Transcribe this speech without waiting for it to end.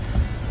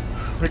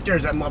Right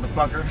there's that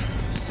motherfucker.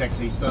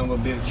 Sexy son of a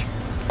bitch.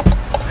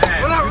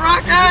 Man, what up,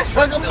 Rocky?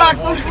 Welcome back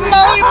from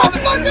Somalia,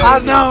 motherfucker. I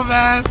know,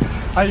 man.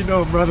 How you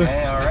doing, brother?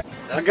 Hey, all right.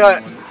 I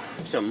got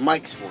some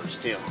mics for us,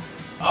 too.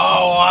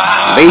 Oh,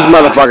 wow. These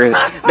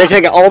motherfuckers, they're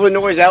taking all the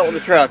noise out with the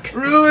truck.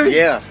 Really?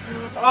 Yeah.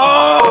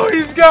 Oh,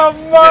 he's got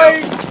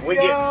mics.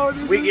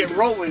 We get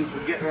rolling.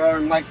 We get our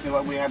mics so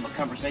we have a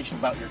conversation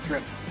about your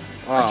trip.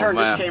 I turned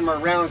this camera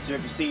around so you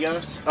can see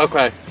us.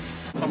 Okay.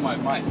 Oh my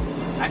mic.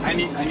 I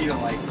need a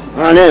light.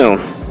 I know.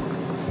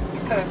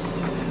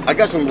 I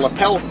got some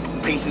lapel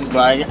pieces, but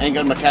I ain't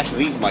got them attached to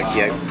these mics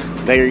yet.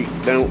 They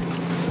don't.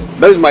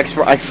 Those mics,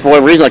 for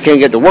whatever reason, I can't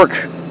get to work,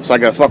 so I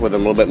gotta fuck with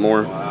them a little bit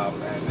more. Wow,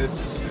 man, this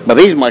just. But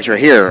these mics right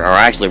here are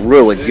actually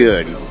really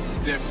good.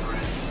 Feels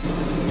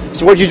different.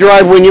 So what'd you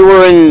drive when you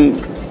were in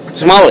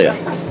Somalia?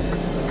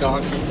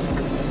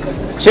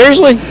 Donkey.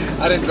 Seriously?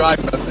 I didn't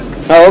drive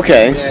nothing. Oh,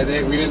 okay. Yeah,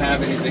 we didn't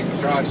have anything to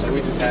drive, so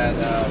we just had.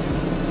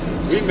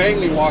 We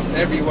mainly walked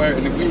everywhere,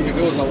 and if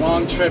it was a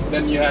long trip,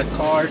 then you had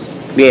cars.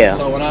 Yeah.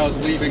 So when I was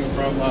leaving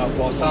from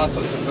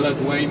Bosaso to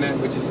Beledweyne,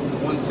 which is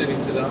one city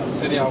to the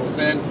city I was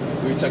in,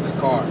 we took a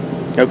car.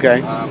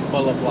 Okay.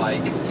 Full of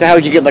like. So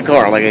how'd you get the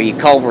car? Like you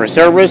call for a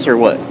service or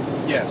what?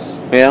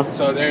 Yes. Yeah.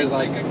 So there's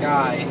like a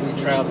guy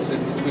who travels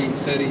in between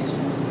cities.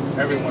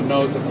 Everyone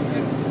knows of him,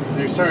 and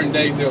there's certain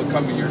days he'll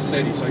come to your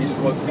city, so you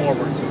just look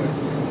forward to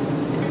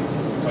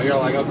it. So you're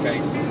like, okay,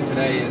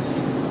 today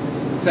is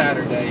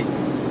Saturday.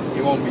 He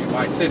won't be in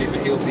my city,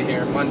 but he'll be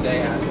here Monday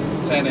at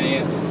 10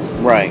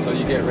 a.m. Right. So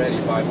you get ready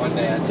by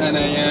Monday at 10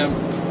 a.m.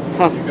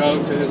 Huh. You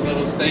go to his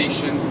little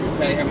station, you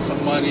pay him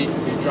some money,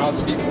 he drops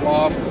people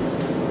off,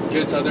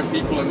 gets other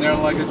people in their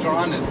luggage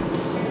on,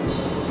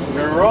 and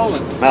you're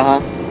rolling.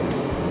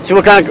 So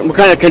what kind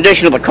of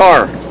condition of the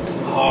car?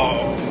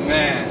 Oh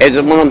man. Is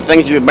it one of the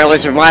things you're barely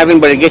surviving,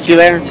 but it gets you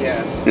there?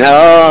 Yes.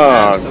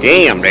 No,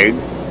 damn, dude.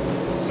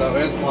 So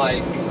it's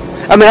like.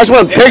 I mean, that's what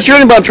I'm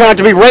picturing, but I'm trying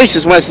to be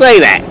racist when I say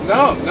that.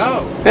 No.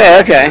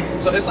 Yeah, okay.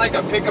 So it's like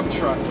a pickup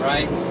truck,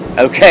 right?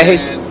 Okay.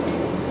 And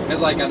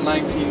it's like a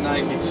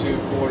 1992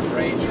 Ford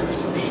Ranger or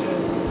some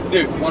shit.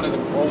 Dude, one of the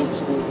old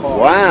school cars.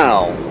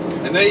 Wow.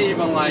 And they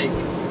even like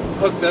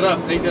hooked it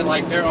up. They did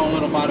like their own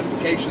little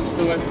modifications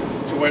to it,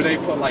 to where they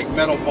put like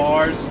metal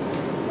bars,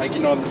 like, you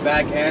know, in the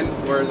back end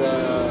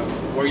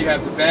where you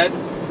have the bed.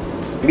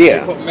 Yeah.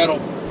 They put metal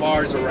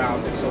bars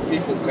around it so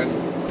people can,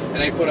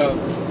 and they put a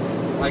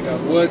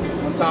wood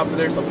on top of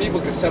there so people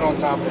can sit on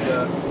top of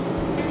the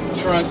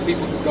trunk,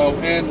 people can go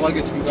in,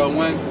 luggage can go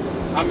in.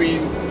 I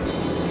mean,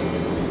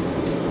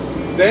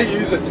 they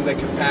use it to the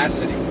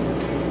capacity.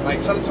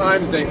 Like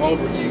sometimes they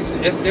overuse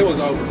it. It was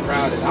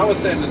overcrowded. I was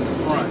sitting in the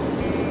front.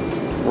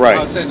 Right.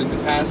 I was sitting in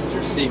the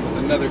passenger seat with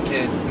another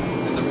kid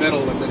in the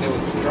middle, and then it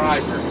was the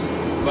driver.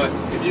 But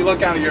if you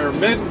look out of your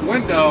mid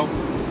window,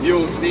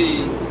 you'll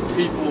see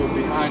people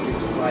behind you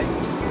just like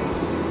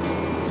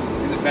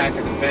in the back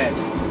of the bed,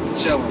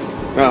 just chilling.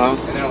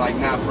 And they're like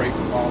not afraid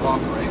to fall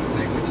off or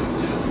anything, which is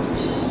just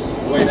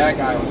the way that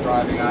guy was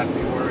driving. I'd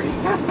be worried.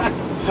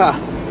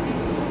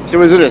 So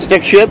was it a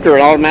stick shift or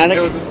an automatic?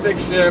 It was a stick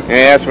shift.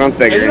 Yeah, that's what I'm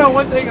thinking. And you know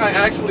one thing I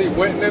actually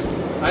witnessed?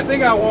 I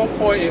think at one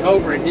point it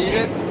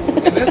overheated,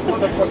 and this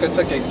motherfucker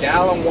took a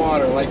gallon of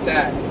water like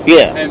that.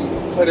 Yeah.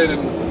 And put it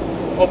in,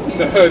 opened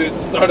the hood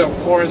and started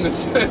pouring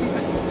this in.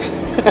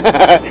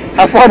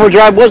 How far of a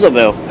drive was it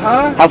though?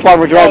 Huh? How far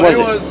of a drive was it?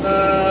 It was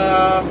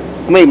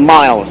how many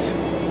miles?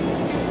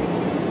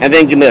 And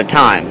then give me a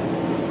time.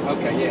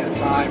 Okay, yeah,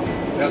 time.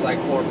 It was like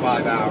 4 or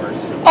 5 hours.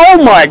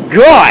 Oh my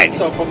god!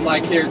 So from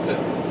like here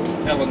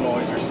to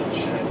Illinois or some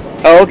shit.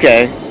 Oh,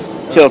 okay.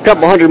 So a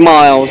couple hundred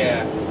miles.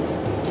 Yeah.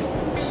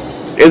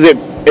 Is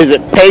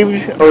it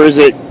paved or is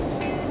it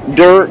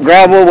dirt,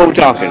 gravel? What are we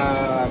talking?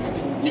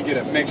 You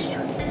get a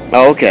mixture.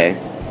 Oh, okay.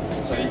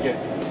 So you get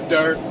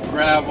dirt,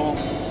 gravel.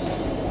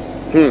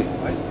 So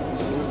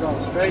we're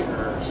going straight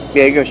or?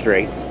 Yeah, you go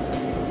straight.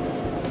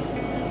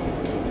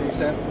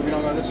 We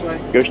don't go this way?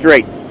 Go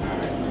straight.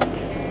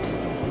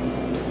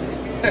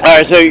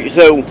 Alright, so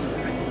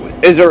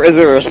is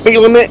there a speed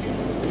limit?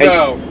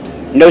 No.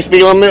 No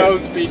speed limit? No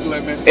speed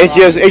limit. It's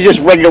just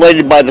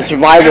regulated by the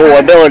survival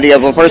ability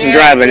of the person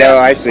driving. Yeah, Oh,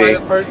 I see. By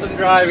the person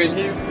driving,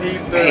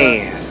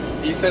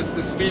 he sets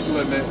the speed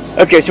limit.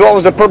 Okay, so what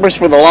was the purpose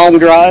for the long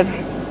drive?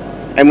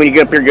 And when you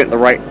get up here, get the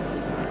right.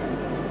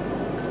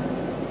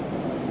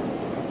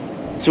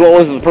 So what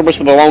was the purpose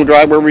for the long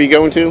drive? Where were you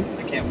going to?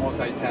 I can't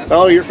multitask.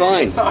 Oh, you're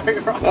fine. Sorry,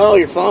 Rob. Oh,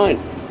 you're fine.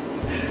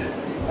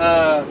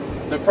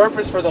 The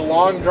purpose for the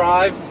long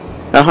drive.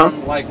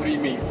 From like, what do you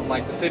mean? From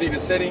like the city to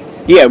city?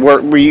 Yeah,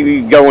 were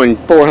you going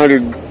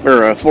 400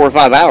 or 4 or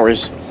 5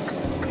 hours?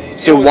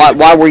 So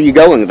why were you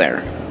going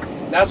there?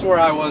 That's where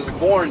I was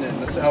born in.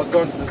 I was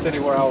going to the city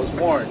where I was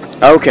born.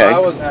 Okay. So I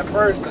was at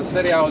first. The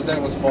city I was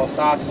in was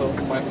Bosaso.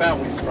 My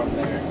family's from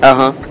there.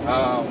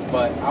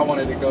 But I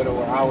wanted to go to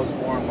where I was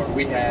born, where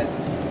we had,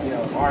 you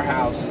know, our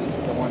house is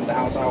the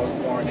house I was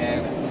born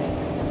in.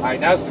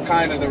 That's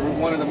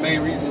one of the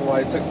main reasons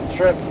why I took the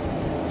trip,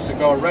 was to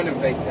go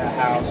renovate that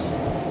house,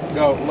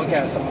 go look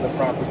at some of the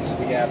properties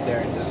we have there,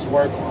 and just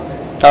work on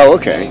it. Oh,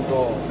 okay. Main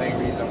goal, main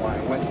reason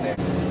working there.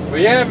 But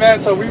yeah, man,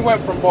 so we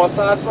went from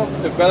Bosaso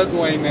to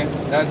Beledweyne.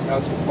 That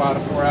was about a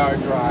 4-hour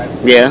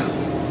drive. Yeah.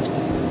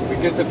 We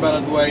get to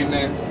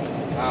Beledweyne.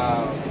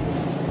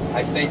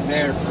 I stayed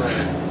there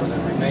for the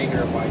remainder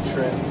of my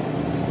trip.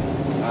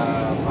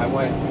 I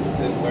went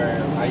to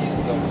where I used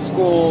to go to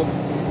school.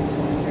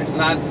 It's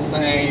not the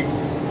same.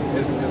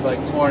 It's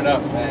like torn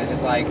up, man.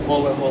 It's like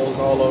bullet holes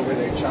all over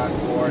their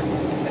chalkboard.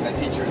 And the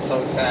teacher is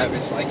so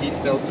savage. Like, he's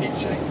still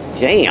teaching.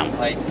 Damn.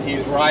 Like,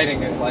 he's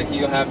writing it. Like,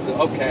 you'll have to,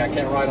 okay, I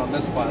can't write on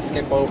this spot.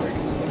 Skip over it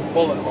because there's a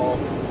bullet hole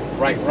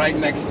right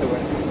next to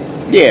it.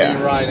 Yeah.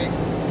 You're writing.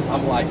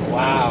 I'm like,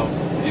 wow.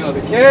 You know,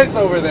 the kids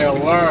over there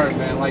learn,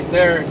 man. Like,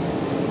 they're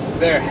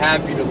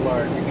happy to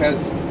learn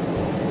because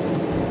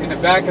in the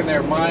back of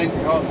their mind,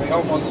 they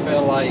almost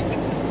feel like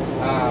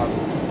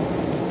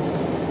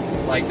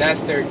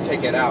that's their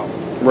ticket out.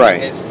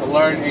 Right. It's to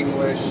learn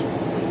English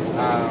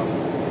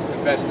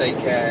the best they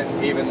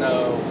can, even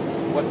though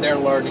what they're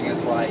learning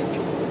is like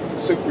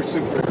super,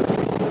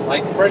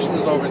 like freshmen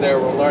over there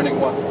were learning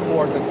what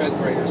 4th and 5th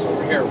graders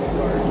over here would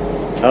learn.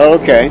 Oh,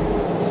 okay.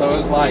 So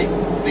it's like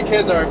the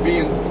kids are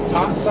being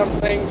taught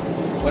something,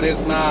 but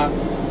it's not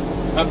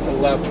up to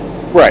level.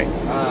 Right.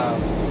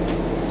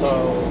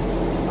 So,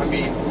 I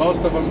mean,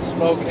 most of them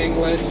spoke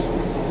English.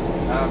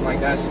 Like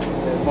that's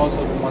most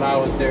of them when I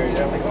was there.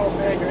 They're like, "Oh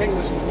man, your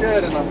English is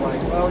good," and I'm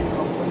like, "Well, you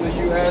know, I'm from the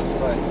U.S.,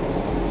 but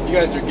you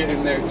guys are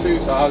getting there too."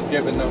 So I was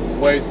giving them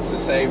ways to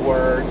say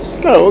words.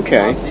 Oh, okay.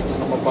 I was teaching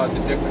them about the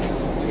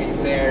differences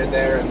between there,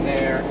 and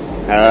there.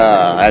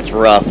 Ah, that's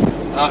rough.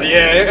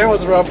 Yeah, it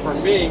was rough for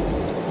me.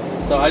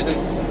 So I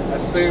just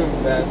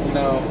assumed that, you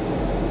know,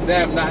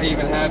 them not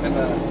even having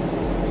a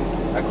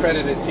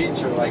accredited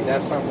teacher, like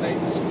that's something they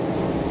just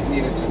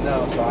needed to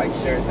know. So I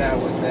shared that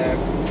with them.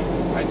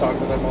 I talked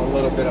to them a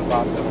little bit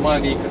about the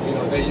money because, you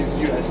know, they use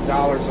U.S.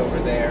 dollars over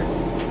there,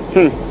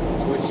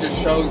 which just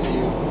shows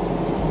you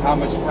how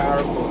much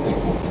powerful the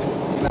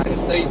United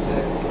States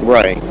is.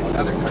 Right. When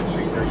other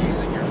countries are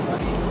using your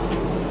money,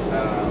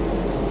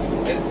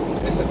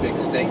 it's a big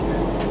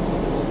statement.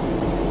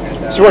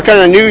 And, So what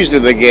kind of news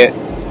did they get?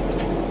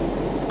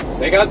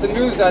 They got the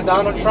news that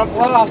Donald Trump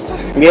lost.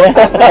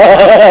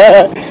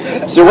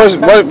 Yeah. So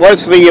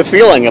what's the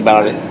feeling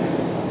about it?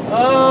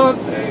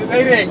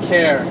 They didn't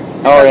care.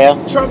 Oh yeah.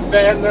 Trump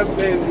banned them.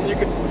 You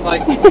could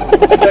like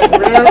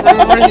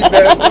remember he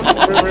banned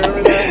them.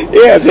 Remember that?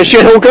 Yeah, it's a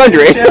shithole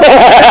country.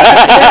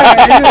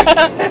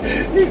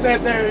 He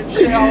said they're a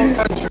shithole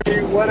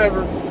country,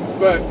 whatever.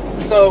 But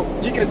so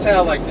you could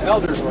tell like the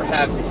elders were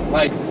happy.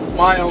 Like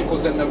my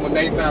uncles and them when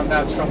they found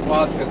out Trump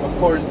lost, because of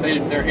course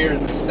they're here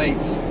in the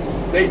States.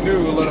 They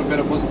knew a little bit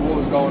of what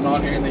was going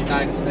on here in the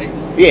United States.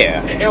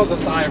 Yeah. It was a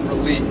sigh of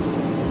relief.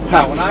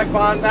 Now, when I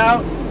found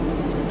out,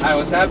 I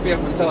was happy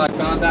up until I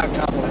found out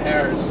Kamala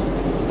Harris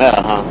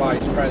was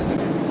vice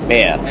president.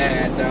 Yeah.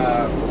 And,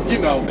 you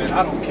know, man,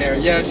 I don't care.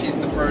 Yeah, she's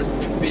the first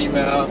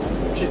female.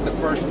 She's the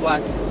first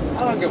black.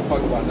 I don't give a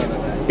fuck about none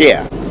of that.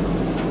 Yeah.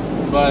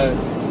 But...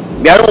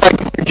 yeah, I don't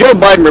like... Joe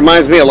Biden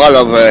reminds me a lot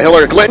of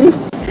Hillary Clinton.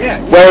 Yeah.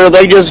 Where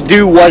they just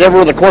do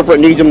whatever the corporate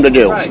needs them to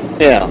do. Right.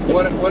 Yeah.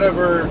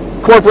 Whatever...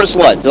 corporate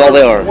sluts, all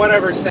they are.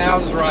 Whatever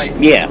sounds right.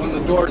 Yeah. When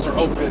the doors are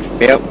open.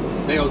 Yep.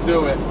 They'll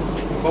do it.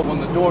 But when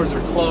the doors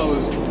are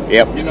closed,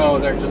 yep. You know,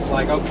 they're just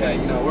like, okay,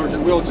 you know,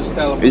 we'll just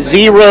tell them.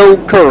 Zero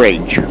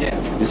courage. Yeah.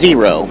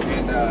 Zero.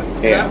 And,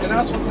 yeah. And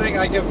that's one thing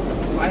I give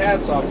my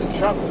hats off to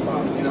Trump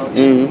about. You know,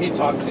 he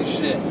talked his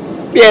shit.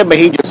 Yeah, but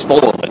he just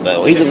full of it,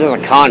 though. He's just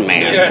a con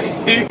man.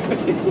 Yeah.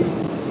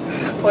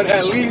 But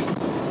at least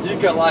you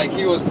could, like,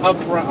 he was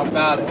upfront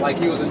about it. Like,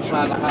 he wasn't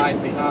trying to hide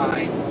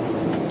behind.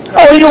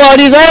 Oh, he lied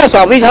his ass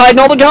off. He's hiding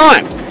all the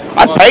time.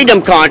 I paid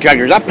them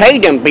contractors. I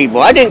paid them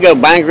people. I didn't go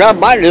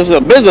bankrupt. This is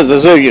a business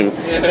decision.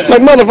 Yeah.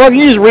 Like, motherfucker,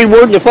 you just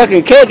rewording the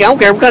fucking cake. I don't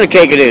care what kind of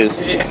cake it is.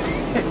 Yeah.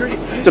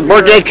 It's a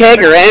birthday cake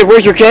or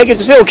anniversary cake.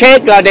 It's still a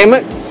cake,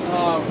 goddammit.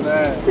 Oh,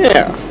 man.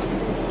 Yeah.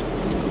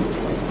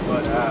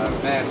 But,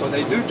 man, so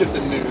they do get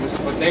the news,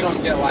 but they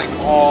don't get, like,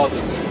 all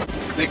the news.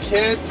 The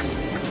kids,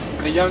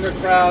 the younger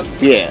crowd,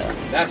 yeah,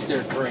 that's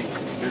their dream.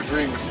 Their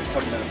dream is to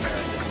come to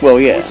America. Well,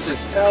 yeah. Which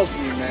just tells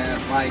you, man,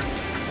 like,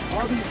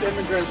 all these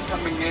immigrants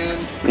coming in,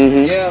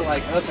 yeah,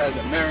 like us as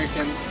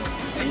Americans,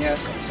 and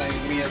yes, I'm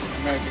saying me as an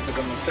American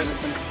because I'm a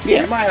citizen.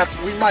 Yeah.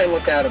 We might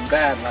look at them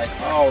bad, like,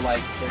 oh,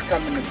 like they're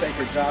coming to take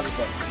our jobs,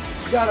 but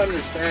you gotta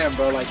understand,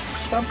 bro. Like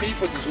some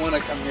people just want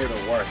to come here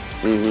to work.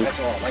 That's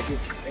all. Like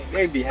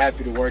they'd be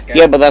happy to work.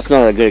 Yeah, but that's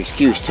not a good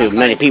excuse to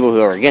many people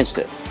who are against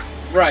it.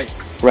 Right.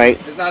 Right.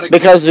 It's not a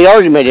because the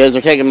argument is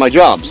they're taking my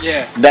jobs.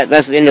 Yeah.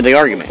 That's the end of the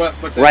argument. But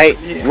right.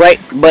 Yeah. Right.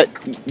 But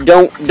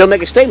don't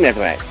make a statement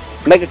after that.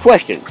 Make a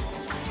question.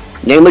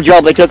 Name a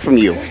job they took from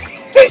you.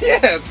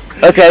 Yes.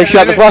 Okay,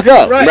 shut the fuck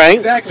up. Right.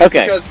 Exactly.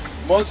 Okay. Because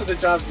most of the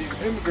jobs these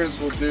immigrants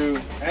will do,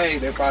 hey,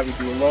 they probably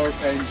do a lower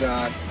paying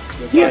job.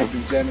 They'll probably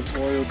do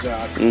janitorial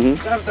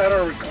jobs. Jobs that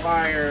don't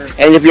require.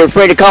 And if you're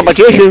afraid of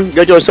competition,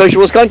 go to a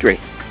socialist country.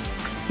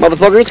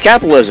 Motherfucker, it's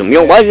capitalism. You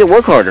don't like it,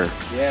 work harder.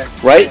 Yeah.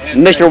 Right?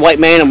 Mr. White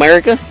Man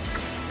America?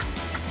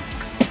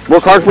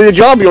 Work hard for your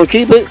job, you don't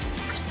keep it.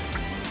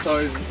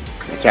 So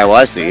That's how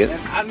I see it.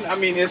 I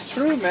mean, it's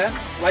true, man.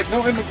 Like,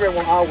 no immigrant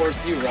will outwork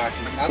you, Rocky.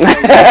 I'm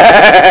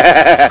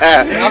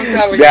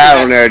telling you. Yeah, I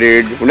don't know,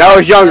 dude. When I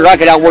was younger, I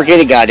could outwork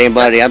any goddamn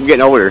buddy. I'm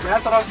getting older.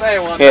 That's what I'm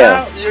saying. Well,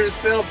 yeah. Now you're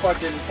still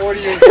fucking 40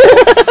 years old,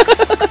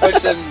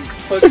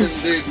 pushing,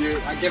 dude.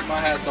 I give my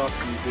hats off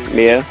to you, dude.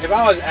 Yeah. If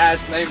I was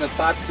asked, name the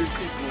top 2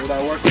 people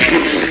that work for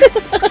you,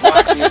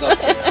 Rocky is up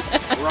there.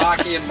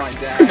 Rocky and my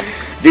dad.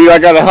 Dude, I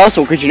gotta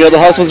hustle because you know the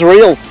hustle's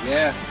real.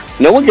 Yeah.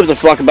 No one gives a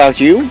fuck about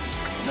you.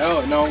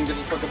 No one gives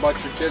a fuck about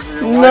your kids or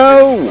your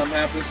no. wife. If something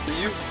happens to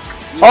you.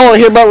 Oh, I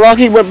hear about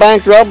Rocky, went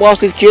bankrupt, lost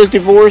his kids,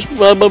 divorced,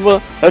 blah, blah,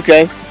 blah.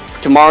 Okay.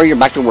 Tomorrow you're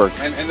back to work.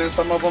 And then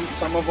some of them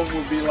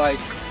will be like,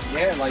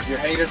 yeah, like your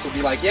haters will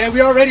be like, yeah,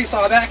 we already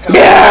saw that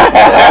coming.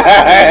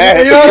 Yeah.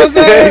 You know what I'm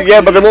saying?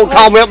 Yeah, but they won't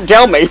call me up and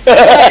tell me.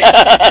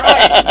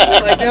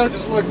 Right. Like, they'll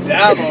just look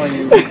down on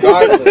you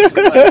regardless.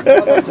 Like,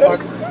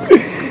 motherfucker.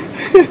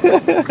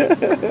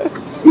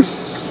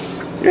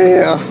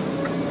 Yeah.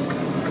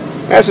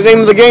 That's the name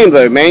of the game,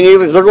 though, man.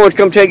 If they're going to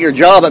come take your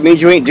job, that means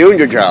you ain't doing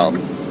your job.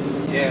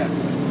 Yeah.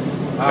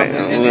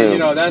 And then, you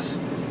know, that's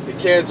the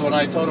kids, when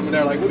I told them,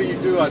 they're like, what do you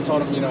do? I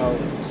told them, you know,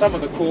 some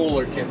of the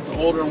cooler kids, the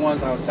older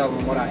ones, I was telling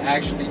them what I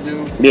actually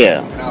do.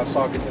 Yeah. And I was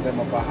talking to them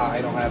about how I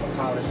don't have a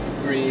college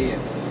degree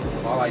and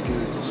all I do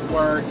is just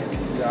work. And,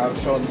 you know, I was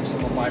showing them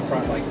some of my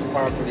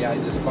property I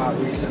just bought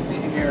recently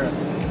here. And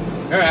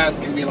they're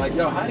asking me, like,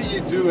 yo, how do you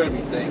do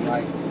everything?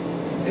 Like,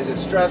 is it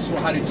stressful?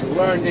 How did you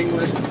learn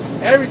English?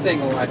 Everything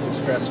in life is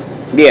stressful.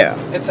 Yeah.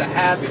 It's a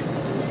habit.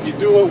 You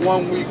do it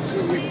 1 week,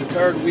 2 weeks, the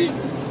third week,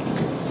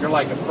 you're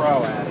like a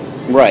pro at it.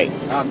 Right.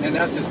 And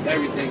that's just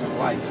everything in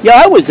life.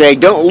 Yeah, I would say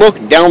don't look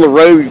down the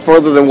road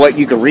further than what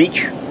you can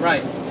reach.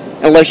 Right.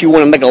 Unless you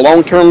want to make a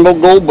long-term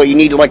goal, but you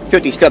need like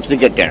 50 steps to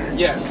get there.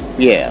 Yes.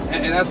 Yeah.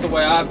 And that's the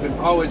way I've been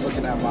always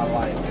looking at my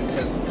life.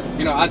 Because,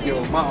 you know, I deal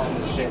with my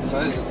own shit. So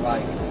it's just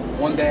like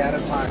one day at a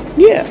time.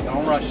 Yeah.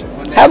 Don't rush it.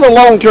 One day having a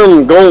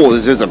long-term goal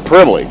is a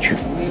privilege.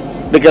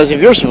 Because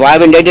if you're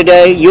surviving day to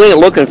day, you ain't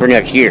looking for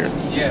next year.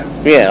 Yeah.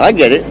 Yeah, I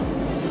get it.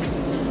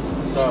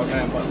 So,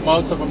 man, but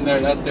most of them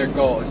that's their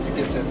goal, is to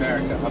get to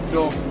America.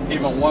 Abdul,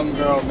 even one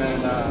girl,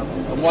 man,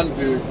 one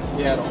dude,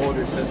 he had an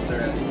older sister,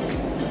 and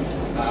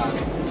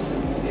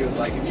he was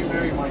like, if you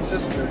marry my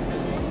sister,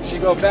 she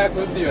go back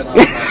with you? And I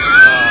was like,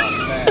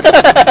 oh,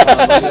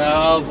 man.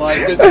 I was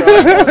like, good try.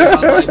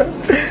 I was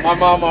like, my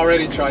mom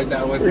already tried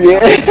that with me. Yeah.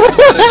 Shut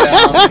it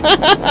down.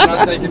 I'm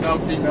not taking no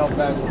female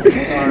back with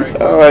me, sorry.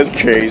 Oh, that's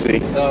crazy.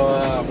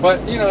 So,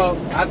 but, you know,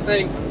 I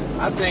think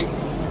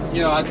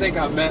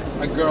I met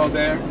a girl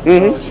there.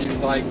 Mm-hmm. So she's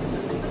like,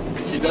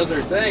 she does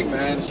her thing,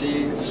 man.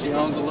 She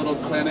owns a little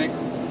clinic,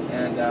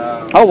 and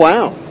oh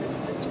wow.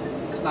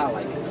 It's not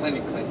like a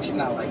clinic. She's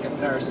not like a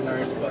nurse,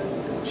 but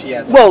she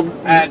has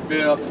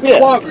Advil, yeah.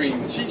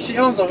 Walgreens. She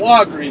owns a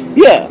Walgreens.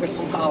 Yeah. In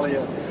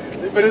Somalia,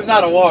 but it's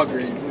not a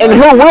Walgreens. In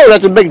her world,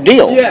 that's a big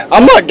deal. Yeah.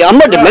 I'm not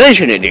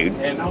diminishing it, dude.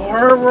 In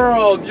her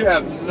world, you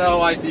have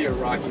no idea,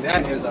 Rocky.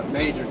 That is a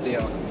major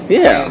deal.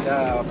 Yeah.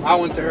 And I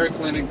went to her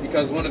clinic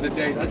because one of the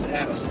days I just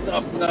had a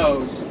stuffed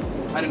nose.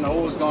 I didn't know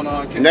what was going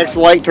on. Next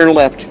light, turn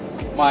left.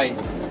 My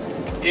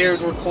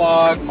ears were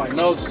clogged. My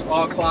nose was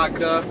all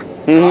clogged up.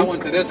 Mm-hmm. So I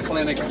went to this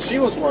clinic, and she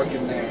was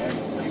working there.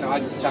 And, you know, I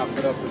just chopped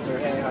it up with her.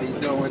 Hey, how you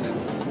doing?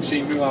 And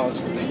she knew I was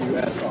from the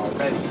U.S.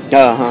 already.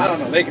 Uh-huh. I don't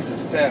know. They could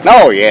just tell.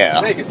 Oh,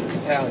 yeah. They could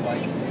just tell.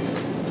 Like,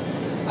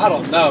 I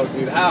don't know,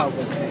 dude, how,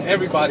 but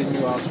everybody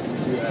knew I was from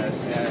the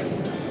U.S.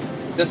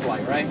 And this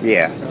light, right?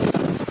 Yeah.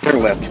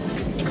 Turn left.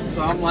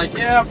 So I'm like,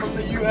 yeah, I'm from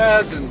the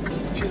U.S. And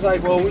she's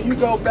like, well, when you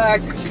go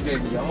back, and she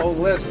gave me a whole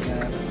list,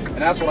 man. And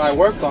that's what I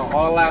worked on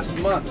all last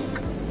month.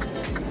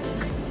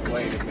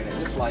 Wait a minute,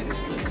 this light is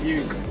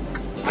confusing.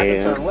 I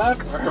can turn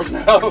left or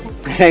no?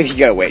 You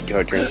gotta wait until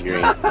it turns green.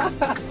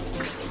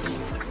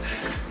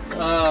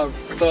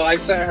 So I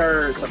sent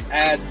her some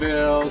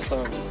Advil,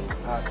 some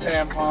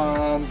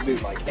tampons,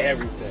 dude, like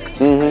everything.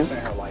 Mm-hmm. I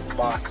sent her like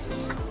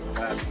boxes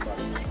last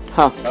month.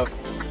 Huh.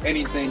 Of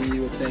anything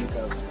you would think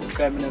of.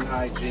 Feminine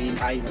hygiene.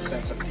 I even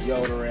sent some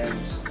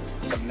deodorants,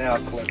 some nail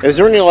clippers. Is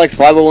there any like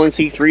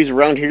 501c3s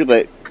around here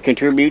that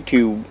contribute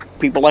to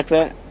people like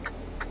that?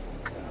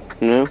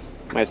 No?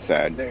 That's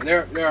sad.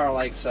 There are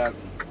like some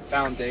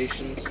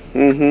foundations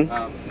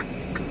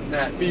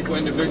that people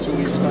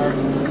individually start.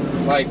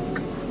 Like,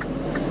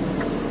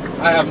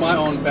 I have my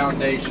own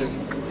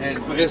foundation,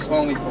 but it's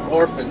only for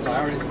orphans. Did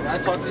I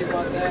talk to you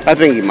about that? I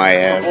think you might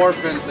have. For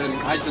orphans, and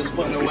I just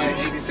put away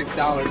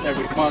 $86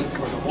 every month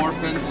for the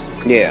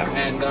orphans. Yeah.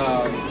 And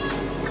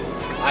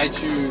I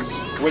choose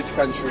which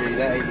country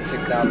that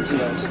 $86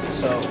 goes to.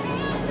 So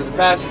for the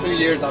past 2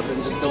 years, I've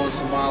been just doing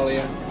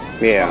Somalia,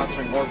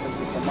 sponsoring orphans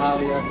in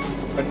Somalia.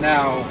 But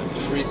now,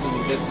 just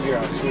recently this year,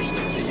 I switched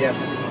it to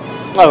Yemen.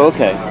 Oh,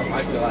 okay.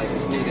 I feel like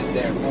it's needed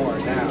there more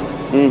now.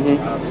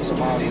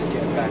 Somalia is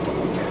getting back up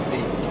on their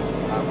feet.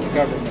 The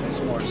government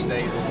is more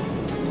stable.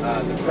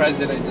 The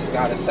president just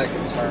got a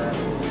second term.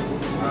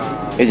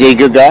 Is he a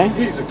good guy?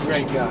 He's a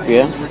great guy.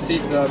 Yeah. He's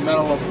received the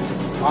Medal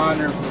of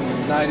Honor from the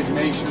United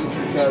Nations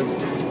because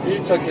he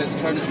took his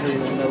country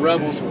when the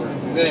rebels were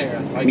there.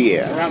 Like,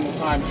 yeah. around the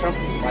time Trump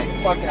was like,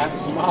 fuck out of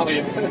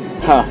Somalia.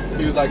 Huh.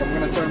 He was like, I'm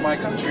going to turn my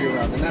country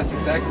around. And that's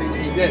exactly what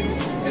he did.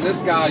 And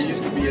this guy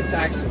used to be a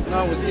taxi.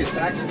 No, was he a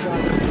taxi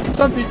driver?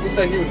 Some people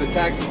say he was a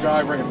taxi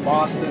driver in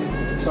Boston.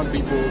 Some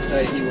people will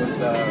say he was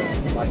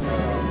like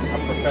a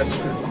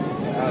professor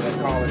at a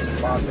college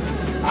in Boston.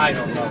 I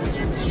don't know which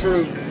is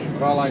true.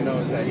 But all I know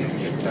is that he's a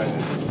good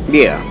president.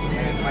 Yeah.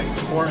 And I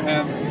support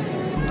him.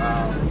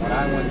 When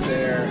I went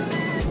there...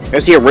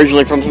 Is he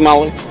originally from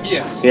Somalia?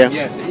 Yes. Yeah.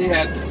 Yes.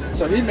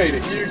 So he made a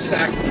huge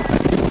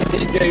sacrifice.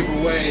 He gave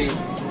away...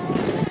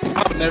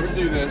 I would never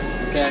do this,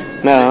 okay?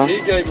 No.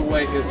 He gave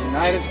away his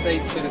United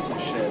States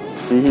citizenship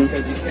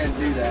because you can't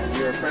do that.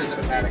 You're a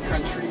president at a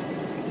country.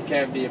 You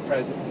can't be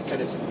a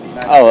citizen of the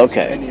United States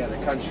or any other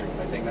country.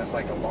 I think that's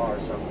like a law or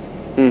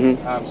something.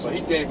 So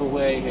he gave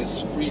away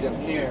his freedom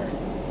here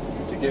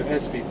to give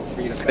his people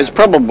freedom back. It's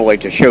probably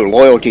to show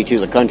loyalty to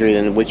the country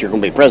in which you're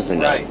going to be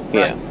president of.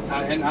 Yeah.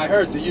 And I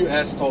heard the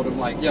U.S. told him,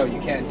 like, yo, you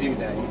can't do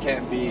that. You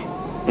can't be...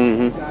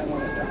 guy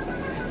want to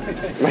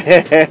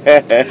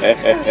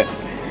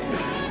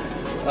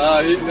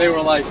die. They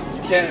were like,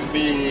 you can't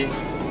be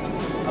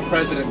a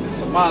president of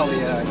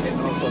Somalia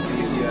and also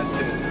be a U.S.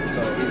 citizen.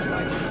 So he was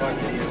like, fuck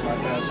it, here's my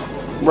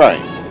passport.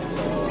 Right.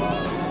 So,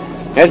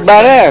 that's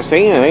badass,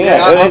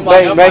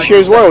 yeah. That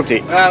shows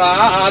loyalty.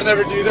 I'd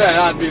never do that.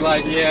 I'd be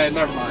like, yeah,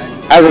 never mind.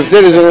 As a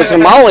citizen of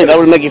Somalia, that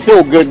would make you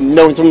feel good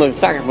knowing someone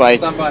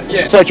sacrificed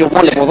such a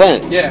wonderful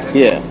thing.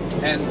 Yeah.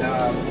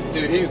 And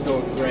dude, he's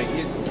doing great.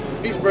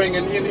 He's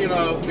bringing, you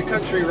know, the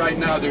country right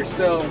now. There's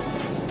still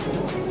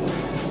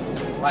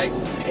like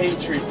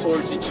hatred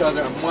towards each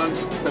other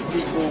amongst the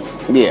people.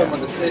 Some of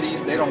the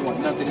cities, they don't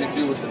want nothing to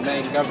do with the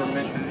main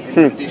government.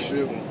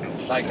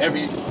 Like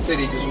every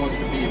city just wants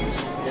to be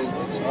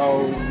its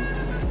own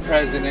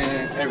president,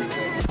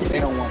 everything. They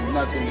don't want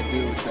nothing to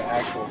do with the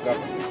actual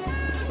government.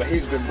 But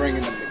he's been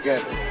bringing them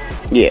together.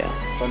 Yeah.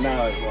 So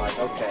now it's like,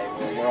 okay,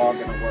 well, we're all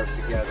going to work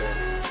together.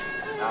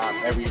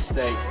 Every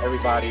state,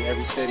 everybody,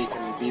 every city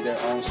can be their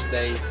own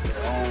state,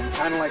 their own,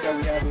 kind of like how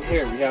we have it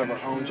here. We have our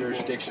own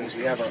jurisdictions,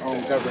 we have our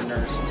own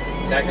governors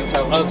that can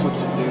tell us what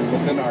to do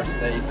within our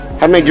state.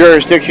 How many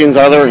jurisdictions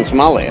are there in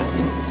Somalia?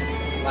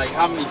 Like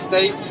how many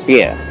states?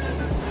 Yeah.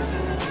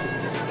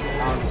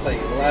 I would say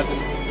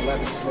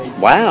 11 states.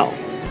 Wow.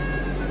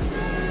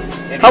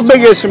 How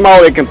big is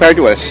Somalia compared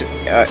to us,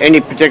 any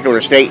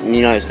particular state in the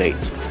United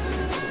States?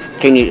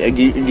 Can you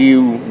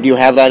do you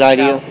have that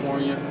idea?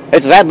 California.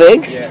 It's that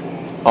big? Yeah.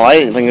 Oh, I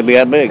didn't think it'd be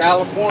that big.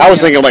 California. I was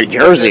thinking like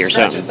Jersey or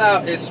something.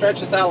 It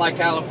stretches out like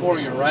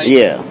California, right?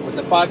 Yeah. But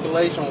the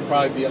population will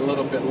probably be a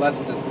little bit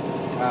less than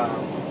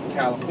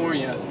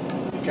California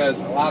because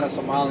a lot of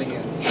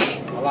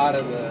Somalians, a lot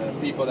of the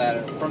people that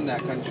are from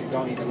that country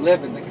don't even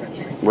live in the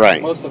country.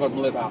 Right. Most of them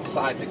live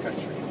outside the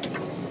country,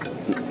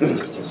 which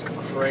is just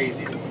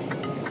crazy to me.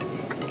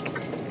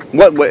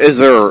 What is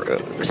there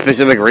a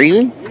specific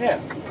reason?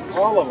 Yeah,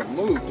 all of them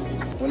moved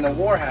when the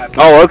war happened.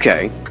 Oh,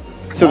 okay.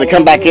 So they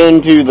come back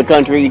into the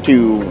country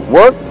to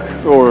work,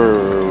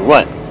 or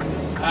what?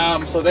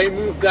 So they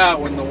moved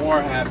out when the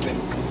war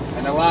happened,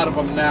 and a lot of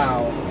them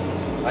now,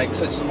 like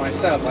such as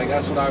myself, like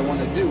that's what I want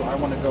to do. I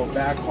want to go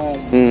back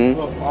home,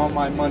 put all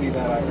my money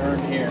that I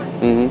earn here.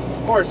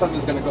 Of course, I'm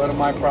just going to go to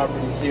my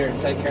properties here and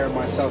take care of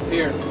myself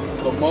here,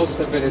 but most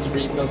of it is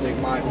rebuilding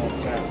my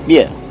hometown.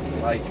 Yeah.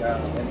 Like,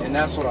 and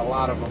that's what a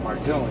lot of them are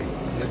doing.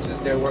 It's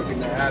just they're working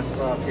their asses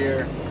off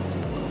here,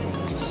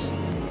 just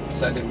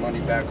sending money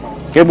back home.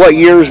 Okay, what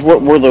years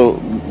were the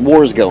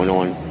wars going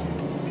on?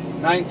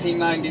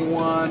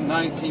 1991,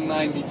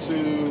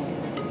 1992,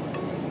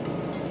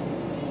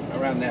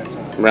 around that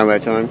time. Around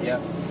that time?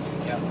 Yep.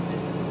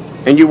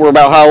 And you were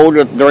about how old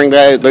during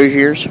those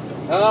years?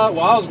 Well,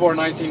 I was born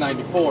in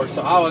 1994,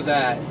 so I was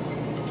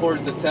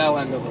towards the tail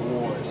end of the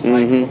wars.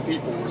 Like, when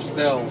people were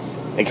still...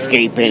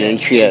 escaping and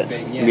shit.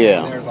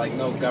 Yeah. There's like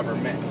no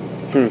government.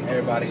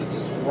 Everybody's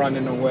just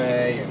running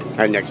away. And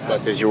our next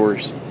bus is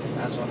yours.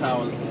 That's when I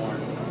was born.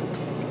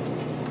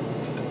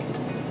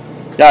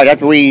 Yeah,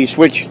 after we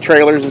switch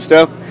trailers and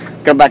stuff,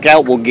 come back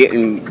out,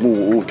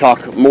 we'll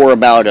talk more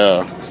about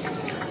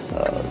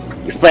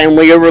your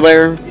family over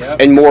there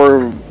and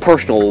more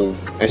personal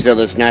instead of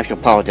this national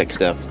politics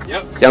stuff.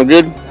 Yep. Sound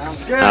good?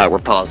 Sounds good. Alright, we're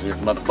pausing this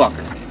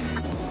motherfucker.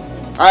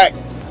 Alright,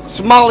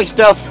 Somali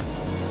stuff.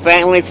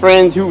 Family,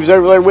 friends, who was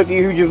over there with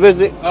you? Who'd you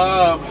visit?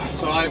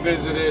 So I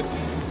visited.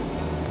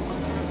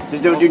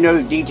 Just don't do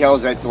no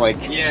details. That's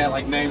like. Yeah,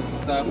 like names and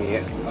stuff.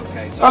 Yeah.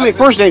 Okay. So I mean,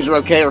 first names are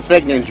okay, or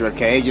fake names are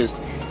okay. Just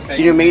you know what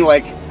I mean?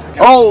 Like,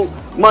 oh,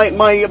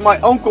 my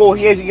uncle,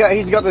 he's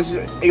got this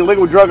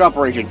illegal drug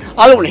operation.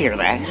 I don't want to hear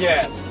that.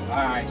 Yes.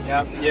 All right.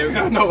 Yep.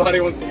 Yeah.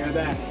 Nobody wants to hear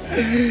that.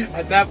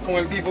 At that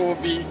point, people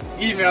will be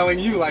emailing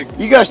you like.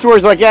 You got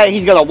stories like that?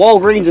 He's got a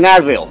Walgreens and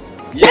Advil.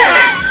 Yeah.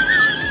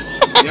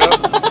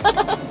 Yep.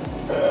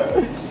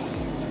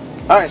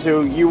 All right, so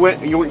are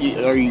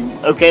you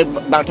okay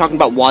about talking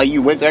about why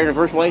you went there in the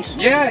first place?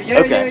 Yeah.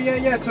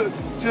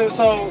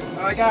 So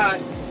I got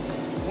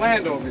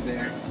land over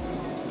there.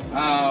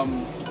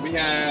 We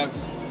have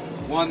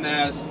one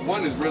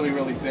is really,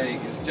 really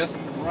big. It's just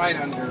right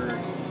under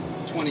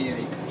 20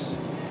 acres.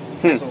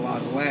 That's a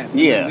lot of land.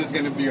 Yeah. This is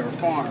going to be our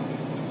farm.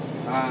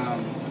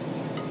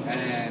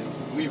 And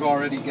we've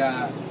already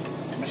got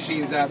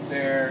machines out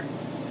there.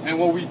 And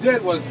what we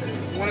did was,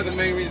 one of the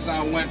main reasons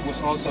I went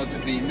was also to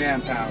be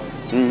manpower.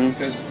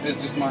 Because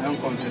it's just my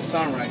uncle and his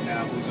son right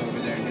now who's over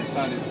there. And his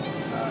son is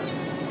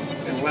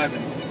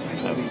 11, I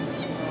believe.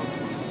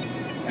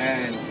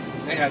 And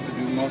they have to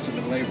do most of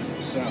the labor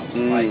themselves.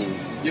 Like,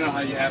 you know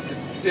how you have to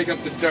dig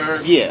up the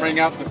dirt, bring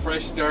out the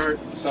fresh dirt.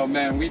 So,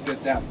 man, we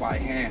did that by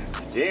hand.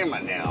 Damn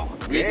it now.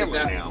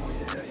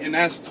 And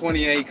that's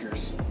 20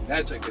 acres.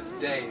 That took us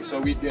days. So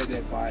we did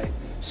it by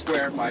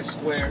square by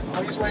square.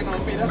 Oh, he's waiting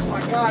on me. That's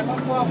my guy. My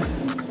father.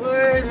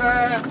 Hey,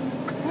 man.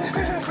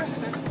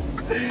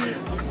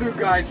 I'm a new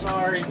guy.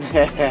 Sorry.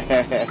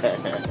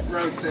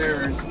 Road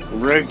terrorist.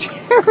 Road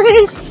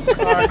terrorist.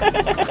 Sorry.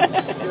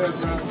 Good,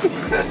 bro.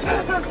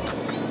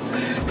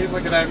 He's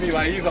looking at me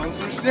like he's on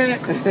some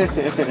shit.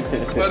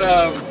 But,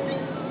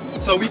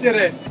 so we did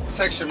it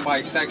section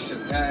by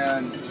section.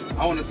 And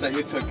I want to say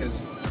it took us,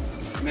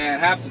 man,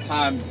 half the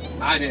time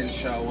I didn't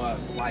show up.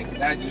 Like,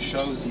 that just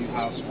shows you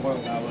how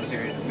spoiled I was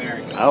here in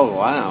America. Oh,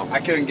 wow. I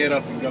couldn't get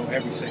up and go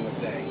every single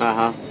day.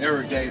 There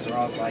were days where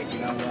I was like, you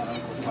know what,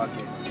 Uncle, fuck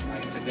it.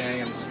 Like,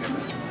 today I'm just going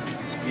to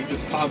eat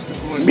this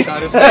popsicle and try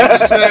to stay.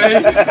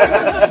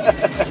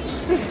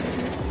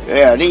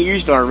 Yeah, I didn't you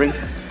starving.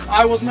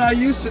 I was not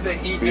used to the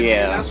heat.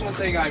 Yeah. And that's one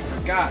thing I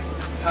forgot,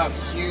 how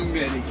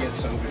humid it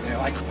gets over there.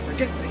 Like,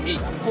 forget the heat.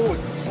 I'm cool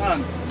with the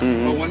sun.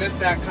 But when it's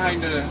that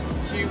kind of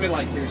humid,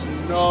 like there's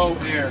no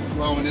air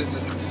flowing, it's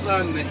just the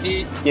sun, the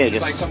heat. Yeah, it's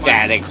just like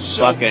static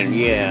fucking,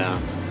 yeah.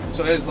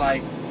 So it's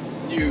like,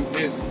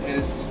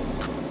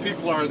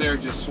 people are there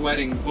just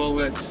sweating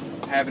bullets,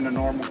 having a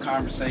normal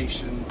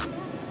conversation.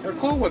 They're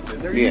cool with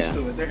it. They're used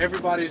to it.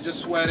 Everybody's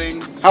just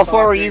sweating. How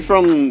far are you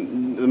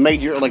from the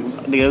major, like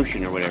the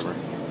ocean or whatever?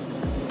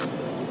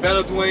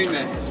 Beledweyne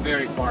is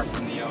very far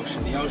from the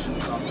ocean. The ocean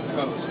is on the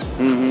coast.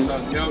 So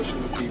the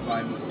ocean would be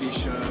by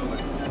Mogadishu.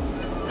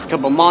 A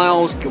couple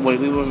miles? What are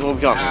we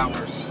talking?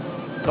 Hours.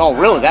 Oh,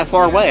 really? That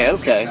far away?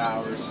 Okay. 6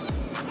 hours.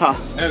 Huh.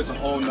 It was a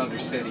whole nother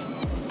city.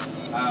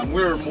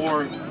 We were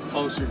more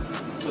closer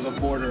to the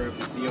border of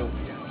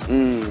Ethiopia.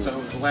 So it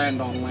was land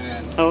on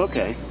land. Oh,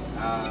 okay.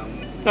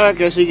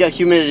 Okay, so you got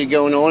humidity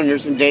going on, and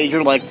there's some days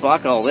you're like,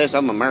 fuck all this,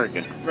 I'm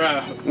American.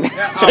 Bro,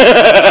 yeah,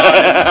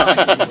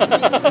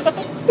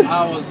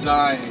 I was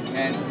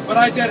dying, but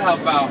I did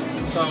help out.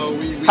 So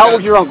we How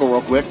old's your uncle,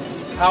 real quick?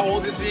 How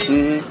old is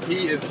he?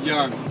 He is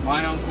young.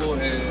 My uncle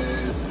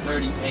is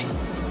 38.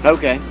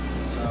 Okay.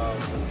 So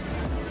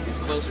he's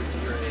closer to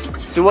your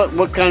age. So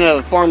what kind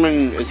of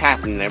farming is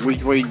happening there?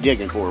 What are you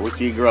digging for? What's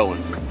he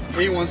growing?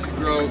 He wants to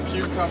grow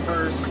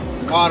cucumbers,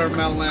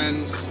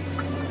 watermelons.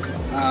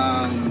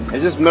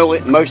 Is this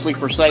mostly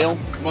for sale?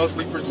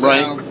 Mostly for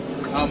sale.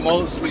 Right.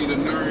 Mostly to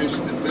nourish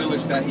the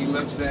village that he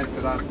lives in,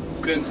 because I've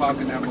been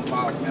talking to him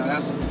about, you know,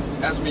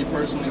 that's me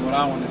personally what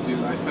I want to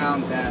do. I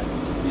found that,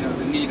 you know,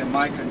 the need in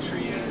my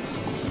country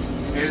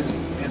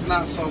is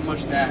not so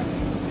much that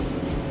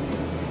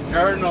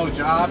there are no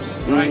jobs,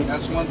 right?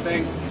 That's one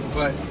thing,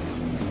 but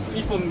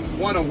people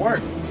want to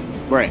work.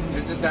 Right.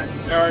 It's just that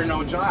there are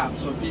no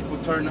jobs, so people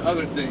turn to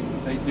other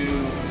things. They do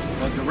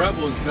what the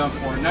rebel is done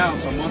for now,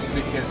 so most of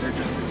the kids are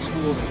just in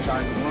school, they're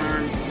trying to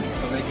learn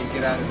so they can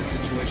get out of the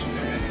situation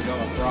they're in and go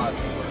abroad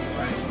to work,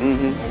 right?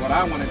 But what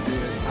I want to do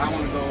is I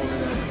want to go over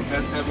there,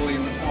 invest heavily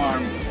in the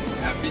farm,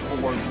 have people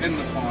work in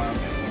the farm,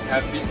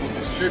 have people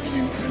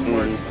distribute and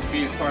work,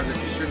 be a part of the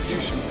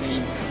distribution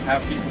team,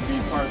 have people be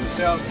part of the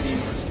sales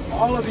team.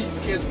 All of these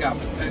kids got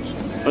potential,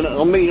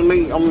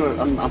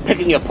 man. I'm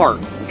picking you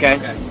apart, okay?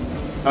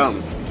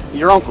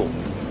 Your uncle,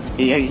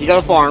 he's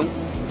got a farm.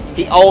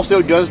 He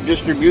also does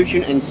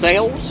distribution and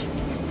sales?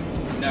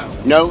 No.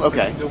 No?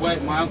 Okay. The way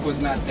my uncle's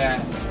not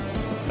that.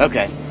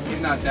 Okay.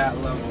 He's not that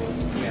level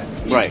yet.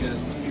 He's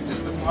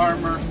just a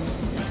farmer.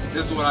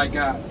 This is what I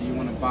got. Do you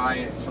want to buy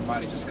it?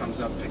 Somebody just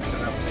comes up, picks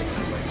it up, takes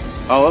it away.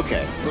 Oh,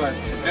 okay. But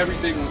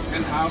everything was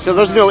in-house. So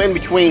there's no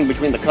in-between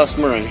between the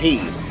customer and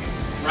he?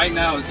 Right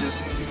now it's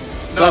just,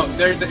 no,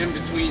 there's an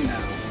in-between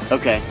now.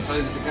 Okay. So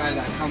there's the guy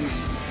that comes,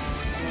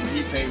 and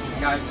the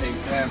guy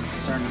pays him a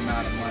certain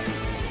amount of money.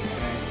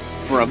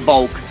 For a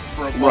bulk.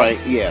 Right,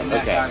 yeah, and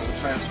that guy will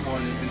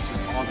transport it into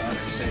all the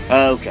other cities.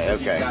 Okay.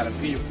 He's got a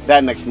vehicle.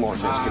 That makes more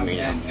sense to me.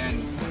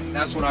 And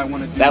that's what I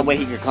want to do. That way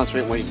he can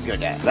concentrate on what he's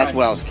good at. That's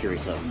what I was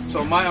curious of.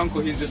 So my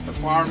uncle, he's just a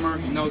farmer.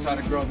 He knows how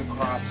to grow the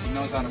crops. He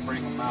knows how to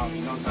bring them out.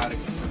 He knows how to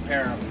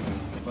prepare them.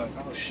 But,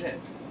 oh shit.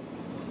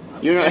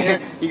 You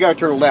gotta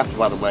turn left,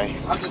 by the way.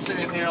 I'm just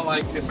sitting here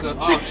like it's a,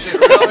 oh shit,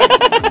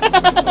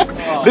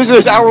 really? This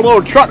is our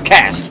little truck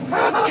cast.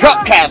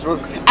 Truck cast with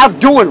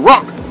Abdul and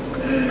Rock.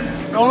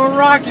 Going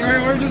rocky,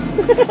 we're just,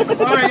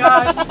 sorry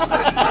guys.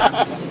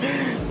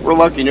 We're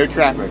lucky, no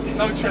traffic.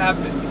 No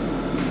traffic.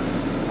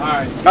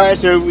 Alright,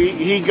 so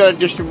he's got a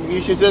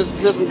distribution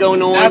system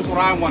going on. That's what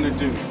I want to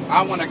do.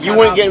 I want to You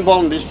want to get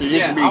involved in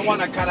distribution? Yeah, I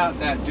want to cut out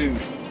that dude.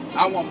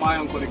 I want my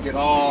uncle to get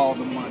all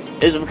the money.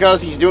 Is it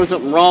because he's doing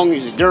something wrong?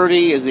 Is he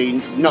dirty? Is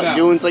he not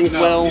doing things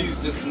well?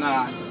 He's just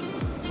not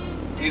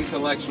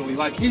intellectually,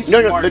 like, he's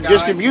No, smart the guy.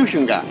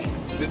 distribution guy.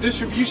 The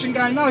distribution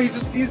guy, no, he's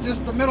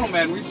just the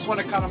middleman. We just want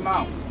to cut him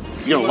out.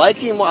 You don't like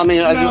him? I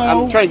mean, No.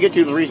 I'm trying to get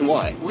to the reason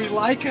why. We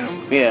like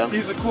him. Yeah.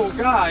 He's a cool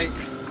guy,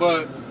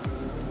 but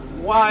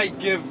why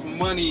give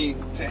money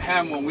to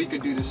him when we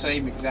could do the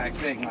same exact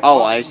thing? Like,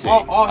 I see.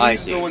 All I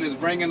he's see. doing is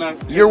bringing up.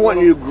 You're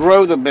wanting to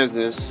grow the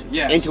business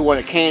Yes. into what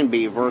it can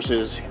be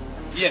versus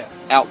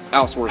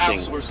outsourcing.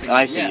 Outsourcing.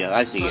 I see. Yeah.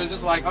 I see. So it's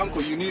just like,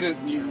 Uncle,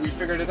 we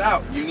figured it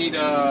out. You need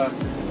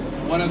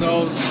one of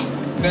those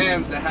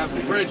vans that have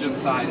the bridge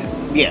inside it.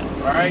 Yeah.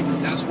 All right.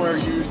 That's where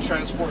you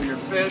transport your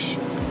fish.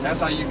 That's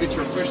how you get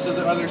your fish to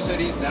the other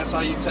cities. That's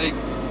how you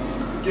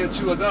get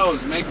 2 of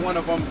those. Make one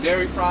of them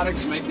dairy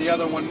products. Make the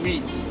other one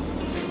meats.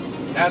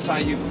 That's how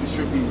you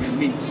distribute your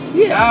meats.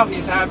 Yeah. Now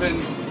he's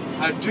having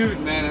a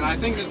dude, man, and I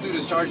think this dude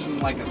is charging him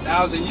like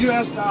 $1,000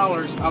 US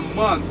a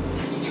month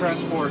to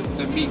transport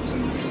the meats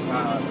and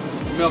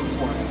milk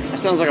for him. That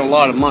sounds like a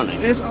lot of money.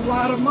 It's a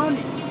lot of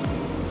money.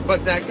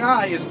 But that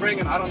guy is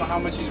bringing, I don't know how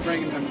much he's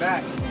bringing him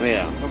back.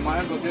 Yeah. But my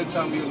uncle did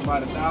tell me it was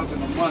about $1,000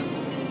 a month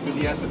because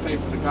he has to pay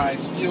for the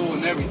guy's fuel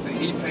and everything.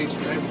 He pays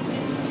for everything.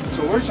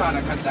 So we're trying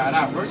to cut that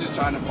out. We're just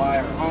trying to buy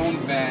our own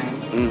van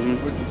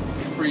with the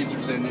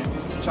freezers in it.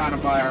 Trying to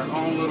buy our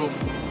own little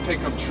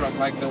pickup truck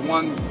like the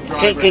one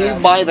driver. Can you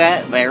buy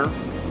that there?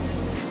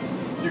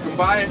 You can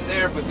buy it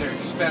there, but they're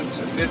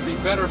expensive. It'd be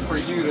better for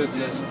you to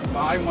just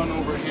buy one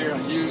over here,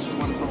 a used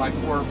one for like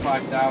 $4,000 or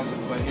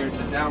 $5,000. But here's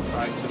the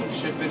downside to it: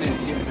 shipping it,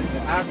 getting it to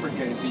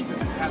Africa is even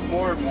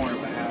more and more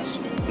of a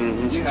hassle.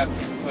 You have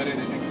to put it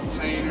in a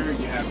container.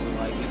 You have to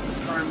like get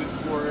the permit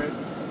for it.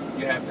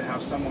 You have to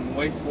have someone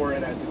wait for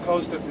it at the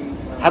coast of.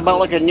 How about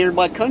like a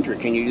nearby country?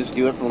 Can you just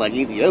do it from like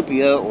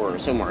Ethiopia or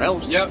somewhere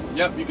else? Yep,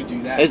 you could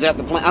do that. Is that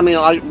the plan? I mean,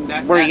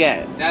 where are you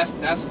at? That's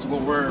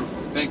what we're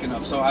thinking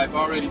of. So I've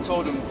already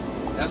told him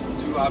that's the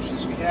 2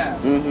 options we have.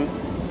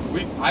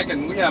 We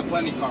have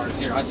plenty cars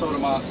here. I told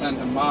him I'll send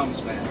him Mom's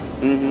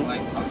van.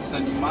 Like, I'll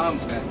send you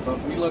Mom's van. But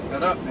we looked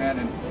it up, man,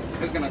 and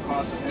it's gonna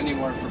cost us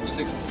anywhere from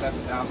 $6,000 to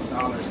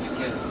 $7,000 to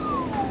get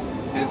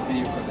his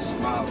vehicle to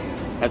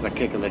Somalia. That's a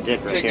kick in the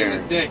dick right Kick there.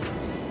 in the dick.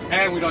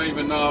 And we don't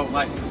even know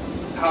like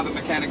how the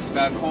mechanics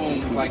back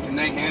home, like, can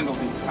they handle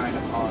these kind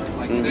of cars?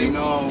 Like, do they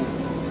know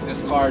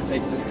this car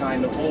takes this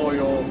kind of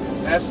oil?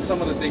 That's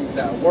some of the things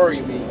that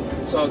worry me.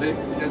 So the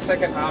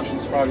second option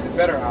is probably the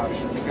better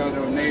option. You go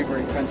to a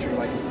neighboring country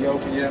like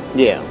Ethiopia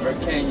or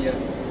Kenya,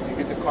 you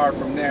get the car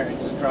from there and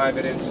just drive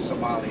it into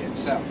Somalia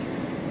itself.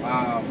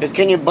 Does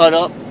Kenya butt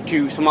up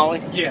to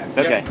Somalia? Yeah.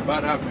 Okay. Yeah,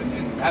 butt up,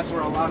 and that's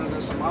where a lot of the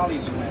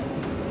Somalis went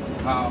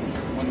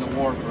when the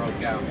war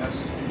broke out.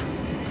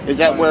 Is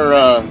that where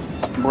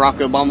Barack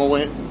Obama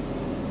went?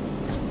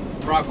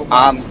 Barack Obama.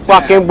 I'm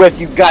fucking with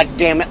you,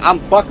 goddammit. I'm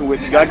fucking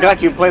with you. I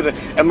got you to play the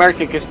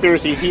American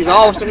conspiracies. He's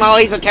all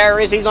Somali, he's a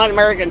terrorist, he's not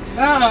American.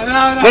 No.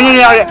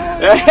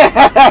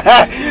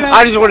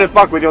 I just want to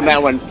fuck with you on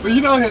that one. But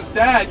you know his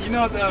dad, the...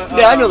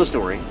 yeah, I know the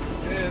story.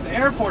 The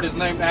airport is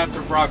named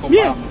after Barack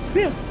Obama.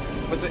 Yeah.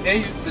 But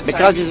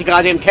because he's a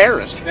goddamn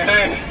terrorist.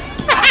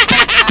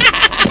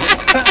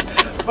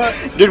 But,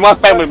 dude, my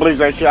family believes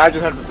that shit. I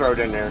just have to throw it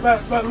in there.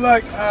 But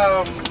look,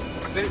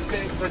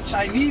 the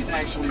Chinese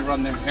actually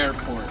run their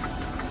airport.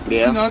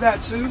 Did you know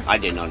that too? I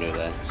did not know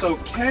that. So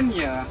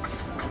Kenya,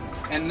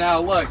 and now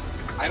look,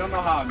 I don't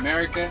know how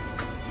America's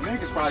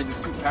probably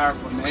just too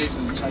powerful, and the Asians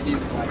and the Chinese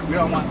are like, we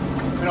don't want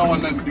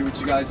nothing to do with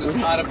you guys. Just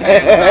out of pay.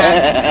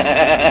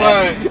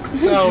 But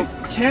so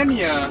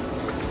Kenya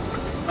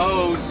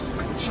owes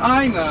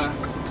China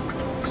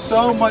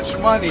so much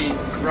money,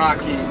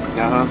 Rocky,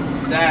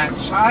 that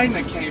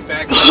China came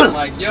back and was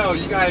like, yo,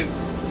 you guys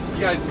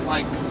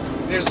like,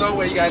 there's no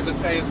way you guys would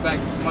pay us back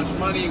this much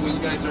money when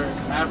you guys are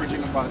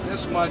averaging about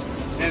this much.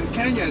 And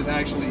Kenya is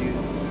actually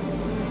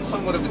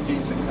somewhat of a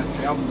decent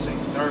country. I wouldn't say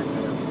third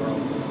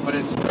world, but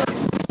it's third.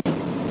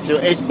 So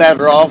it's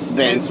better off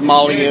than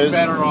Somalia is? It's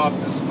better off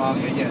than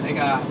Somalia, yeah.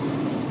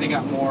 They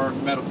got more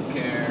medical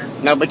care.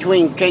 Now,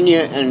 between Kenya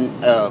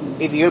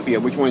and Ethiopia,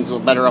 which one's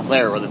better off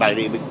there, or are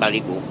they about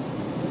equal?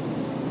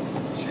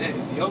 Shit,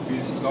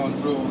 Ethiopia is going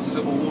through a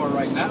civil war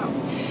right now.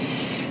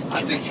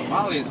 I think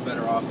Somalia is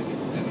better off than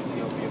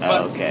Ethiopia.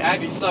 But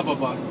Addis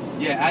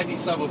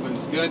Ababa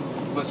is good,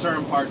 but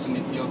certain parts in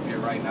Ethiopia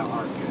right now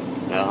aren't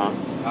good.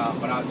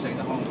 But I would say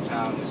the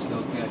hometown is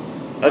still good.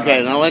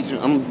 Okay, now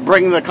I'm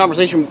bringing the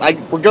conversation,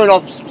 we're going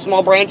off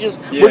small branches,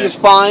 Yeah. which is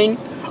fine.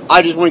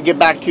 I just want to get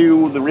back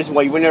to the reason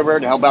why you went over there,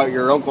 to help out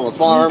your uncle on the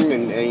farm,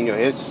 and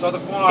the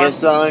farm, his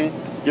son,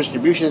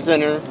 distribution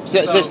center,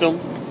 system.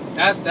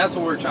 That's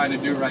what we're trying to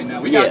do right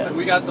now. We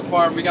got the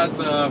farm, we got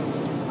the,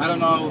 I don't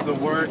know the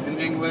word in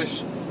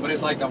English, but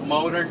it's like a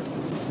motor.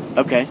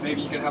 Okay.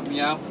 Maybe you can help me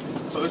out.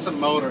 So it's a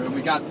motor, and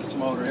we got this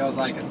motor. It was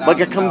like $1,000. Like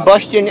a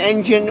combustion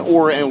engine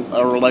or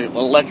like an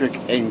electric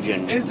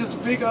engine? It's this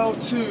big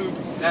old tube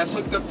that's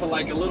hooked up to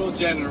like a little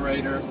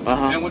generator.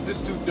 And what this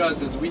tube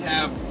does is we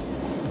have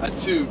a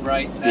tube,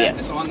 right?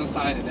 It's on the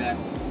side of that,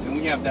 and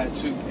we have that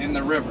tube in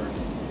the river.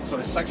 So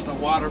it sucks the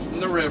water from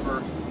the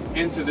river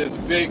into this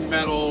big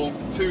metal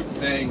tube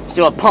thing.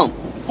 So a pump.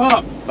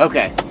 Pump.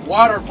 Okay.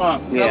 Water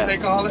pump. Is that what they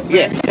call it?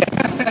 Yeah.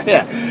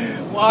 Yeah.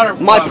 Water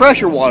pump. My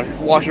pressure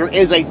washer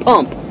is a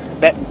pump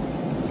that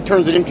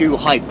turns it into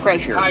high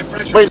pressure. High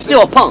pressure. But it's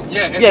still a pump.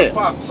 Yeah, it's a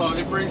pump. So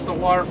it brings the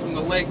water from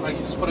the lake, like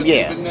you just put a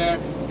tube in there,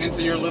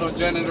 into your little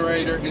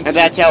generator. And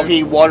that's how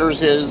he waters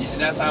his...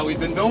 And that's how we've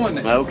been doing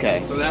it.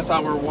 Okay. So that's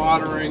how we're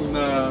watering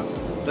the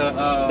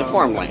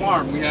farmland. The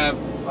farm. We have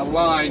a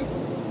line,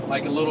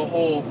 like a little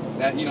hole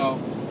that, you know,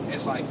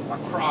 it's like a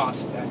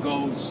cross that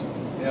goes,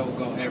 it will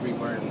go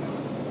everywhere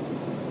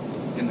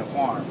in the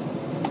farm.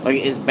 Like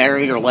it's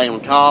buried or laid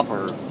on top,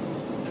 or?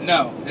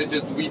 No, it's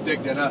just we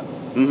digged it up.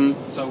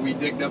 Mm-hmm. So we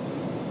digged up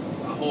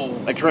a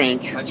hole. A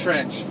trench. A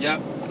trench,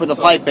 yep. Put the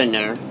pipe in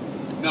there.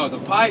 No, the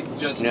pipe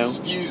just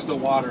spews the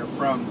water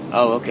from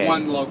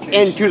one location.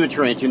 Into the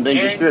trench and then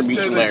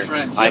distributes from there.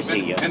 Trench, I see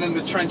you. And then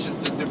the trenches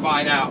just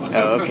divide out.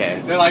 Oh,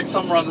 okay. They're like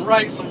some run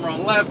right, some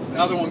run left. The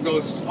other one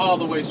goes all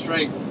the way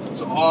straight.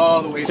 So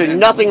all the way So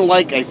nothing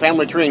like a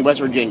family tree in West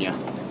Virginia.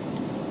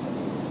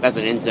 That's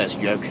an incest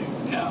joke.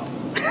 No.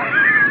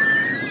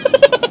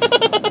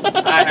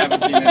 I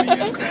haven't seen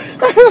any incest.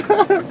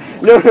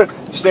 No,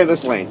 stay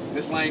this lane.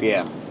 This lane?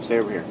 Yeah, stay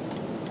over here.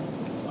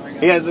 Sorry,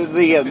 guys.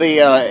 Yeah,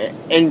 the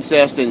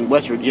incest in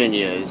West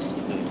Virginia is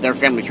their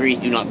family trees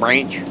do not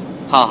branch.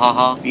 Ha ha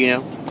ha, you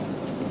know?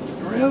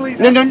 Really?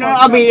 No.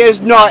 I mean, it's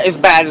not as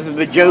bad as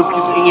the joke, you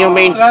know what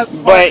I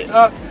mean? But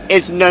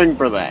it's known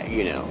for that,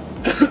 you know.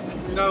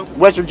 No.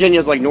 West Virginia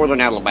is like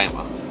northern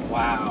Alabama.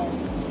 Wow.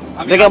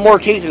 I mean, they got more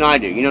teeth than I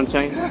do, you know what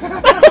I'm saying?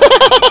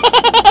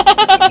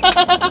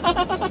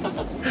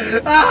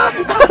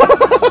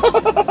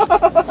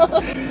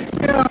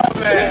 Oh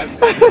man,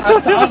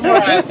 a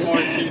toddler has more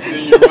teeth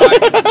than you,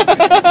 right?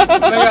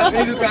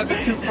 They just got the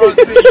two front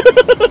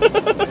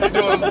teeth. They're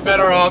doing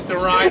better off than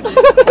right.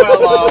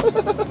 Well off.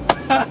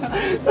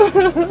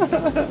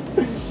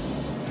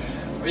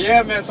 But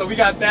yeah, man. So we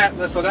got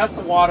that. So that's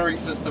the watering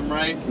system,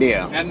 right?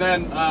 Yeah. And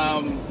then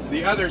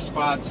the other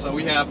spots. So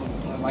we have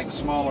like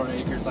smaller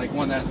acres. Like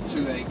one that's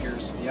 2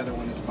 acres. The other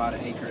one is about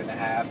 1.5 acres.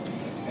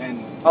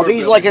 And are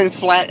these like in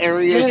flat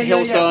areas,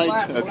 hillsides?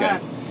 Flat, okay.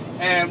 Flat.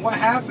 And what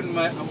happened,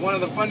 one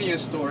of the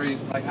funniest stories,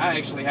 like I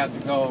actually had to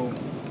go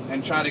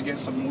and try to get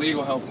some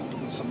legal help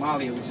in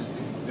Somalia, which is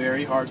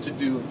very hard to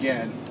do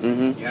again.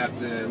 Mm-hmm. You have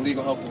to,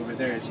 legal help over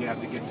there is you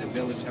have to get the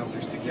village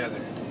elders together.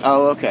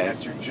 Oh, okay.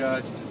 That's your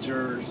judge, the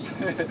jurors,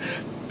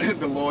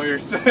 the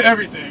lawyers,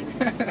 everything.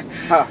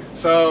 Huh.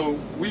 So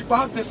we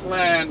bought this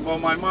land, well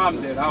my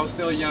mom did, I was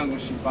still young when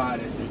she bought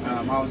it.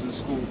 I was in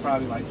school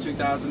probably like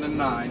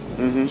 2009.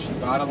 Mm-hmm. She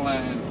bought a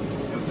land.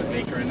 It was 1.5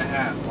 acres,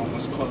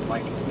 almost close,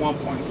 like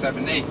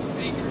 1.78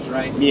 acres,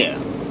 right? Yeah.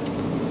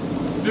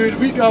 Dude,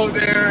 we go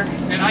there,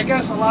 and I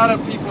guess a lot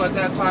of people at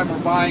that time were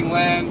buying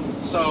land.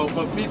 So,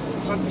 but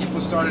some people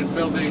started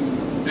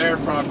building their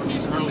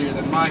properties earlier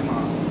than my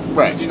mom.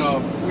 Right. Because, you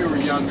know, we were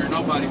younger.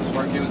 Nobody was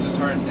working. It was just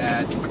her and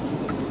Dad.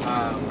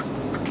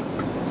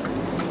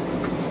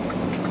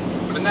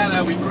 But now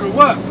that we grew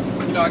up,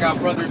 you know, I got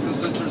brothers and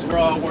sisters. We're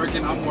all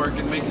working. I'm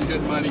working, making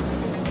good money.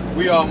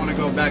 We all want to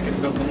go back and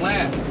build the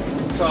land.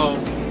 So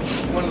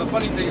one of the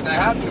funny things that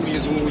happened to me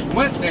is when we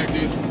went there,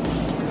 dude,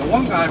 the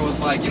one guy was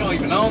like, you don't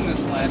even own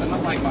this land. And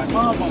I'm like, my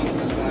mom owns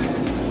this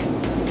land.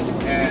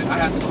 And I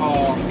had to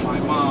call my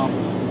mom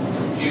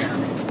from here.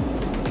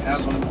 And that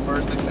was one of the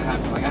first things that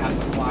happened. Like I had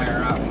to fly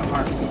her out in a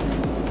heartbeat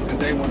because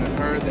they wanted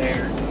her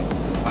there.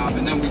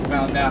 And then we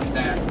found out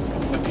that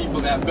the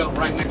people that built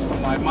right next to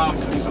my mom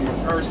took some of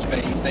her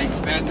space. They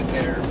expanded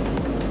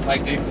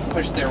like they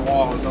pushed their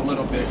walls a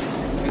little bit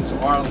into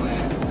our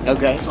land.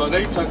 Okay. So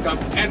they took up,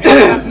 and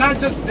not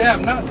just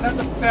them, not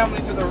the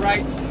family to the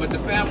right, but the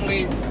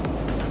family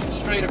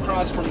straight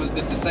across from us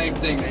did the same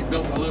thing. They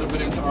built a little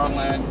bit into our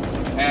land,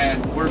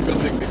 and we're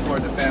building before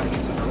the family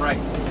to the right.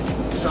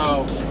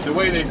 So the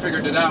way they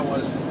figured it out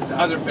was the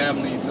other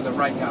family to the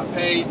right got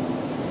paid,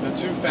 the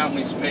 2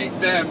 families paid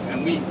them,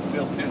 and we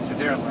built into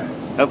their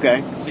land.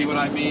 Okay. See what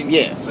I mean?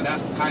 Yeah. So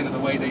that's kind of the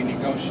way they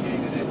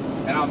negotiated it.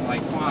 And I'm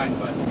like, fine,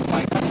 but I'm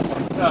like, that's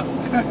fucked up.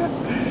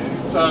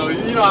 So,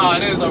 you know how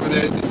it is over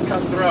there. It's just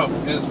cutthroat.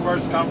 It's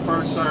first come,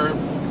 first serve.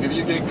 If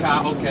you get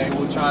caught, okay,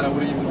 we'll try to,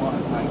 what do you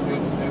want? Like,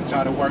 we'll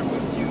try to work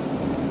with you.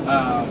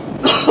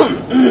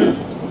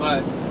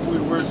 But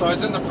so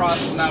it's in the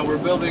process now. We're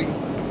building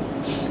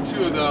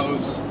 2 of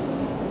those.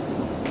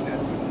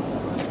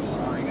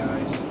 Sorry,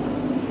 guys.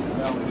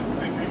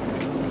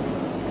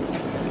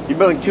 You're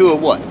building 2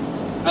 of what?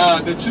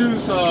 The 2,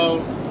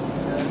 so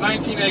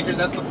 19 acres,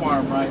 that's the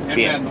farm, right? And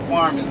then the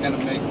farm is going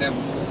to make them,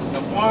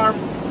 the farm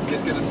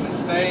is going to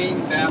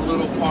sustain that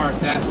little part,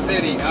 that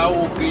city. That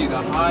will be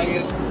the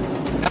highest,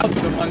 that will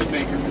be the money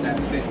maker for that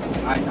city.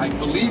 I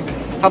believe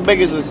it. How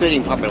big is the city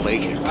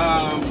population?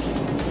 I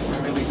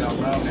really don't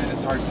know, man.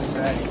 It's hard to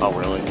say. Oh,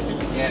 really?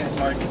 Yeah, it's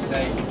hard to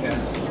say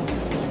because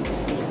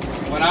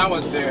when I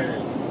was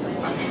there,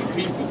 I mean,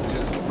 people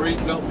just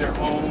rebuilt their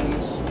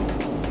homes.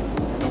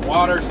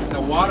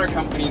 The water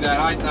company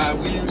that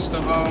we used to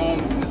own,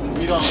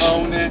 we don't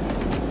own it.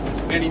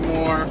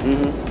 anymore.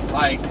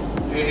 Like,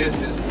 it's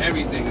just,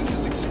 everything is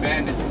just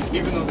expanded.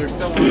 Even though they're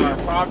still on our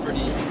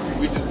property,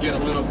 we just get a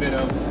little bit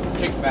of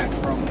kickback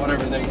from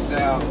whatever they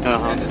sell at the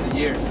end of the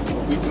year.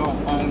 But we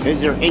don't own it.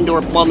 Is there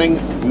indoor plumbing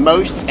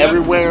most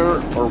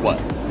everywhere, or what?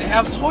 They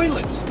have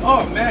toilets.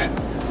 Oh, man.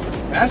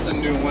 That's a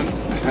new one.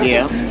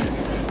 Yeah.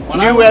 When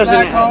new I was as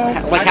back in,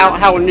 home, like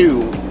how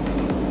new?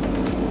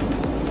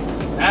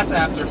 That's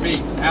after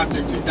me,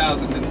 after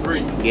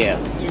 2003. Yeah.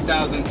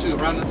 2002,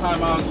 around the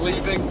time I was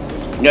leaving.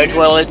 No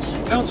toilets?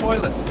 No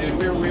toilets, dude.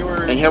 We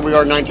were. And here we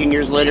are 19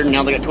 years later, and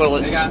now they got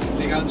toilets? They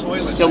got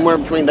toilets. Somewhere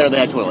between there they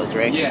had toilets,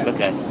 right? Yeah.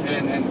 Okay.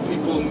 And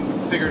people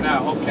figured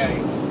out, okay,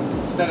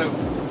 instead of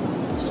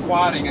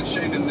squatting and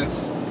shitting in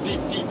this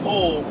deep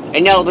hole.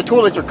 And now the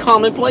toilets are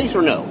commonplace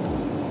or no?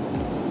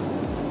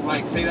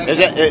 Like, say that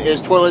again.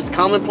 Is toilets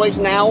commonplace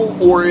now,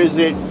 or is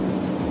it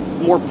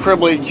more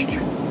privileged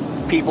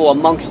people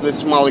amongst the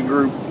Somali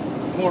group?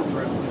 More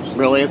privileged.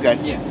 Really? Okay.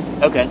 Yeah.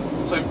 Okay.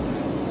 So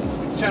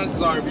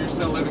chances are, if you're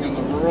still living in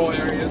the rural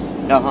areas,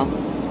 you don't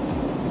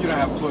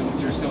have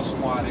toilets. You're still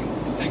squatting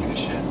and taking a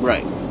shit.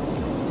 Right.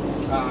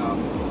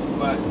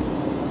 But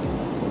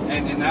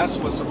and that's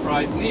what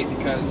surprised me,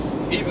 because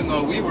even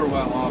though we were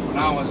well off when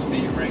I was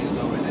being raised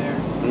over there,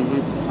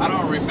 I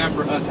don't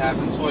remember us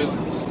having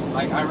toilets.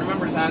 Like, I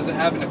remember us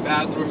having a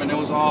bathroom, and it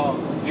was all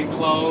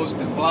enclosed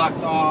and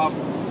blocked off,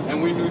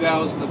 and we knew that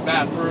was the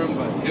bathroom,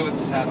 but it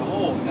just had a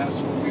hole, and that's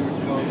where we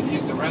would go and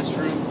use the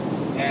restroom,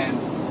 and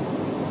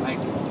like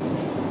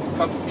a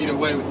couple feet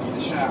away would be the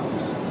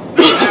showers.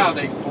 Now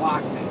they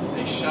blocked it.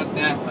 They shut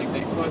that, like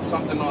they put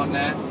something on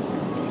that.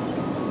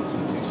 So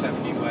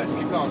 270 West.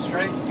 Keep going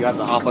straight. You have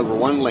to hop over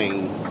one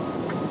lane.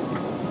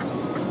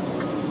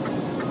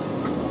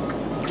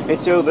 And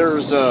so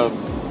there's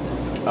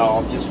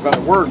just about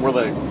a word where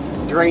the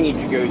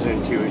drainage goes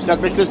into.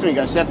 Septic system, you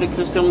got septic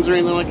systems or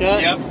anything like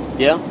that? Yep.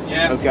 Yeah?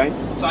 Yeah. Okay.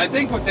 So I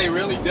think what they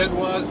really did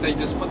was they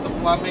just put the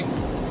plumbing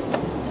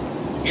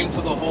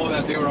into the hole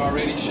that they were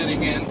already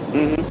shitting in,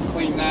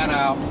 cleaned that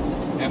out,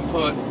 and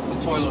put the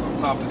toilet on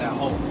top of that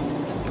hole.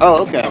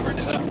 Oh, okay. Covered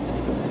it up.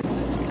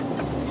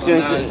 So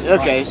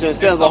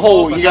instead of the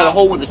hole, you got a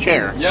hole with a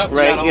chair. Yep.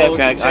 Right? Yeah,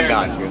 okay, I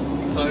got now. you.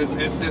 So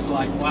it's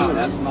like, wow,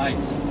 that's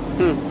nice.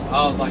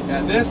 I was like,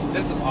 this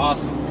is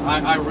awesome.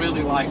 I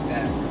really like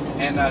that.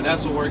 And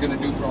that's what we're going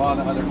to do for all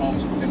the other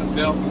homes we're going to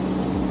build.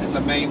 It's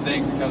a main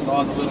thing, because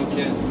all the little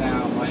kids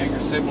now, my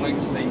younger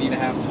siblings, they need to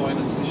have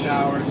toilets and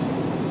showers.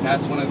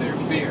 That's one of their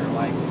fear.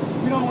 Like,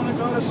 we don't want to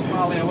go to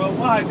Somalia. Well,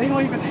 why? They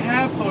don't even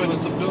have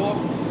toilets, Abdul.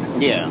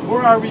 Yeah.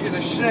 Where are we going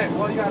to shit?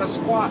 Well, you got to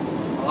squat.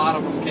 A lot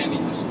of them can't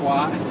even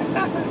squat.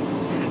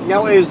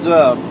 Now, is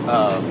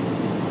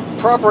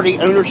property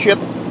ownership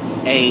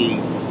a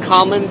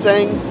common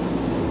thing?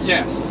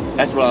 Yes.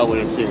 That's what I would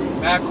assume.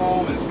 Back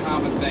home is a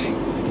common thing.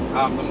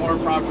 The more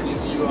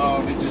properties you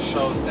own, it just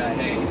shows that,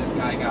 hey, this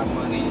guy got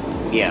money.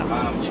 Yeah.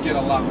 You get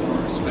a lot more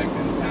respect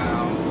in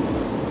town.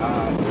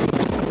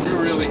 You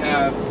really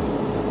have,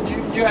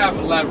 you have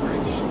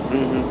leverage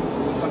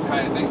with some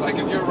kind of things. Like,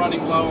 if you're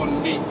running low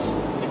on meats,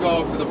 you go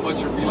over to the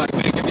butcher and be like,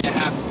 man, give me a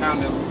half a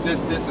pound of this,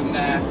 and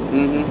that.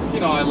 You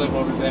know, I live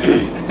over there.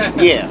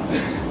 Yeah.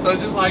 So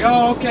it's just like,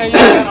 oh, okay, yeah,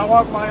 man, I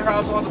walk by your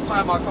house all the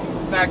time. I'll come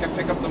back and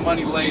pick up the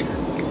money later.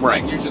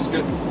 Right. Like, you're just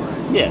good for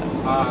it. Yeah.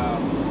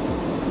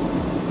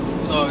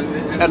 So it's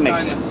that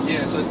makes kinda, sense.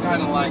 Yeah, so it's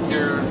kind of like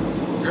you're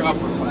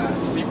upper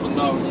class. People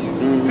know you.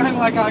 Kind of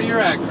like how you're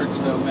at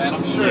Kurtzville, man.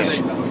 I'm sure they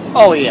know you.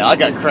 Oh yeah, I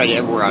got credit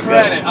everywhere I go.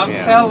 I'm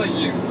telling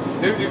you.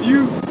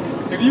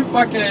 If you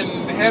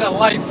fucking hit a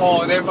light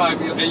pole and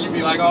you'd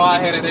be like, oh, I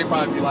hit it, they'd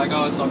probably be like,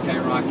 oh, it's okay,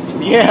 Rocky.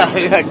 Yeah,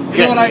 you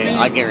know what I mean?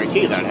 I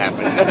guarantee that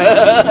happened.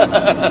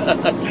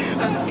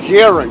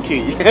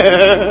 Guarantee.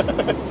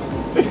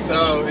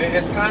 So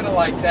it's kind of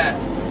like that.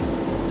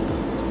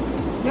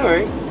 All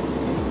right.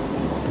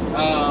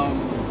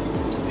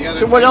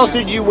 So what else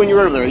did you when you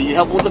were over there? You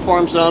helped with the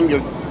farm some.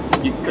 You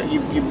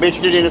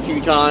bitched it in a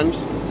few times.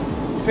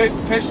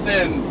 Pitched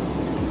in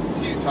a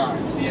few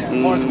times, yeah,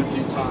 more than a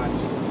few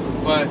times.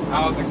 But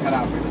I wasn't cut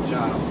out for the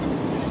job.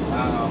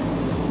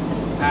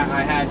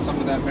 I had some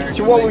of that American.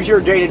 So what was your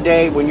day to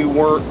day when you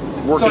weren't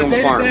working on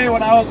the farm? So day to day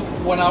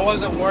when I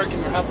wasn't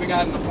working or helping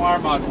out in the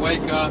farm, I'd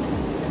wake up.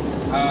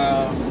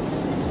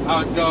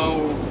 I would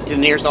go to the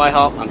nearest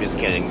IHOP. I'm just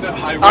kidding. No,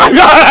 I wish.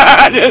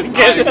 I'm just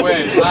kidding. I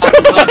wish.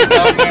 I'd love to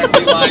go there and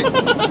be like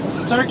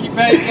some turkey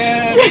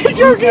bacon,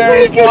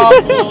 blueberry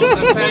waffles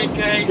and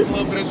pancakes, a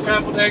little bit of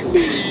scrambled eggs and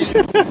cheese,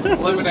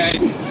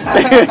 lemonade.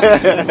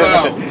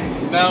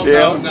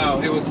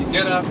 No. It was you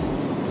get up.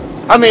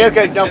 I mean,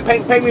 okay, now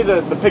paint me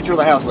the picture of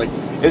the house. Like,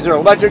 is there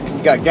electric?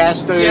 You got gas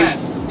stove?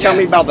 Yes. Tell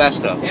me about that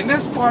stuff. In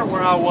this part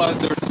where I was,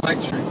 there was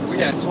electric. We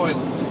had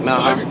toilets. So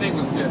everything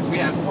was good. We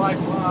had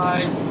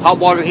Wi-Fi. Hot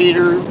water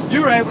heater.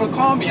 You were able to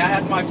call me. I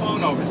had my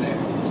phone over there.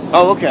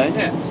 Oh, okay.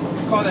 Yeah.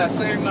 Call that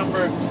same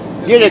number.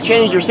 You had to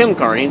change your SIM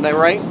card, ain't that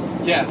right?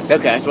 Yes.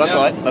 Okay, that's what I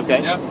thought.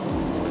 Okay. Yep.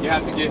 You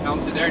have to get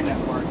onto their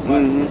network.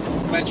 But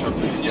Metro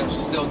PCS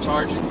was still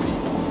charging me.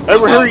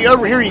 Over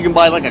here you can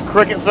buy like a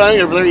cricket phone.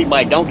 Over there you can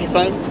buy a donkey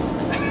phone.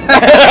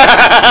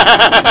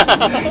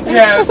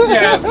 Yes,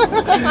 yes.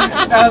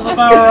 That's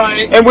about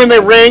right. And when they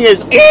ring,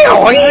 it's yeah,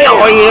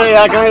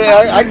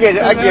 I get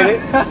it, I get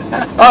it.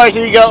 All right, so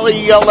you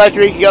got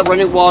electric, you got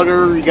running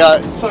water, you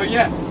got. So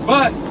yeah,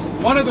 but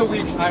one of the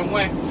weeks I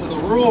went to the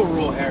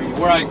rural area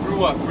where I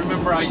grew up.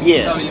 Remember, I used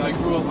to tell you I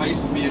grew up. I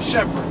used to be a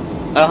shepherd.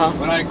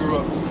 When I grew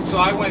up. So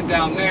I went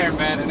down there,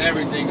 man, and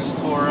everything is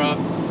tore up.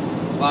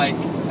 Like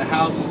the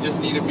houses just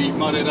need to be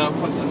mudded up,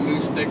 put some new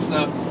sticks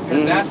up,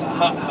 because that's a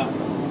hut.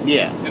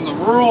 Yeah. In the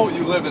rural,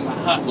 you live in the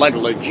hut. Like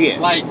legit.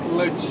 Like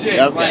legit.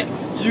 Okay. Like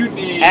you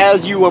need.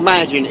 As you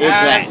imagine, it's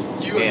that.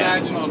 As you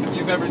imagine on. If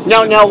you've ever seen.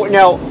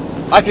 No.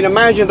 I can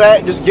imagine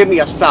that. Just give me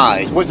a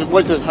size. What's a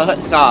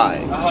hut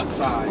size? A hut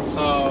size.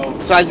 So.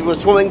 Size of a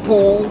swimming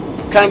pool,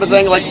 kind of a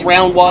thing, like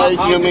round wise. You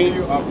know what I mean?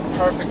 I'll give you a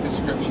perfect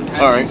description.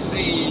 All right. You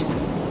see,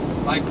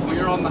 like when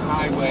you're on the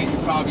highway,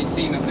 you've probably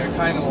seen them. They're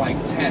kind of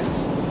like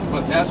tents.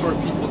 But that's where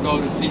people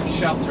go to seek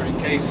shelter in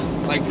case,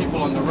 like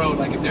people on the road,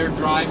 like if they're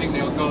driving,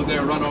 they'll go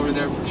there, run over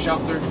there for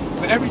shelter.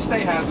 But every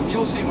state has them.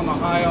 You'll see them on the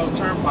Ohio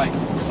Turnpike.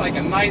 It's like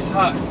a nice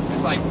hut.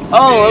 It's like big.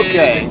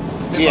 Okay.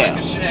 It's like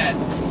a shed.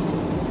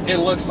 It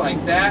looks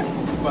like that,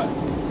 but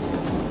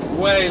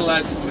way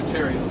less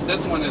materials.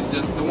 This one is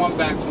just, the one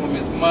back home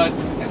is mud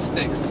and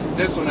sticks.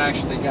 This one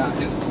actually got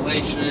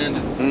installation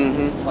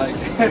and like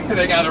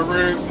they got a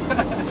roof.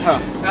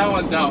 That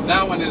one don't.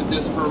 That one is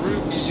just for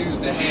roof. You use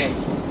the hay.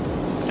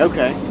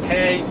 Okay.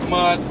 Hay,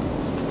 mud,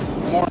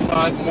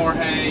 more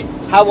hay.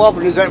 How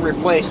often is that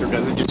replaced, or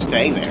does it just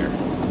stay there?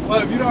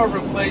 Well, if you don't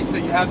replace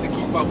it, you have to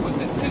keep up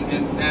with it.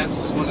 And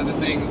that's one of the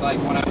things, like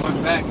when I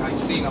went back, I've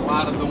seen a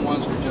lot of the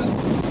ones were just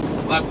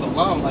left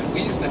alone. Like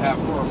we used to have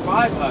 4 or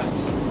 5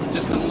 huts,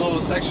 just in a little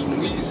section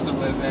we used to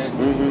live in.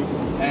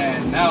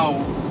 And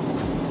now,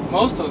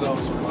 most of those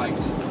are like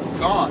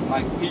gone.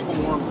 Like people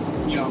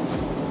weren't, you know,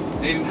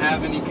 they didn't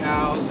have any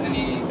cows,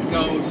 any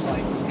goats,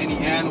 like any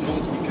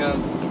animals,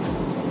 because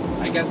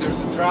I guess there's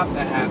a drought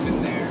that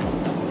happened there,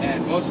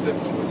 and most of the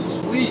people just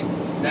flee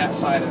that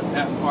side of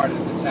that part of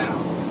the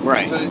town.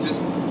 Right. So it's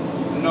just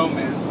no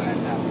man's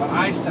land now. But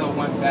I still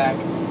went back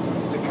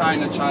to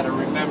kind of try to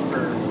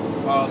remember.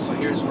 Oh, so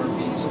here's where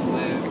we used to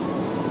live.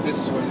 This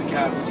is where the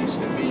cattle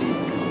used to be,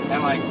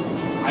 and like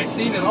I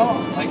seen it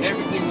all. Like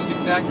everything was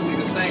exactly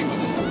the same, but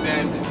just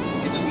abandoned.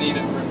 It just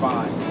needed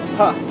revived.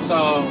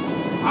 So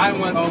I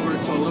went over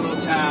to a little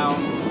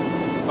town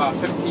about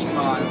 15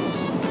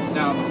 miles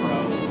down the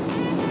road.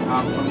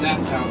 From that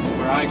town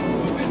where I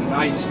grew up in, and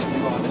I used to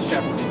do all the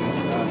shepherding and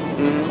stuff,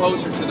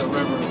 closer to the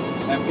river,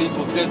 and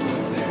people did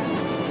live there.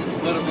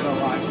 A little bit of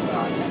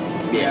livestock.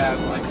 Yeah,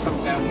 like some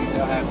families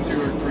they'll have 2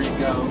 or 3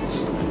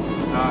 goats,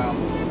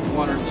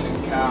 1 or 2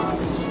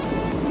 cows.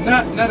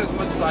 Not as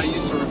much as I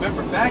used to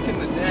remember. Back in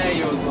the day,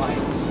 it was like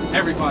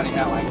everybody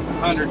had like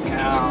 100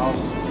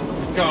 cows,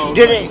 goats.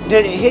 Did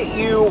it hit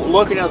you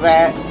looking at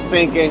that,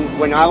 thinking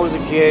when I was a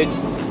kid,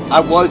 I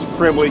was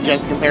privileged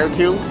as compared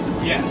to?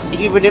 Yes.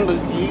 Even in the,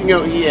 Even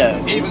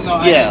though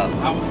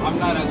I'm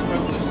not as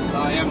privileged as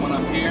I am when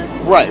I'm here.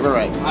 Right.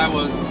 I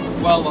was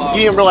well off.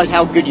 You didn't realize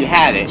how good you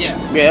had it. Yeah.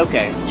 Yeah,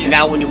 okay. Yeah.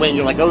 Now when you went,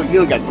 you're like, oh,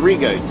 you only got 3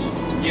 goats.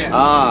 Yeah.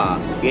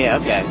 Yeah,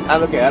 okay.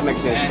 Okay, that makes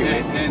sense to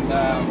me. And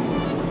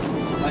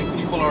like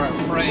people are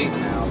afraid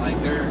now.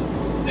 Like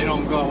they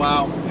don't go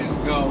out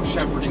and go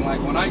shepherding.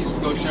 Like when I used to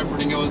go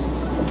shepherding, it was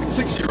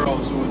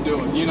 6-year-olds who would do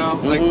it. You know,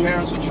 like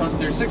parents would trust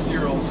their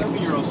 6-year-olds,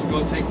 7-year-olds to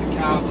go take the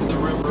cow to the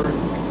river,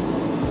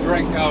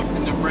 drink up,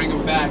 and then bring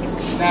them back.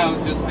 Now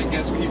it's just, I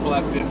guess people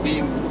have been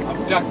being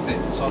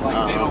abducted, so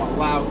like they don't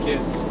allow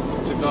kids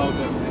to go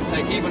to, and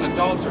take, even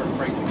adults are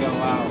afraid to go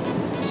out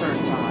at a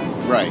certain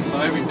time. Right. So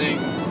everything,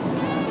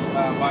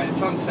 by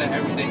sunset,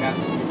 everything has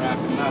to be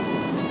wrapping up.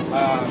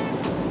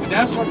 But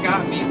that's what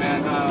got me,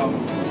 man.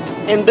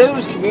 In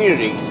those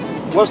communities,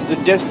 what's the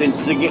distance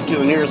to get to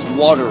the nearest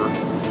water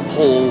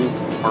hole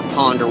or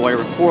pond or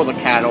whatever for the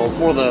cattle,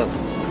 for the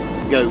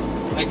goat?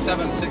 Like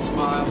 6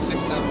 miles,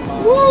 6, 7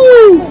 miles.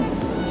 Woo!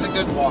 It's a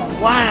good walk.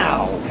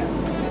 Wow.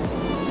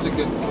 Yeah. It's a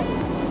good walk.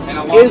 And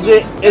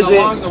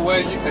along the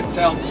way, you could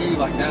tell too,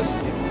 like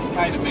it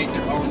kind of made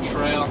their own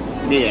trail.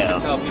 Yeah. You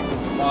could tell people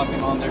have been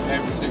walking on there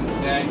every single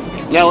day.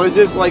 Now, is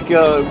this like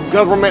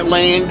government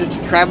land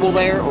to travel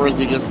there, or is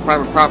it just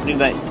private property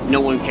that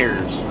no one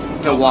cares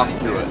to walk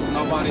through it?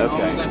 Nobody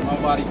owns it.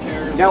 Nobody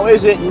cares. Now,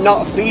 is it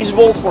not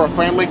feasible for a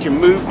family to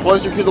move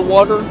closer to the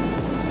water?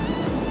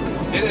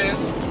 It is.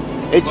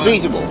 It's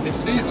feasible.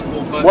 It's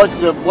feasible, but what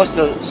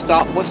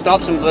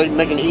stops them from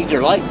making it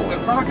easier life for the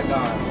them?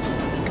 crocodiles.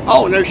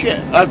 Oh no shit.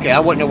 Okay, I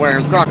wasn't aware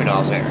of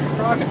crocodiles there.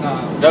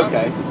 Crocodiles.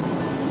 Okay.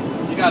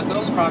 You got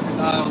those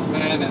crocodiles,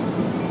 man, and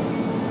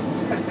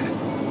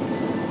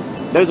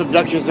those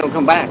abductions don't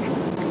come back.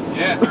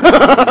 Yeah.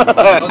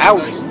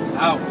 Ouch.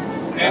 Out.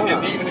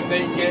 And even if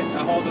they get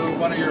a hold of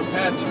one of your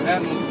pets or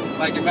animals,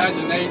 like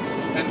imagine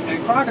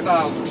and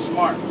crocodiles are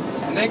smart.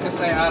 And they can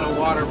stay out of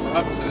water for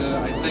up to,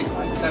 I think,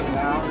 like 7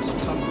 hours or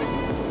something.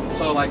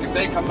 So, like, if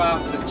they come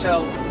out to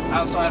chill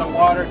outside of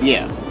water,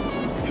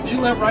 if you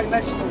live right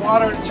next to the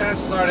water,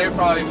 chances are they'll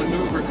probably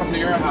maneuver, come to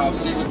your house,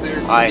 see what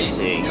there's. I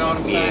see. You know what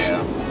I'm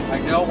saying?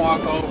 Like they'll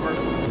walk over.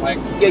 Like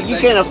Yeah, you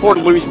can't afford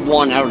to lose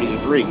one out of the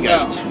 3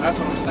 goats. No, that's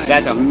what I'm saying.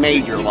 That's a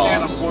major you loss. You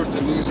can't afford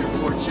to lose your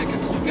 4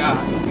 chickens you got.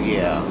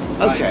 Yeah.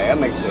 Like, Okay, that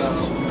makes sense.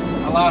 So,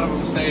 a lot of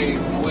them stay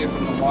away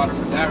from the water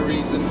for that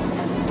reason,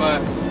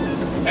 but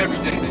every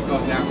day they go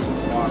down to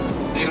the water.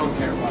 They don't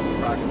care about the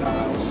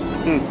crocodiles.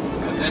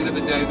 At the end of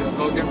the day, they'll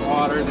go get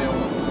water.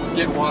 They'll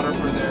get water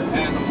for their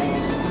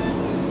animals.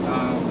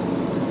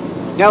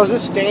 Now, is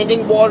this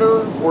standing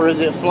water or is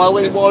it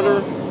flowing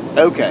water? Flowing.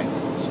 Okay.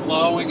 It's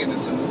flowing and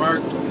it's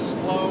murky. It's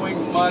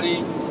flowing,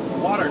 muddy. The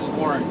water's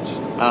orange.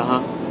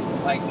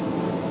 Like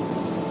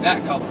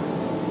that color.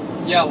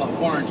 Yellow,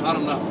 orange, I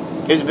don't know.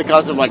 Is it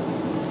because of like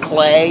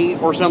clay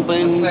or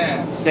something? The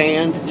sand.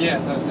 Sand? Yeah,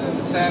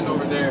 the sand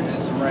over there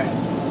is red.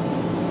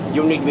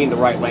 You'll need to be in the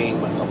right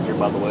lane up here,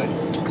 by the way.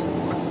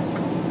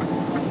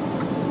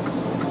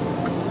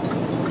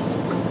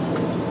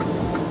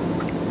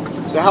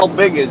 So how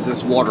big is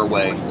this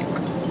waterway,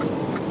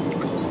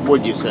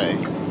 would you say?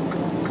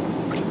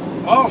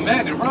 Oh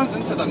man, it runs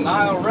into the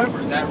Nile River.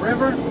 That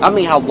river? I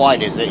mean, how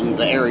wide is it in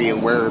the area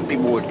where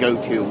people would go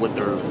to with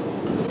their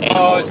animals?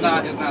 Oh, it's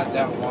not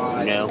that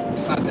wide. No?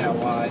 It's not that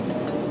wide.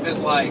 It's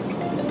like,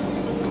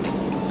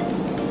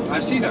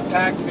 I've seen it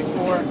packed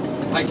before.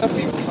 Like some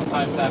people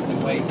sometimes have to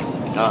wait.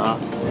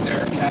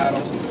 Their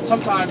cattle.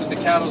 Sometimes the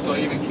cattle don't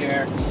even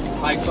care.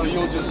 Like, so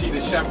you'll just see the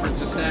shepherds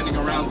just standing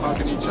around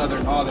talking to each other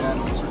and all the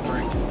animals are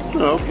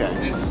drinking. Oh, okay.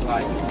 And it's just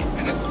like,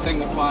 and it's a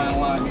single file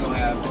line. You'll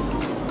have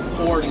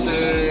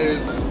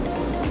horses,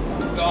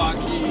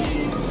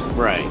 donkeys,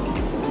 Right.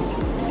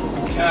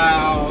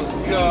 cows,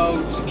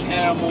 goats,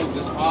 camels,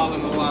 just all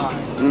in the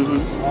line.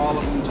 Just all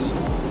of them just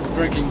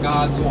drinking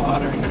God's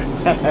water.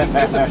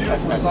 It's a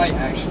beautiful sight,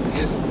 actually.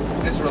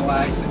 It's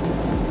relaxing.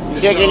 You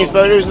take any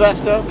photos of that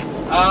stuff?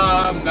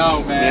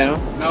 No, man.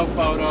 Yeah. No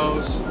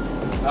photos.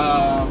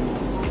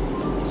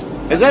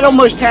 Is that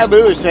almost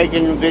taboo, is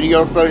taking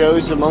video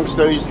photos amongst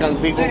those kinds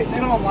of people? They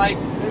don't like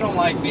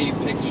being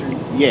pictured.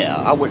 Yeah,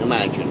 I wouldn't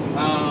imagine.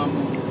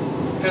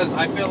 Because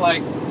I feel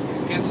like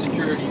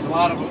insecurities. A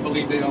lot of them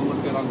believe they don't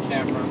look good on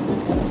camera.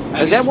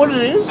 Is that what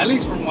it is? At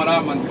least from what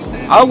I'm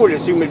understanding. I would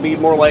assume it'd be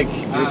more like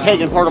you're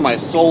taking part of my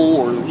soul,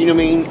 or you know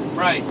what I mean?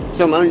 Right.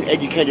 Some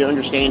uneducated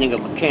understanding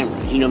of the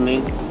cameras, you know what I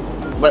mean?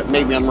 But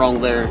maybe I'm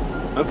wrong there.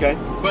 Okay.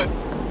 But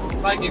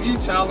like if you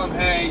tell them,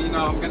 hey, you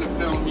know, I'm gonna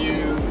film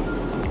you.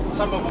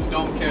 Some of them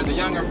don't care. The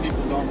younger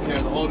people don't care.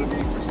 The older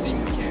people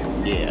seem to care.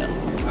 Yeah.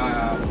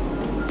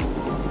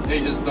 They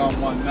just don't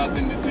want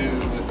nothing to do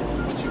with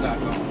what you got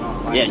going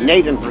on. Like Yeah,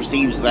 Nathan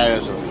perceives that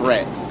as a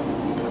threat.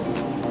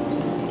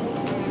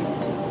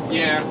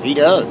 Yeah. He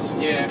does.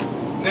 Yeah.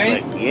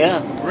 Nate? Like,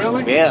 yeah.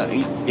 Really? Yeah,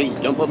 he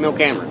don't put me on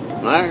camera.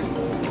 Alright.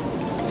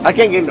 I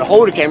can't get him to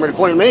hold a camera to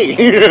point at me.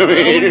 You know what I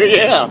mean?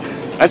 Yeah.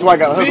 That's why I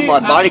got hooked with my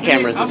body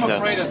cameras and I'm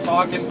stuff. afraid of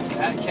talking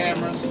at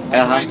cameras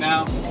right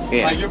now.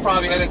 Yeah. Like, you'll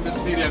probably edit this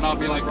video and I'll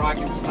be like,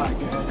 Rocky, it's not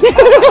good.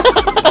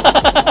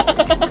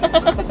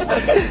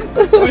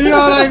 Well, you know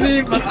what I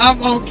mean? But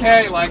I'm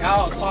okay. Like,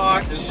 I'll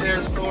talk and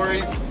share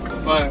stories.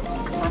 But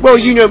well,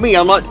 you know me.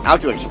 I'm not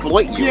out to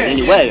exploit you in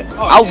any way.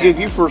 Oh, I'll give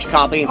you first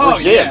copy and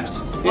first dibs.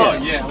 Yeah. Oh,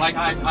 yeah. Like,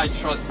 I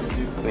trust you,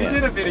 dude. We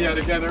did a video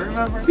together,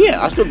 remember?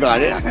 Yeah, I still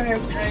got it.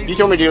 It's crazy. You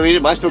told me to delete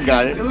it, but I still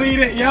got it. Delete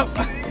it, yep.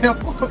 Of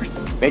course.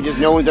 They just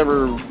no one's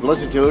ever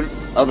listened to it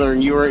other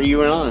than you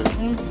and I.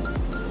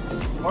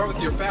 Or with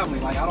your family.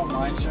 Like, I don't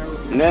mind sharing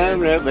with your No,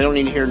 kids. no, they don't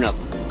need to hear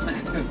nothing.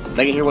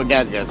 They can hear what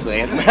Dad's got to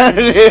say.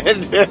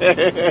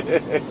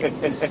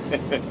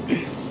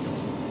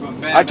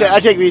 Man, I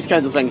take these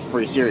kinds of things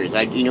pretty serious.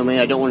 You know, man,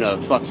 I don't want to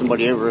fuck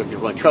somebody over. If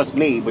you're going to trust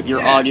me with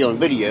your audio and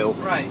video,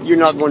 you're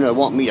not going to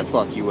want me to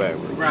fuck you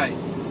over. Right.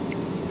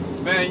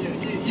 Man,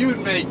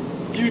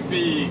 you'd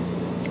be.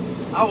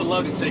 I would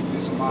love to take you to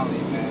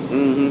Somalia,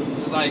 man.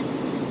 It's like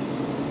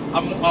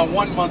I'm on a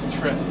 1 month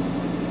trip.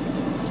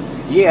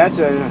 Yeah,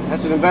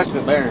 that's an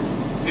investment there.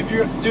 If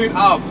you, dude,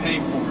 I'll pay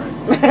for it.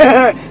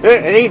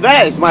 It ain't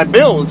that, it's my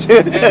bills.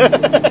 Oh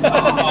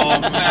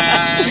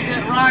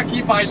man,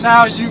 Rocky, by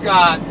now you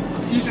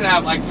should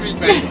have like 3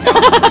 bank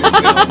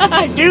accounts.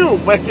 I do,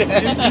 but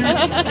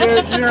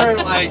you're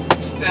like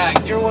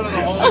stacked. You're one of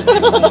the only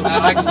people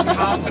that I can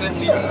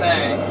confidently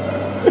say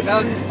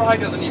that probably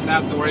doesn't even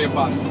have to worry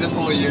about this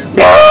whole year. It's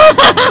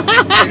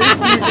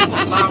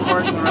not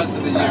worth the rest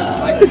of the year.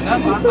 Like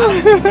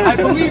I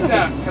believe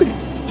that.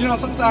 You know,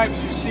 sometimes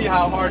you see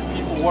how hard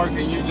people work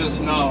and you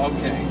just know,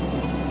 okay,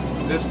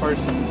 this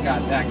person's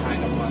got that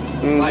kind of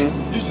money. Like,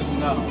 you just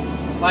know.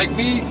 Like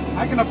me,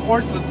 I can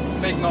afford to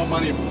make no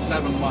money for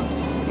 7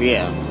 months.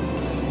 Yeah.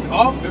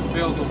 All the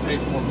bills are paid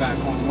for back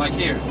home, like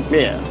here.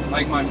 Yeah.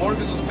 Like my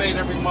mortgage is paid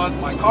every month.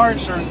 My car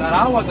insurance that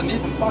I wasn't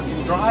even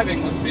fucking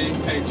driving was being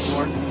paid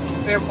for.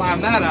 They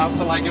found that out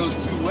till like it was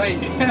too late.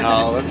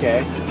 Oh,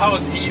 okay. I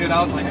was eating.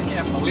 I was like, I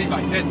can't believe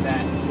I did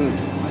that.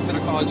 I should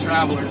have called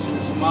travelers from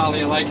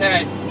Somalia, like,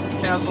 hey,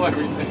 cancel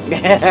everything.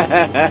 But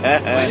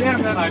yeah,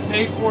 man, I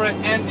paid for it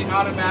and it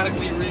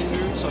automatically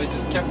renewed, so I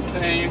just kept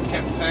paying.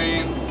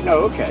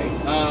 Oh, okay.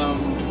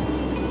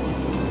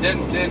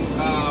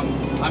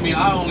 I mean,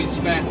 I only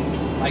spent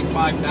like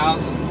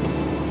 5,000.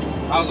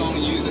 I was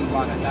only using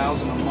about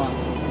 1,000 a month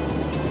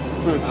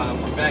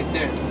back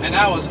there, and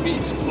that was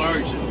me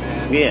splurging,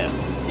 man. Yeah.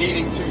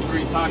 Eating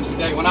 2-3 times a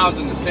day. When I was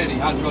in the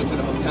city, I'd go to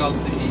the hotels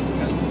to eat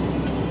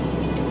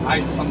because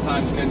I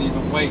sometimes couldn't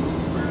even wait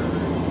for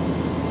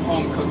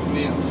home cooked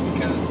meals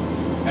because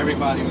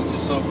everybody was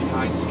just so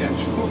behind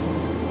schedule.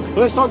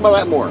 Let's talk about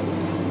that more.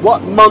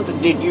 What month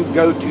did you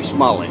go to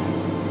Somalia?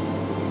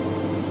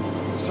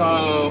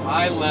 So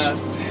I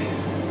left.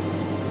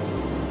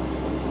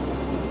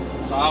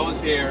 So I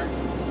was here.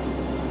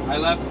 I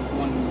left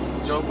when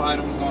Joe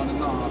Biden was going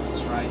into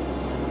office, right?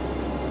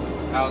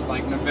 That was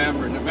like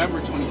November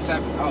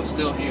 27th. I was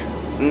still here.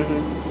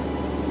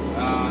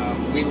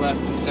 Mm-hmm. We left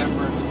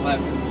December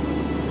 11th.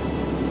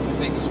 I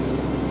think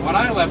when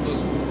I left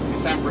was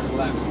December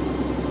 11th.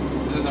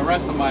 And then the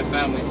rest of my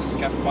family just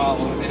kept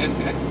following in.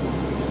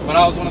 But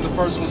I was one of the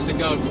first ones to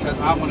go because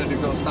I wanted to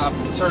go stop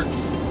in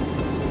Turkey.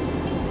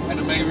 And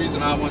the main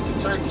reason I went to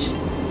Turkey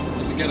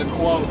was to get a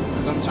quote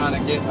because I'm trying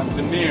to get a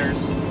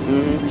veneers.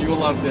 Mm-hmm. You'll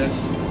love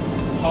this.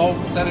 Whole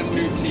set of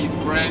new teeth,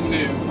 brand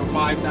new, for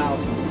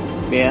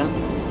 5,000. Yeah.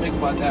 Think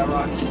about that,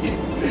 Rocky.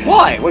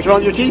 Why? What's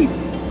wrong with your teeth?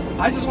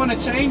 I just want to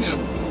change them.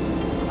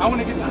 I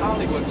want to get the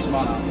Hollywood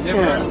smile. You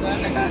ever heard of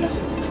that?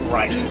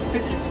 Right.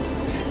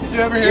 Did you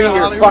ever hear of Your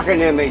Hollywood?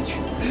 fucking image.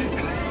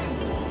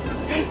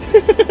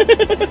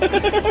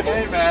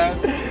 Hey, man.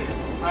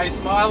 I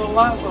smile a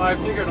lot, so I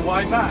figured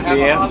why not have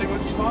a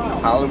Hollywood smile.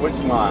 Hollywood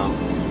smile.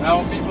 Now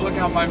when people look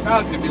at my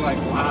mouth, they'd be like,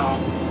 wow.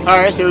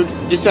 Alright, so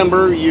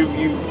December, you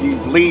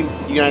leave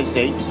the United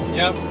States.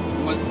 Yep.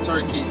 Went to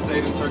Turkey,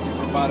 stayed in Turkey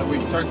for about a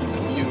week. Turkey's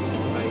a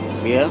beautiful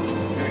place. Yeah.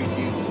 Very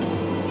beautiful.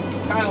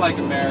 Kind of like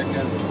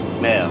America.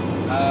 Yeah.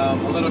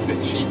 A little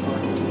bit cheaper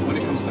when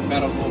it comes to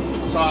medical.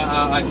 So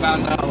I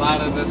found out a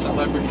lot of the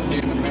celebrities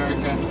here in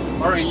America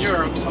or in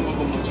Europe, some of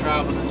them will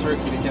travel to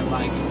Turkey to get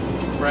like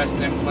breast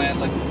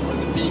implants, like for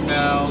the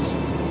females.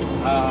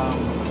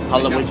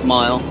 Hollywood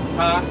smile.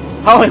 Huh?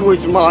 Hollywood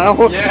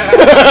smile.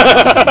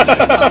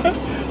 Yeah.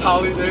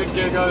 Hollywood,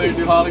 go there,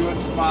 do Hollywood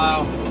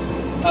smile.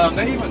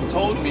 They even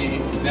told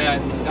me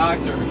that the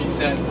doctor, he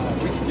said,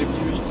 we can give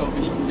you, he told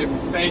me he can give me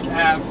fake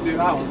abs, dude.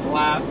 I was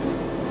laughing.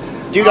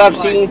 Dude, I've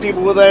seen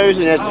people with those,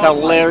 and it's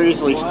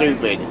hilariously like,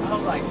 stupid. I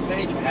was like,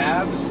 fake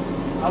abs?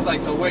 I was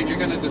like, so wait, you're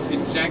gonna just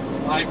inject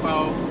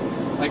lipo?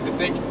 Like the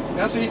thing,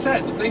 that's what he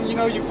said, the thing, you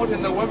know, you put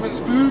in the women's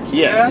boobs?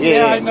 Yeah,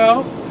 I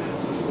know.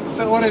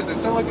 So what is it,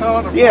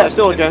 silicone? Or Yeah,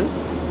 silicone.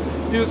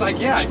 He was like,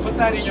 yeah, I put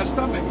that in your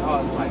stomach.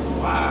 I was like,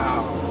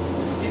 wow.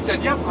 He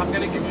said, yep, I'm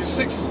gonna give you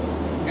 6.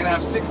 You're gonna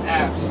have 6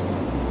 abs.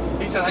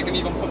 He said, I can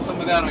even put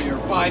some of that on your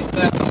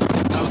biceps.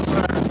 No,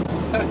 sir.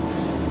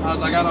 I was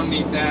like, I don't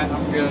need that.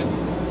 I'm good.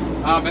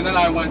 And then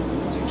I went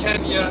to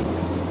Kenya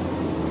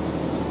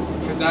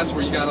because that's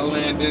where you gotta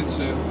land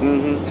into.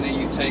 Mm-hmm. And then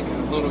you take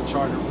a little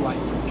charter flight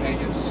from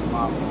Kenya to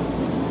Somalia.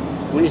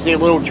 When you say a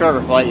little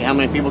charter flight, how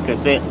many people could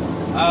fit?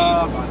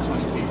 About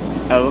 20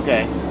 people. Oh,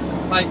 okay.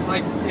 Like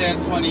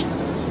 20.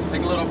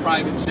 Like a little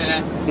private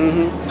jet.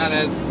 Mm-hmm. Not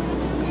as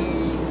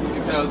you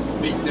can tell it's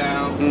beat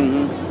down.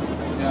 Mm-hmm.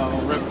 You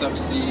know, ripped up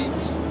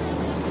seats.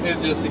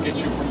 It's just to get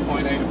you from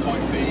point A to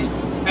point B.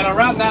 And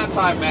around that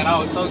time, man, I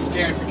was so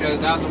scared because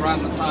that was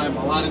around the time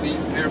a lot of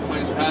these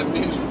airplanes were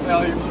having engine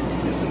failure.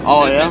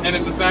 Oh, yeah? And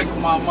in the back of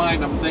my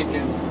mind, I'm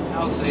thinking,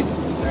 how safe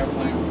is this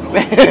airplane?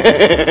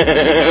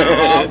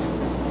 Off,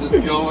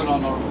 just going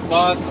on a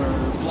bus or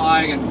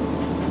flying, and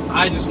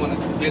I just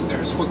wanted to get there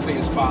as quickly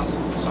as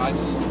possible. So I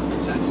just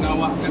said, you know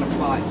what, I'm going to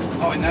fly.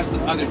 Oh, and that's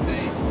the other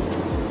thing.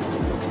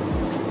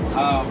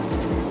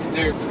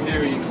 They're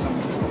carrying some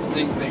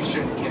things they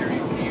shouldn't carry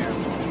in the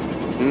airport.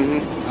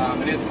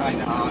 Mm-hmm. It is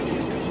kind of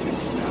obvious because you can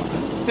smell it.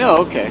 Oh,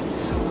 okay.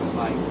 So it's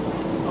like,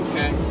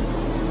 okay.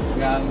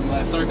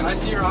 Sir, can I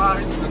see your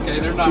eyes? Okay,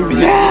 they're not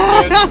ready.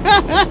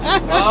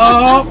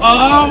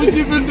 Oh, what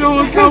you been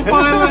doing,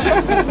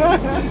 co-pilot?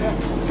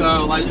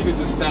 So, like, you can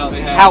just tell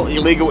they have... How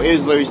illegal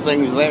is those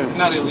things there?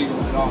 Not illegal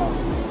at all.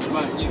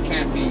 But you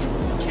can't be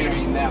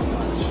carrying that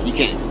much. You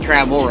can't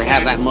travel or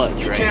have that much,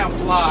 right? You can't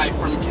fly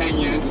from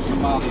Kenya into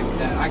Somalia with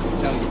that. I can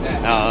tell you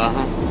that.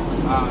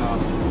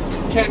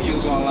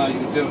 Kenyans won't allow you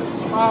to do it.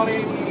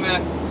 Somalia,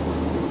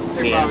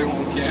 they probably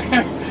won't care.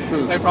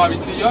 They probably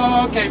see,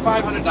 oh, okay,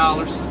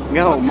 $500.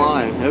 Oh,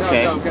 my,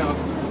 okay. Go.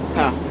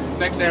 Huh.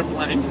 Next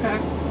airplane.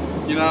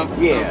 You know?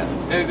 Yeah.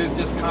 So it's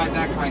just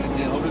that kind of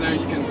deal. Over there,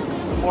 you can,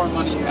 the more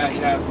money you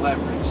have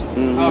leverage.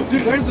 Mm-hmm.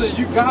 Dude, there's a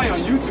guy on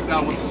YouTube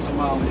that went to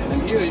Somalia,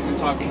 and he'll even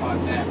talk about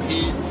that.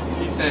 He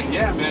said,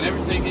 yeah, man,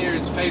 everything here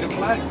is pay to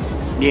play.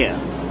 Yeah.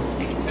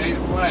 Pay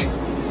to play.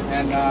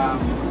 And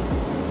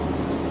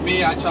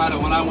me, I try to,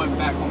 when I went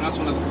back home, that's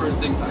one of the first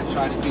things I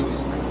try to do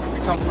is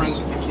become friends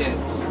with the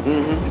kids.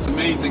 Mm-hmm. It's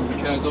amazing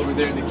because over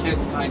there the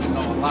kids kind of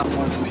know a lot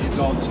more than the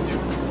adults do.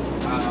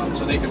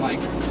 So they can like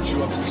put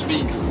you up to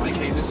speed. Like,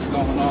 hey, this is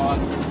going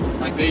on.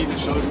 Like they even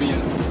showed me a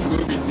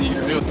movie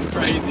theater. It was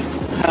crazy.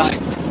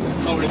 Like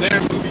over there,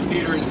 movie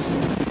theaters,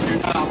 you're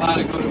not allowed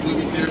to go to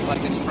movie theaters.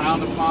 Like it's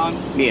frowned upon.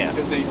 Yeah.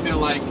 Because they feel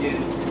like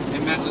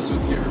it messes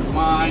with your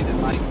mind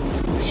and like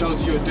it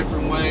shows you a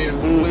different way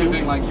of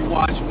living. Like you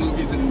watch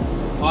movies and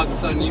all of a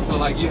sudden you feel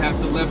like you have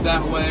to live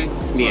that way.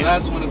 So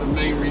that's one of the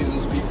main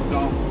reasons people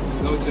don't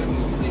go to the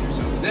movie theaters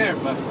over there.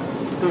 But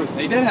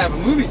they did have a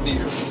movie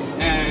theater,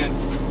 and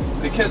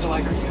the kids were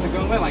like, "Are you gonna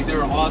go in?" Like they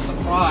were all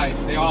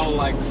surprised. They all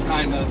like just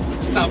kind of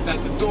stopped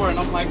at the door, and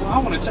I'm like, "Well, I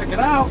want to check it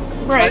out."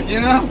 Right. Like, you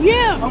know?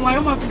 Yeah. I'm like,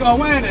 I'm about to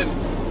go in, and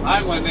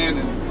I went in,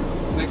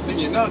 and next thing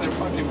you know, they're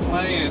fucking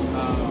playing.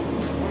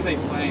 What were they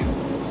playing?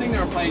 I think they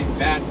were playing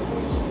Bad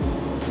Boys.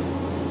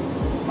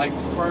 Like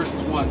the first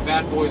one,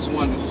 Bad Boys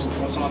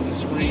 1 was on the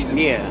screen.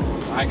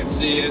 And I could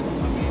see it. I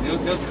mean, it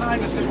was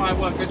kind of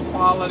semi-what good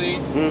quality,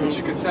 but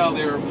you could tell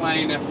they were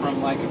playing it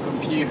from like a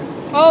computer.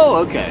 Oh,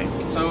 okay.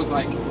 So it was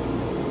like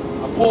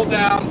a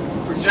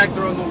pull-down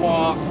projector on the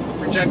wall.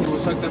 The projector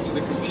was hooked up to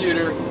the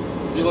computer.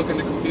 If you look in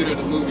the computer,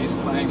 the movie is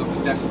playing on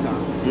the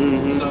desktop.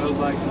 So it was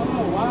like,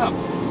 oh wow.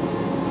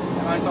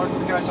 And I talked to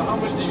the guy. So how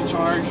much do you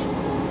charge?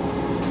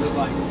 It was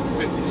like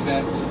 50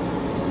 cents.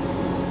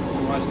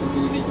 Watch the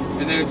movie,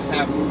 and they would just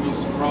have movies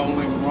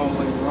rolling.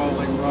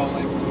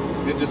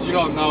 It's just you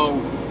don't know.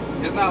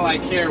 It's not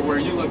like here where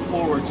you look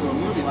forward to a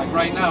movie. Like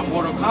right now,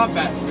 Mortal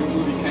Kombat, the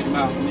movie came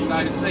out in the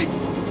United States.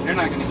 They're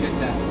not going to get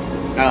that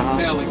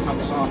until it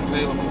comes on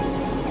available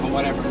on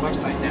whatever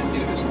website that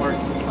dude is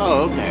working.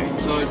 Oh, okay.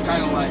 So it's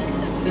kind of like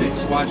they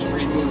just watch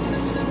free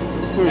movies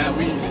that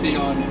we see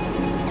on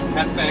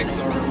FX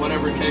or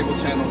whatever cable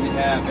channel we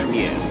have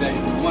every single day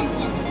we want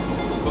to.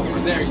 But for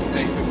there, you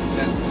pay 50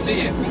 cents to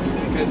see it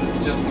because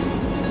it's just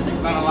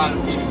not a lot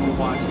of people who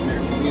watch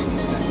American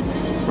movies back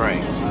then.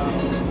 Right.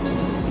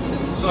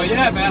 So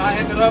yeah, man, I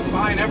ended up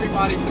buying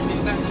everybody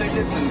 50-cent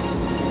tickets,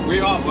 and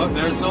we all. But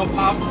there's no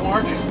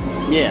popcorn.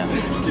 Yeah.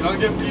 You don't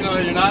get. You know,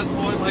 you're not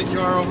spoiled like you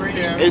are over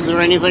here. Is there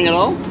anything at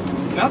all?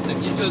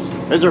 Nothing. You just.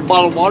 Is there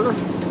bottled water?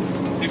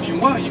 If you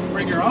want, you can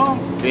bring your own.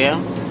 Yeah.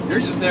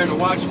 You're just there to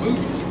watch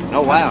movies.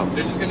 Oh wow.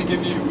 They're just gonna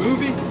give you a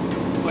movie,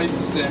 place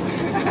to sit.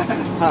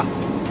 Huh.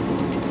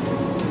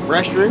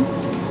 Restroom?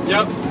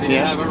 Yep, they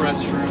have a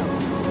restroom.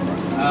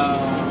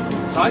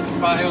 So I just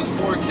bought, it was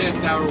 4 kids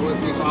that were with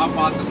me, so I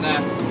bought them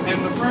that.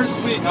 And the first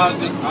week, I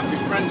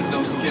befriended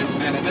those kids,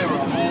 man, and they were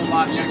a whole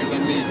lot younger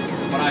than me.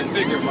 But I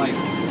figured, like,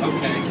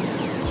 okay,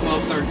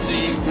 12,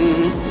 13,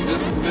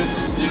 this,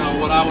 you know,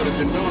 what I would have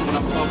been doing when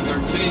I'm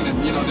 12, 13, and,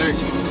 you know, you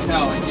can just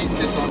tell, like, these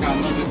kids don't got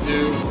nothing to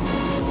do.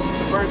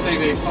 The first day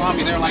they saw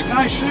me, they were like,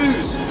 nice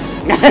shoes.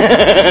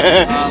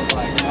 I was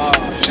like, oh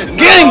shit. No.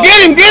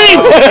 Get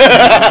him!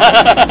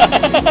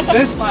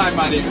 This time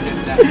I didn't get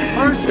that. The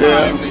first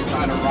time they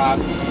tried to rob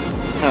me.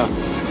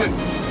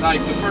 Like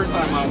the first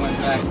time I went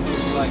back,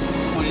 which was like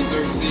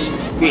 2013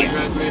 when I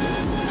graduated,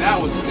 that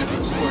was a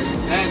different story.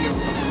 Then it was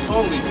a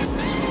totally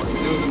different story.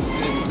 It was in the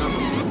state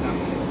government now.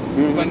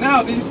 But now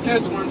these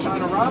kids weren't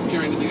trying to rob me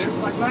or anything. They were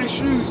just like nice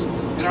shoes.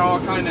 And they're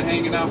all kind of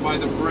hanging out by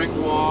the brick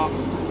wall.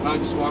 And I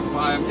just walked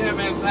by them, yeah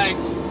man,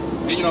 thanks.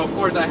 And you know, of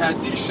course, I had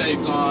these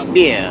shades on.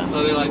 Yeah.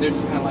 So they're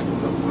just kind of like,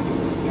 what the fuck is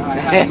this guy? I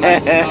had a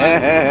nice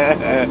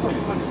guy. What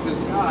the fuck is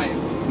this guy?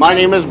 My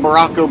name is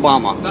Barack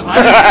Obama. No,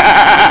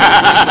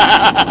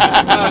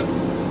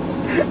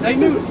 they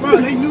knew, bro.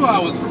 They knew I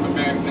was from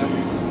America.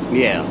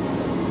 Yeah.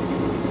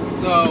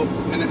 So,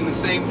 and then the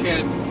same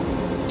kid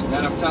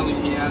that I'm telling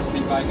you, he asked me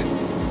if I could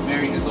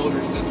marry his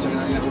older sister, and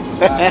I just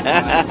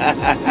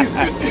laughed. He's a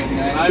good kid,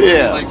 man. I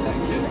really like that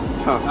kid.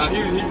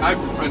 I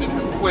befriended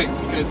him quick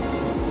because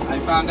I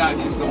found out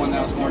he's the one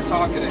that was more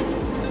talkative.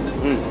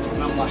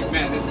 And I'm like,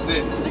 man, this is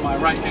it. This is my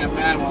right-hand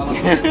man while I'm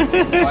here.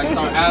 So I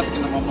start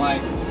asking him, I'm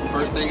like,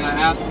 first thing I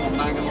asked him, I'm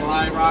not going to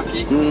lie,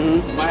 Rocky,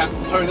 you might have to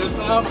blur this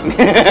out.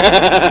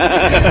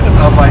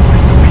 I was like,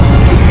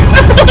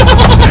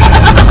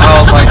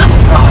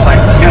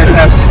 you guys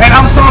have, and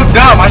I'm so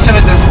dumb. I should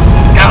have just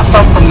got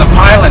some from the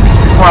pilots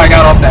before I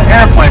got off the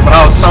airplane, but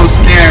I was so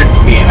scared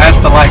as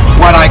to like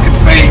what I could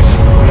face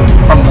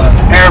from the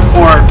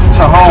airport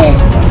to home.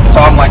 So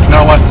I'm like, you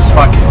know what, just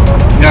fuck it.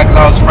 You know, because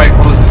I was afraid,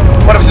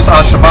 what if just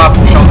Al-Shabaab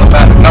who shows up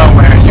out of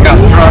nowhere, you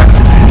got drugs,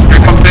 you're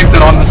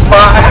convicted on the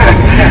spot,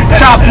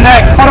 chop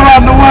neck, put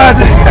around the wood.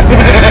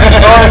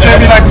 Or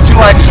maybe like, would you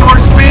like short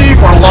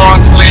sleeve or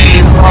long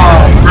sleeve?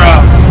 Oh,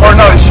 bruh. Or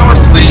no, it's short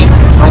sleeve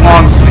or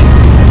long sleeve.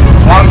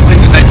 Long sleeve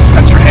is they just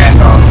cut your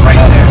hand off right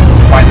there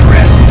by the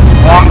wrist.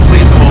 Long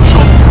sleeve, the little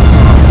shoulder goes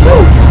on.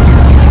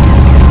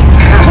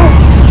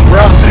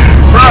 Rough,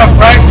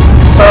 right?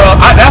 So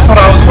that's what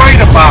I was worried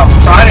about.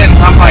 So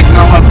I'm like, you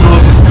know what, Abdul,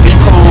 just be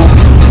cool.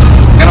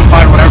 Gonna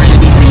find whatever you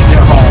need when you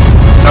get home.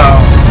 So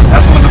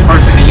that's one of the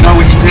first things. You know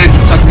what he did? He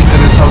took me to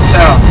this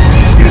hotel.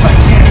 He was like,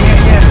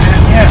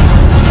 yeah.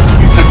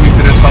 He took me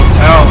to this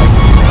hotel.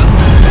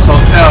 This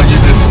hotel, you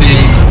just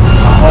see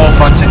a whole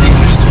bunch of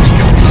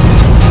English-speaking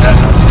people.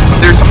 But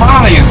they're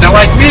Somalians. They're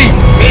like me.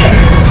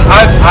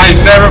 I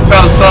never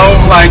felt so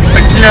like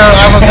secure.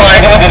 I was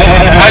like,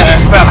 I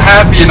just felt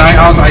happy, and I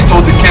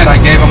told the kid, I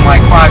gave him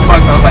like $5.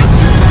 I was like,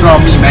 just throw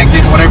me, man,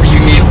 get whatever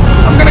you need.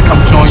 I'm gonna come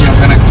join you. I'm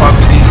gonna talk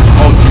to these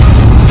old people.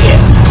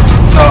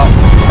 So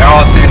they're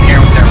all sitting here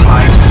with their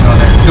pipes. You know,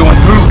 they're doing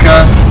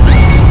hookah.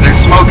 They're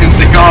smoking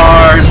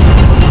cigars.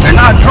 They're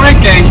not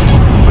drinking,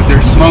 they're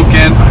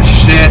smoking a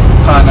shit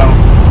ton of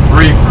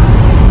reefer.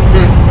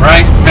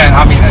 Right? Man,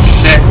 I mean a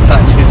shit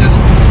ton. You can just,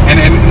 and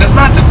it's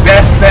not the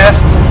best,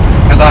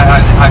 because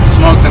I've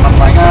smoked and I'm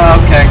like, oh,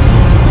 okay.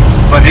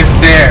 But it's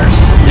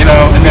theirs, you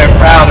know, and they're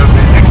proud of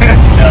it.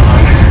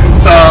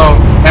 So,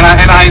 and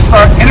I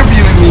start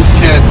interviewing these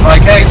kids,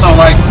 like, hey, so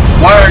like,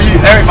 why are you,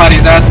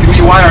 everybody's asking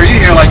me, why are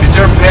you here? Like, did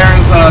your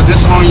parents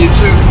disown you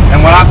too? And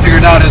what I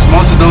figured out is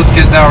most of those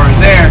kids that were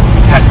there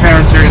had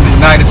parents here in the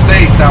United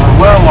States that were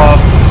well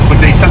off, but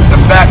they sent them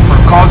back for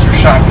culture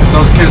shock because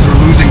those kids were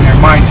losing their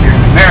minds here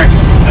in America.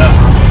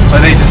 So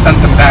they just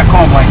sent them back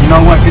home, like, you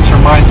know what, get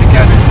your mind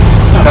together.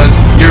 Because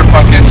you're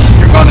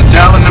going to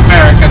jail in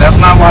America. That's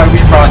not why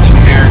we brought you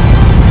here.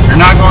 You're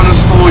not going to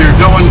school, you're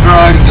doing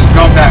drugs, just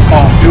go back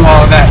home, do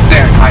all of that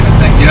there kind of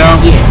thing, you know?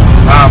 Yeah.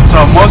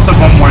 So most of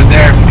them were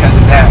there because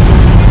of that.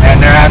 And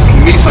they're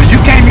asking me, so you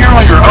came here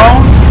on your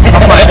own?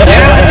 I'm like,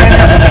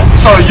 yeah.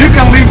 So you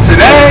can leave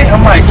today?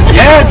 I'm like,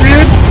 yeah,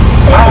 dude.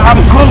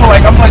 I'm cool,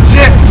 like, I'm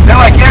legit. They're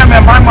like, yeah,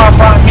 man, my mom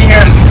brought me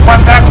here and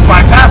went back with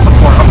my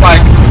passport. I'm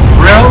like,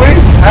 really?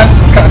 That's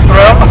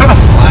cutthroat.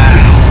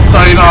 Wow. So,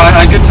 you know,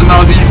 I get to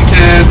know these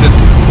kids, and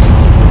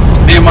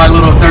me and my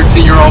little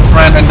 13-year-old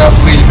friend end up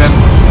leaving.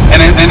 And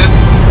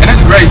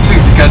it's great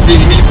too, because he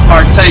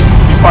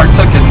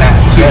partook in that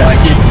too. Yeah. Like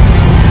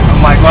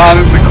I'm like, wow,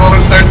 this is the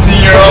coolest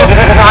 13-year-old.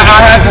 I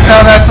had to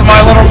tell that to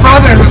my little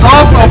brother who's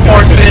also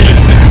 14.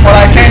 When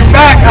I came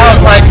back, I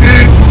was like,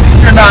 dude,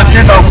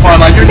 you're no fun.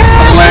 Like, you're just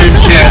a lame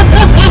kid.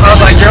 I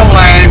was like, you're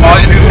lame.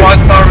 All you do is watch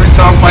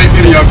Naruto and play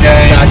video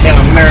games. Goddamn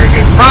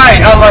American.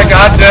 Right. I was like,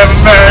 goddamn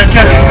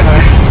American.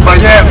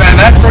 But yeah, man,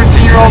 that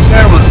 13-year-old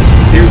there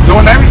he was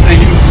doing everything.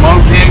 He was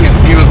smoking, and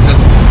he was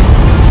just,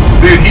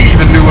 dude, he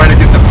even knew where to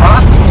get the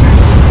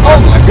prostitutes. Oh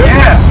my goodness.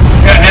 Yeah.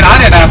 And I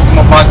didn't ask him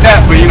about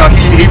that, but you know,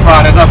 he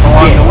brought it up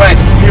along the way.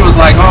 He was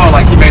like, oh,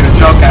 like he made a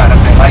joke out of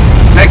it. Like,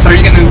 next, are you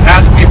gonna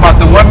ask me about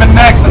the women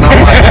next? And I'm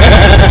like,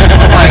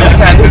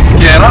 look at this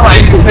kid. I'm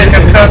like, he's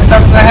thinking 10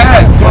 steps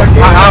ahead.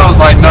 I was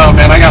like, no,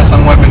 man, I got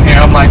some women here.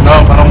 I'm like,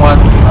 no, I don't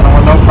want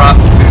no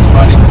prostitutes,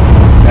 buddy.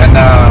 And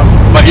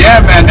but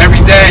yeah, man,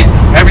 every day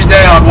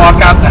I'd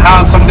walk out the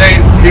house. Some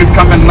days he'd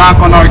come and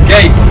knock on our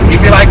gate. He'd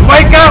be like,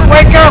 wake up,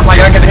 like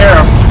I could hear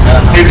him.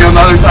 He'd be on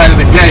the other side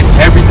of the gate.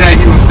 Every day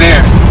he was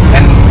there,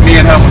 and me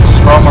and him would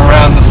just roam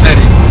around the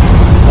city,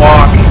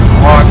 walk.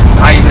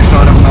 I even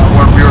showed him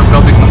where we were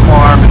building the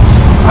farm, and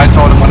I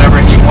told him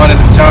whenever he wanted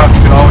a job, he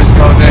could always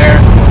go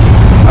there.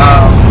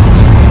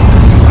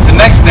 The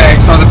next day,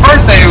 so the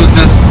first day it was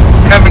just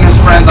him and his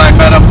friends. I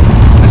met him.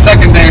 The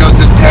second day it was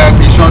just him.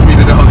 He showed me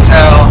to the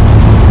hotel.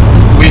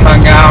 We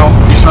hung out.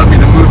 He showed me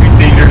the movie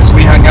theaters.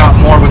 We hung out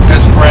more with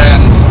his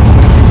friends.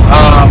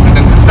 And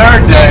then the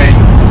third day,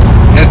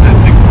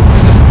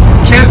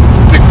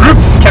 the group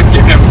just kept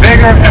getting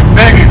bigger and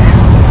bigger.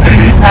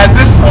 At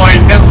this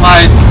point, it's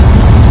like,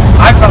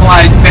 I felt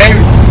like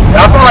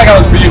I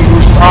was being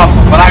pushed off,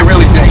 but I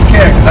really didn't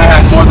care because I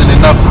had more than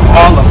enough for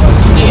all of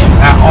us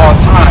at all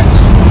times.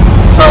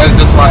 So it's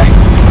just like,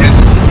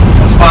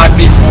 it's 5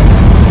 people.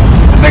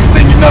 The next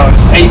thing you know,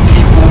 it's 8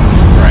 people.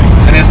 Right.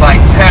 And it's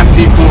like 10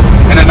 people.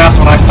 And then that's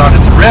when I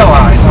started to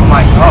realize, I'm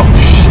like, oh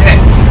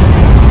shit.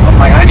 I'm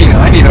like, I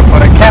need to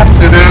put a cap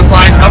to this.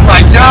 Like, I'm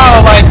like,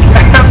 yo, like,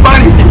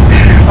 buddy.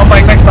 I'm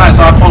like, next time.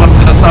 So I pulled him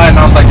to the side and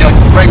I was like, yo,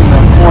 just bring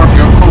them 4 of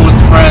your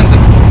coolest friends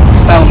and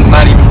just tell them to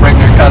not even bring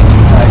their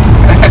cousins. Like,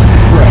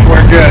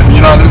 we're good.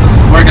 You know,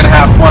 we're going to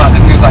have fun.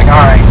 And he was like,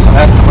 all right. So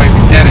that's the way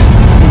we did it.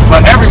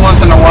 But every once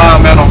in a while,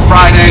 man, on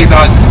Fridays,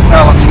 I just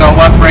tell them, you know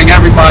what, bring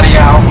everybody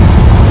out.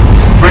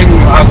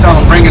 I'll tell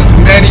them, bring as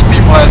many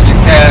people as you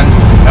can.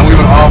 And we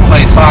would all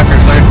play soccer.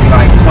 So it'd be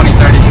like 20,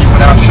 30 people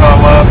that would show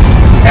up.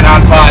 And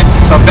I'd buy,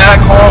 so back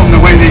home, the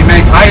way they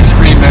make ice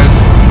cream is,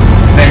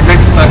 they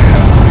mix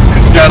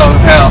it's ghetto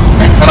as hell,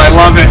 and I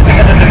love it.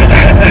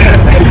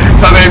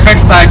 So they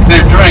mix like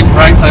their drink,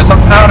 right? So it's a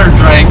powder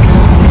drink,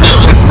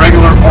 it's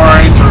regular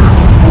orange or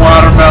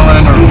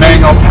watermelon or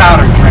mango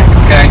powder drink,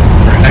 okay?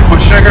 They put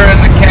sugar in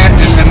the can,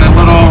 in the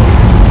little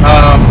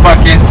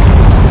bucket,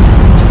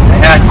 they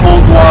add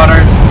cold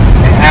water,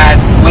 they add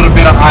a little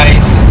bit of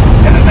ice,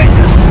 and then they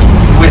just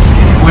whisk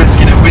it.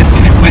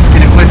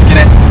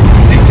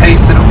 They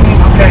taste it,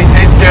 okay,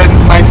 tastes good,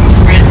 nice and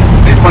sweet.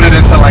 They put it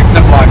into like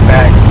Ziploc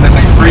bags and then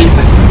they freeze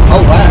it.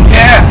 Oh wow.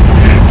 Yeah.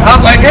 I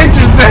was like,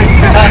 interesting.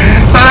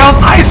 So that was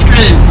ice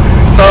cream.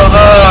 So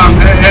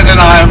and then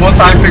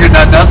once I figured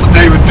that that's what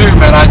they would do,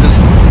 man,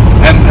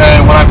 and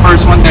when I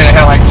first went there, they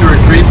had like 2 or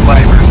 3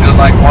 flavors. It was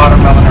like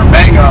watermelon or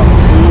mango.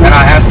 And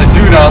I asked the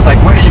dude, I was like,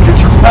 where do you get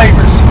your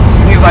flavors?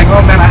 And he's like,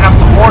 oh man, I have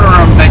to order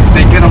them.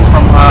 They get them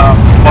from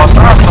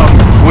Boston,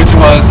 which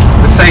was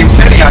the same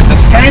city I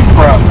just came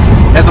from.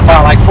 It's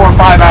about like 4 or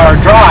 5 hour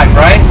drive,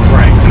 right?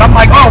 Right. And I'm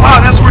like, oh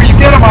wow, that's where you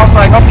get them. I was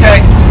like,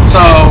 okay.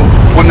 So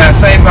when that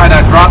same guy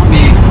that dropped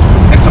me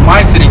into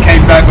my city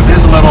came back with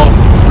his little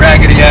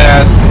raggedy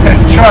ass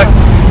truck,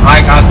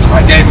 I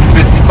gave him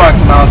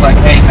 $50 and I was like,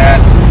 hey man,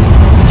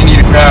 you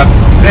need to grab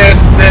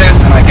this,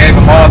 and I gave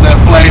him all the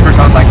flavors.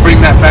 I was like, bring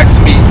that back to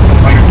me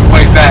on your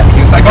way back.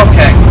 He was like,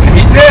 okay, and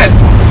he did.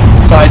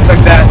 So I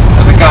took that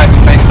to the guy who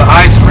makes the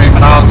ice cream,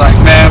 and I was like,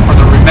 man, for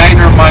the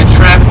remainder of my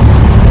trip,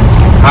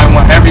 I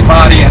want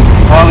everybody and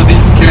all of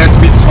these kids,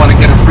 we just want to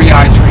get a free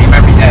ice cream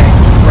every day.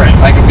 Right.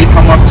 Like if we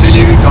come up to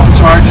you, don't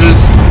charge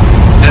us.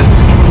 Just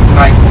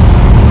like,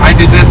 I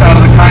did this out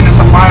of the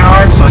kindness of my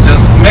heart, so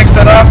just mix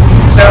it up,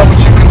 sell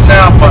what you can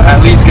sell, but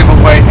at least give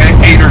away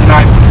 8 or 9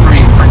 for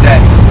free per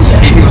day.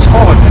 Yeah. He was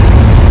cool with it.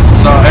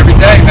 So every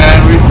day,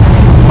 man,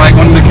 like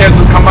when the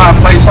kids would come out and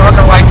play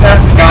soccer like that,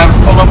 the guy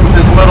would pull up with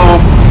his little,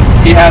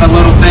 he had a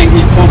little thing,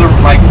 he pulled it,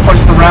 like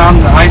pushed around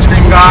the ice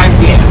cream guy.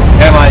 Yeah.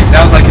 And like,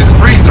 that was like his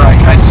freezer, I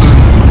assume.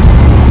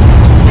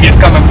 He'd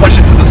come and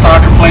push it to the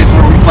soccer place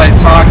where we played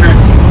soccer,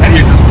 and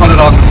he'd just put it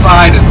on the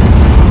side, and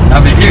I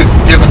mean, he was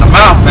giving them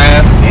out,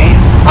 man. Damn.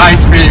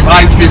 Ice cream,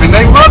 and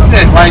they loved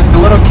it. Like, the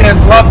little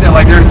kids loved it.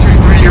 Like, there were 2,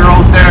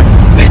 3-year-olds there.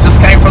 They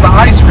just came for the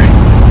ice cream.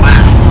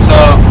 Wow. So,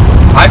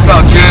 I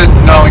felt good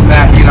knowing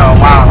that, you know,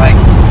 wow, like,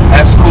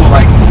 at school,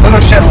 like, little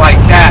shit like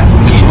that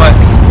is what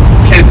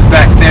kids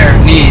back there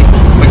need,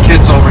 but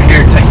kids over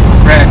here take for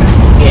granted.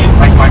 Yeah.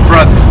 Like my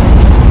brother.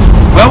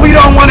 Well, we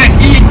don't want to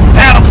eat.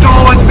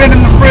 Abdul, it's been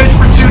in the fridge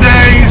for 2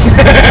 days.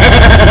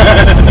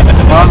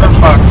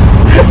 Motherfucker.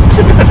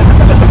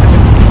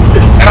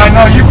 And I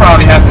know you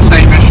probably have the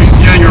same issues,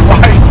 you and your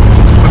wife,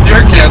 with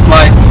your kids.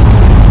 Like,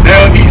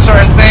 they'll eat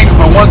certain things,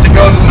 but once it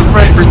goes in the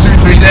fridge for 2,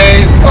 3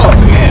 days, oh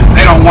yeah,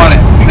 they don't want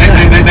it.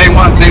 They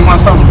want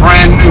something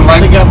brand new.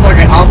 Like, they got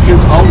fucking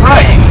options all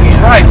right.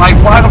 Yeah. Right. Like,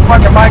 why the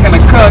fuck am I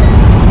gonna cook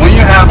when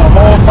you have a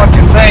whole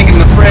fucking thing in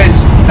the fridge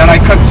that I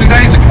cooked 2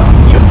 days ago?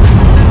 Yep.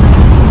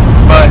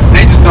 But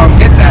they just don't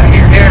get that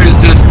here. Here is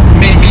just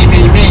me.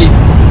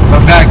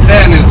 But back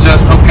then it's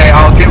just, okay,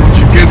 I'll get what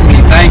you give me.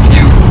 Thank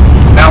you.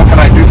 Now what can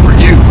I do for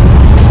you?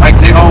 Like,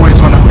 they always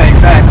want to pay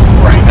back.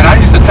 Right. And I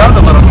used to tell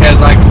the little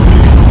kids, like,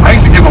 I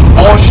used to give them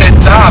bullshit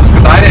jobs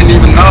because I didn't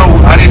even know.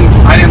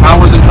 I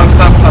wasn't hooked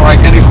up to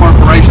like any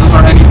corporations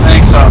or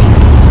anything. So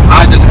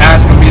I just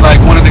ask them, be like,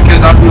 one of the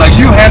kids, I'd be like,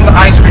 you hand the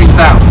ice creams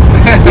out.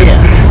 Yeah.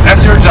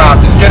 That's your job.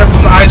 Just get it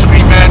from the ice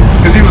cream man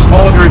because he was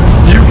older.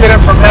 You get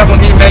it from him when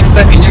he makes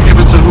it, and you give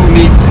it to who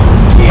needs it.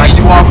 Yeah. Like,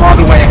 you walk all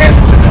the way and hand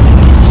it to them.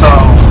 So,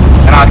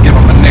 and I'd give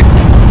them a nickel.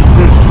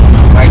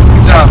 Like,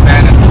 good job,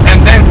 man. And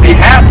they'd be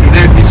happy.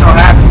 They'd be so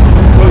happy.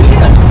 Well,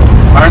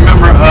 yeah. I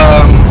remember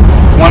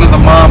one of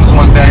the moms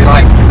one day,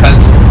 like,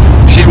 because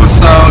she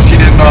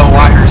didn't know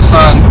why her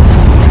son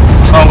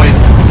was always,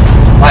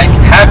 like,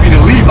 happy to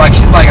leave. Like,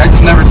 she's like, I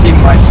just never seen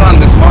my son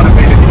this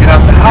motivated to get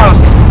out the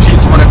house. She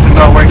just wanted to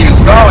know where he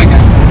was going.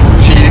 And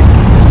she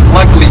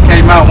luckily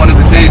came out one of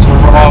the days where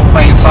we're all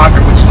playing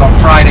soccer, which is on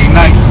Friday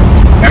nights.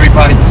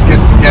 Everybody just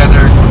gets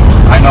together.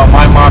 I know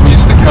my mom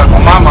used to cook.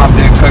 Well, my mom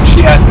didn't cook.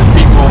 She had the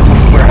people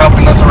who were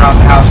helping us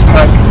around the house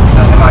cook.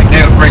 And like,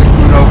 they would bring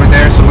food over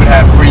there, so we'd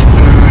have free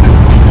food.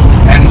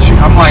 And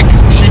I'm like,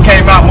 she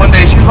came out one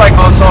day, she was like,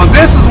 oh, so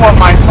this is what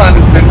my son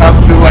has been up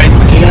to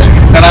lately.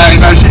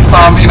 And she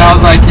saw me, and I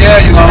was like,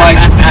 yeah, you know, like,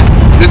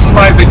 this is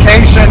my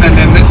vacation, and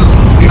then this is,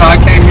 you know, I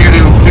came here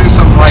to do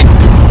some, like,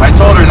 I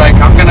told her, like,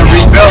 I'm going to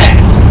rebuild.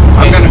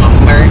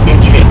 American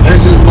shit.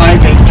 This is my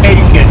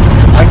vacation.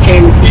 I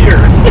came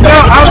here. No,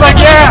 I was like,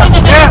 yeah.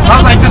 I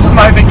was like, this is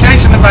my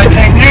vacation, and I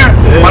came here.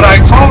 But I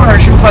told her,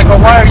 she was like,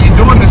 oh, why are you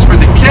doing this for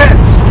the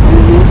kids?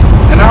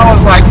 And I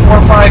was like, 4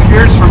 or 5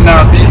 years from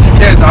now, these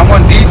kids, I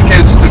want these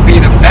kids to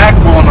be the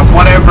backbone of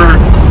whatever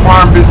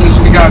farm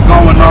business we got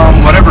going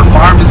on, whatever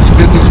pharmacy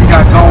business we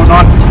got going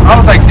on. I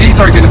was like, these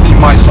are going to be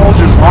my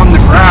soldiers on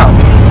the ground.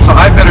 So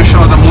I better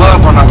show them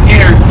love when I'm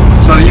here,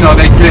 so, you know,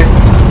 they get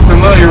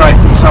familiarize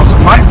themselves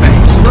with my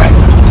face. Right.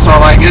 So,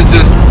 like, it's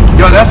just,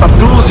 yo, that's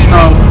Abdul's, you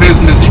know,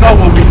 business. You know,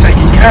 we'll be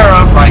taken care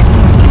of. Like,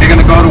 they're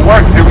going to go to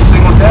work every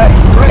single day.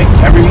 Right.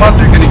 Every month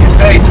they're going to get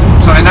paid.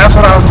 So, and that's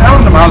what I was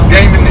telling them. I was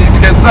gaming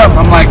these kids up.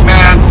 I'm like,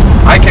 man,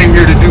 I came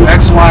here to do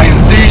X, Y, and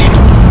Z.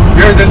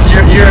 You're this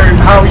year,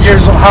 how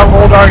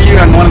old are you?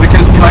 And one of the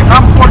kids would be like,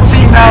 I'm 14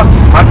 now.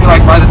 I'd be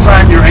like, by the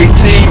time you're 18,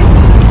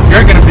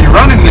 you're going to be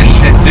running this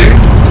shit, dude.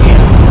 Yeah.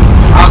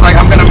 I was like,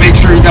 I'm going to make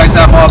sure you guys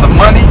have all the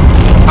money.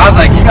 I was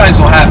like, you guys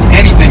will have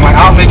anything. Like,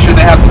 I'll make sure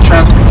they have the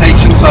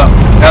transportation. So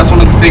that's one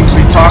of the things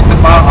we talked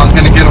about. I was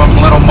going to get them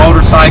little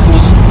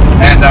motorcycles.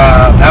 And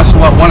that's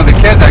what one of the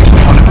kids actually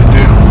wanted to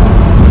do.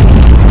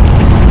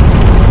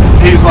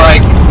 He's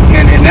like,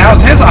 and now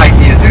it's his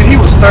idea. Dude,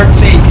 he was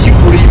 13. Can you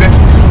believe it?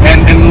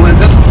 And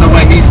this is the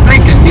way he's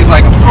thinking. He's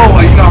like, oh,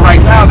 you know,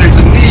 right now there's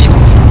a need.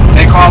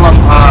 They call him,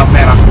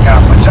 man, I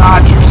forgot,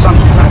 Bajaj or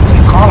something.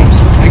 They call him,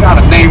 they got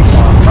a name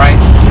for him, right?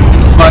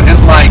 But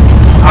it's like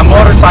a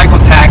motorcycle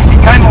taxi,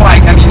 kind of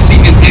like, have you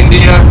seen in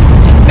India?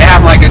 They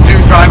have like a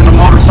dude driving a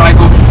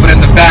motorcycle, but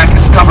in the back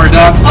it's covered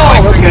up. Oh,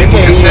 like okay,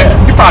 yeah.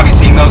 You've probably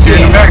seen those here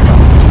in America.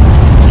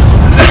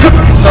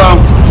 So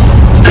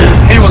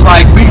he was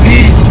like, we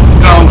need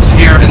those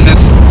here in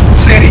this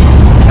city.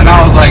 And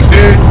I was like,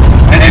 dude,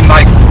 and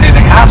like they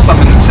have some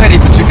in the city,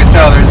 but you can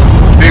tell there's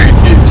very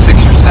few,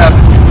 6 or 7.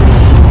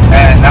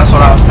 And that's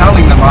what I was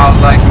telling them. I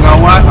was like, you know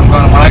what?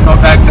 When I go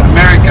back to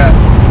America,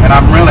 and I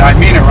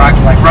mean it,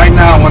 Rocky. Like right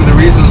now, one of the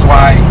reasons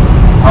why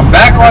I'm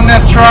back on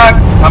this truck,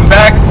 I'm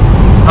back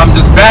I'm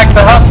just back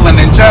to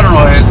hustling in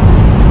general. Is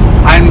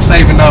I'm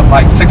saving up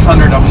like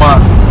 $600 a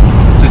month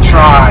to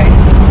try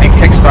and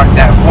kickstart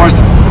that for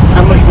them.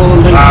 How much will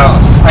them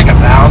cost? Like $1,000.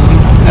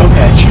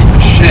 Okay. Cheap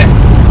as shit.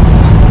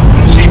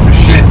 Cheap as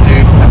shit,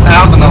 dude.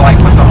 $1,000 to like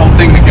put the whole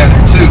thing together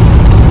too.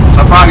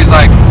 So probably it's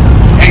like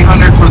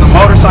 $800 for the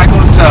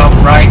motorcycle itself,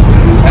 right?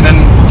 And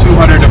then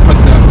 $200 to put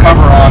the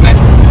cover on it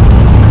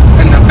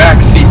in the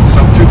back seat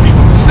so 2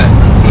 people can sit.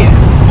 Yeah.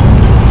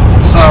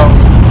 So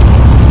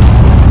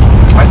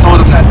I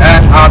told him that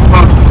I'd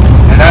put,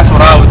 and that's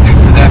what I would do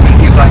for them. And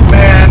he was like,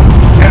 man,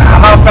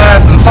 how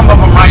fast? And some of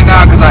them right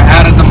now, because I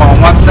added them on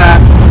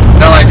WhatsApp,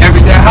 they're like,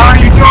 every day, how are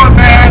you doing,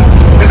 man?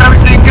 Is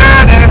everything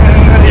good?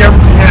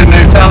 And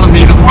they're telling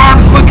me the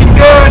farm's looking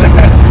good.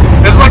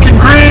 It's looking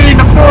green,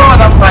 the pool.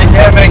 And I'm like,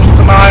 yeah, man, keep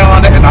an eye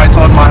on it. And I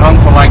told my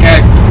uncle, like,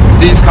 hey, if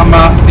these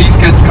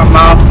kids come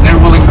out, and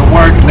they're willing to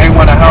work, and they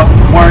want to help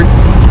work,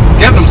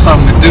 give them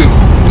something to do.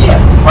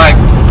 Yeah. Like,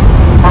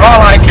 for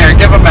all I care,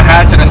 give them a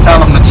hatchet and tell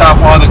them to chop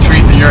all the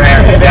trees in your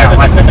area down.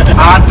 Like,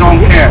 I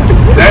don't care.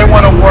 They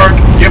want to work,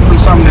 give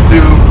them something to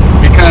do,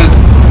 because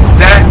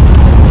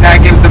that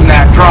gives them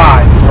that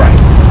drive. Right.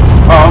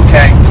 Oh,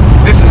 okay.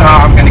 This is how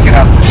I'm going to get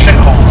out of the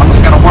shithole. I'm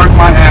just going to work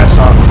my ass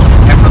off.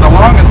 And for the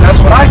longest, that's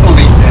what I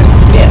believed in.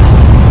 Yeah.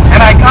 And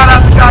I got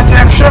out the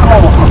goddamn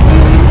shithole.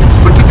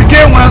 But to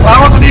begin with,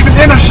 I wasn't even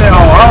in a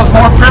shithole. I was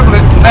more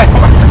privileged than they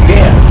were.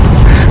 Yeah.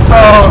 So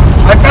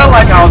I felt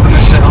like I was in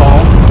a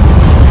shithole.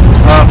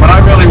 But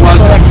I really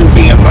wasn't. That can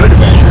be a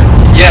motivator.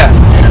 Yeah.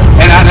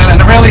 And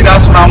really,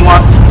 that's what I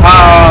want.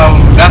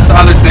 That's the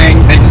other thing.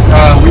 They just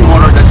we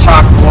ordered a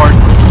chalkboard,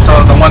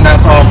 so the one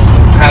that's all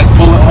has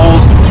bullet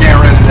holes. Get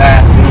rid of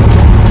that.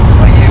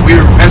 But yeah,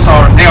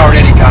 they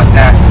already got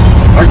that.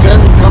 Are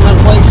guns coming in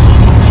place?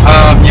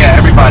 Yeah,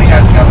 everybody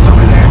has guns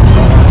over there.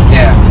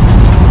 Yeah.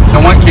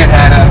 The one kid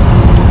had a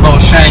little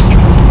shank.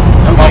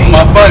 Okay.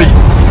 My buddy.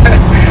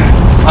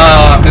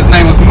 His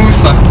name was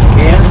Musa.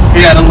 Yeah.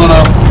 He had a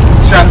little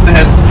strapped to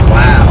his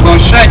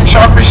little shank,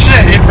 sharp as shit.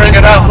 He'd bring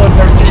it out, little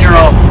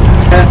 13-year-old.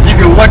 You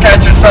can look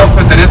at yourself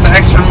with it. It's an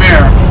extra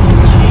mirror.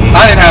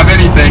 I didn't have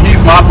anything.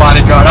 He's my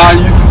bodyguard. I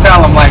used to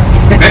tell him, like,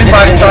 if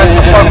anybody tries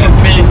to fuck with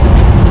me,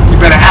 you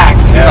better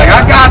act. He's like,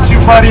 I got you,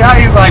 buddy.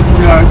 He's like,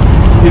 you know,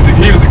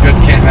 he was a good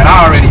kid, man.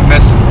 I already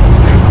miss him.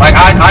 Like,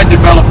 I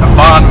developed a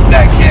bond with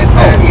that kid,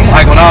 man. Oh, yeah.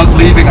 Like, when I was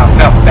leaving, I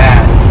felt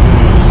bad.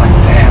 It's like,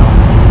 damn.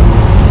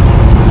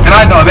 And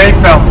I know they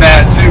felt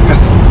bad, too,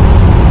 because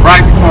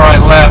right before I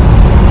left,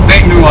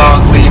 they knew I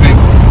was leaving,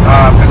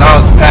 because I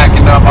was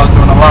packing up. I was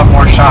doing a lot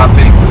more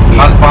shopping.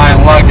 I was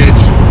buying luggage.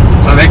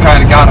 So they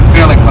kind of got a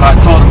feeling, but I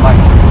told them, like,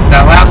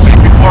 that last week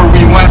before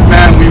we went,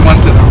 man, we went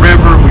to the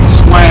river, we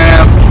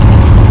swam,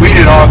 we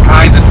did all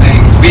kinds of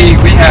things. We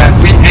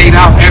ate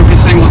out every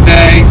single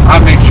day.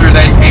 I made sure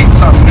they ate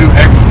something new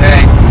every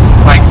day,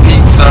 like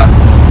pizza.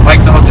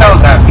 Like, the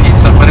hotels have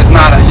pizza, but it's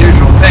not a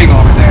usual thing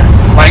over there.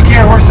 Like,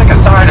 here, we're sick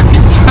and tired of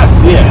pizza.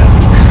 Yeah.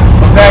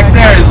 But back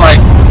there, it's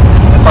like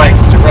It's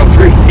a real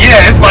treat.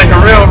 yeah, it's like a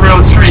real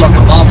treat. Like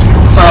a lobster.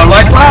 So,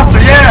 like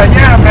lobster, yeah,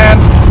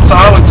 man. So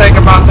I would take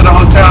them out to the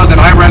hotels,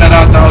 and I rented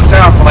out the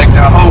hotel for like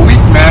that whole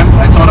week, man.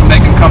 I told them they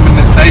can come in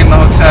and stay in the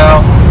hotel,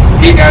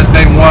 eat as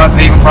they want.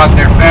 They even brought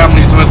their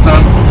families with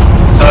them.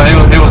 So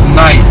it was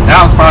nice.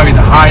 That was probably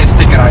the highest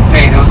ticket I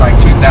paid. It was like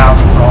 $2,000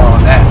 for all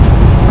of that.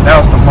 But that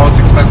was the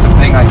most expensive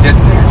thing I did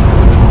there.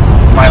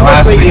 My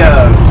last week.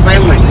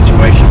 Family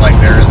situation like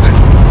there? Is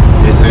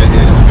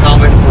it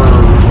common for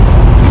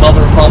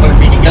mother and father to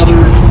be together?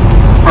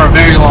 For a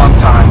very long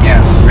time,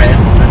 yes. Right.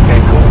 Okay,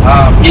 cool.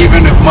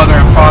 Even if mother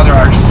and father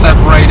are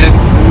separated,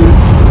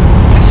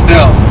 it's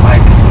still like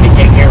They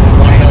take care of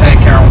one they another.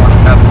 take care of one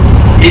another.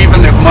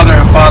 Even if mother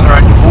and father are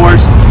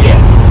divorced, Yeah.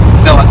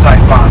 it's still a tight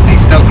bond. They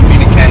still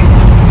communicate.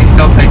 They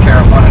still take care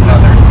of one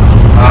another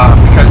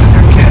because of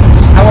their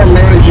kids. How are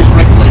marriages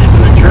regulated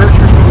through the church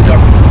or through the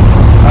government?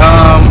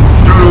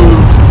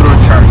 Through a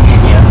church.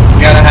 Yeah. You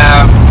gotta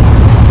have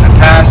a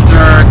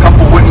pastor, a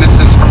couple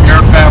witnesses from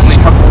your family,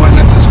 a couple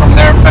witnesses from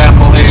their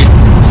family.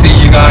 See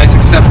you guys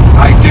accept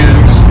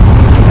I-dos.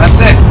 That's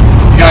it.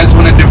 You guys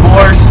want to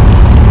divorce,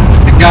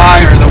 the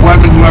guy or the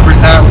woman,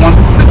 whoever's at, wants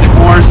to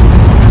divorce.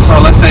 So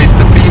let's say it's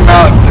the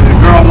female. If the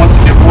girl wants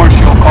to divorce,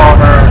 you'll call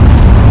her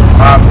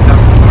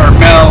her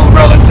male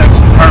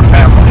relatives and her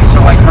family.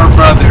 So like her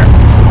brother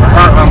or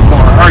her uncle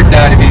or her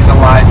dad if he's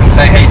alive, and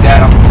say, hey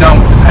dad, I'm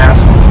done with this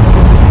asshole.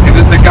 If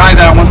it's the guy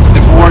that wants to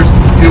divorce,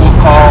 he will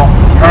call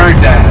her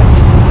dad,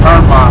 her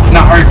mom,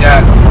 not her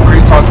dad, or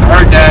he'll talk to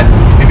her dad.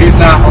 If he's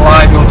not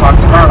alive, he'll talk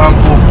to her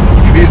uncle.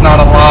 If he's not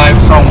alive,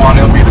 so on,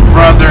 it'll be the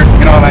brother.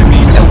 You know what I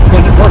mean? Sounds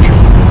controversial.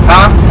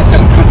 Huh? That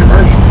sounds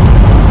controversial.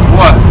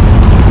 What?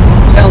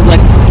 Sounds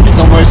like it's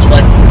almost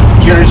like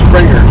Jerry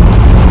Springer.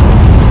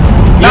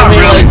 You know Not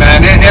what I really, mean?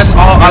 man. It's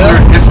all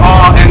it's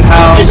all in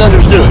house. It's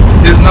understood.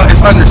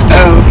 It's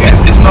understood. Oh, okay.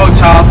 It's no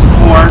child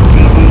support.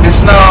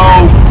 It's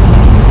no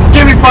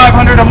give me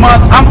 $500 a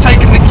month. I'm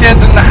taking the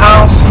kids in the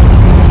house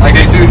like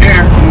they do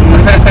here.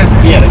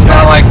 Yeah, It's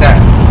not like that.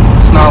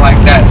 It's not like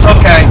that. It's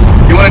okay.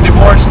 You want to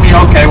divorce me?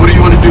 Okay. What do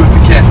you want to do with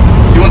the kids?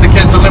 You want the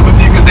kids to live with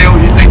you because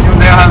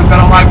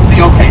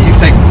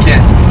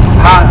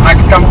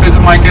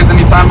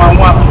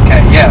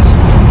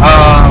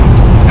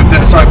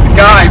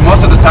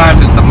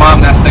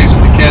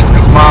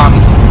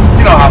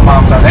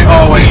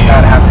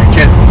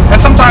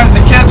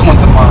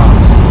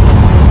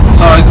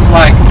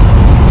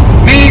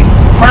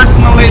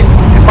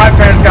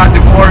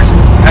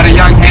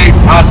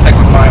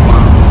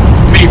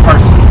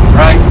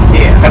right?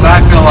 Yeah. Because I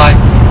feel like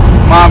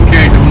mom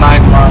carried them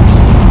 9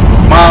 months.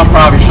 Mom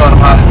probably showed them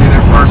how to do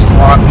their first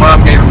walk. Mom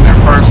gave them their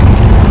first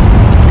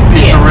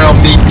piece of real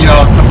meat, you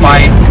know, to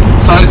bite.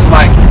 So it's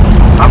like,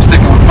 I'm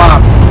sticking with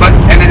mom. But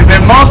and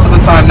most of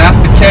the time that's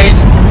the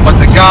case, but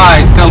the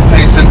guy still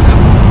pays into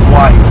the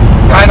wife.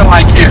 Kind of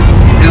like here.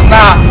 It's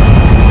not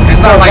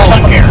like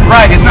somebody,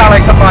 right, it's not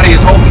like somebody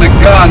is holding the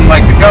gun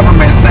like the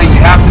government is saying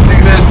you have to do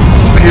this,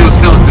 but he'll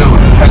still do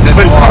it. Because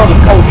it's part of the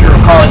culture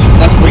of college.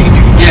 That's what you do.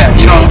 Yeah,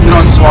 you don't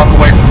just walk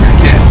away from your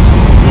kids.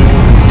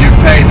 You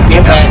pay them.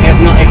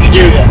 If you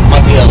do, that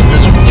might be a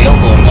visit from the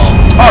uncle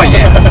involved. Oh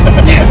yeah,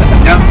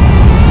 yeah.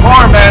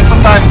 Or man,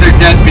 sometimes they're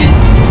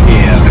deadbeats.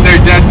 Yeah. If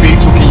they're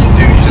deadbeats, what can you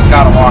do? You just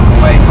gotta walk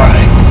away from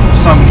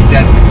so many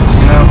deadbeats,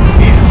 you know?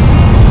 Yeah.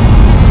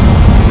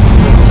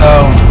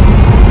 So,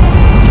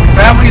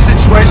 family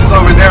situations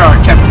over there are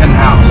kept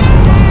in-house.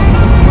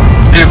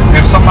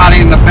 If somebody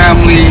in the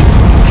family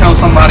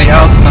kills somebody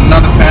else in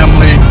another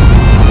family,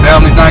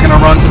 family's not gonna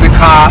run to the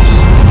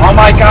cops. Oh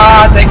my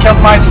God, they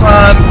killed my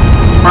son.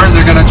 First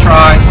they're gonna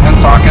try and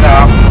talk it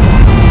out.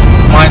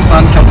 My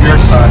son killed your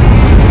son.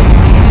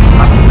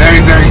 I'm very,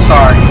 very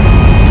sorry.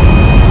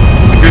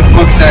 The good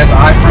book says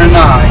eye for an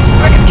eye.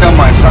 I can kill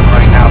my son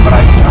right now, but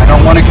I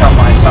don't want to kill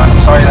my son.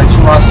 I'm sorry that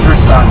you lost your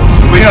son.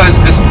 But you know,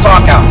 it's a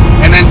talk out.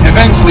 And then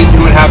eventually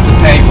you would have to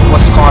pay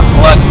what's called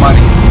blood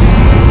money.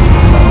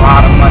 It's a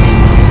lot of money.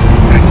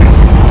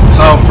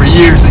 So for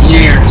years and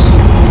years,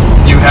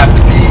 you have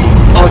to be...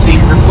 Oh, so you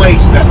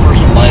replace that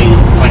person by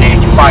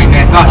financial...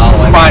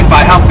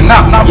 By helping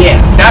out.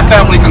 That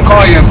family can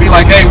call you and be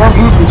like, hey, we're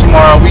moving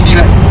tomorrow.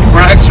 We're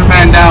an extra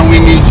man down.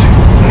 We need you.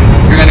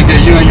 You're going to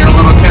get you and your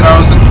little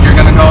kiddos and you're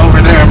going to go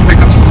over there and pick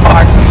up some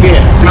boxes.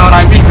 Yeah. You know what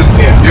I mean? Because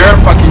your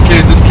fucking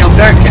kid just killed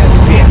their kid.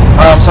 Yeah.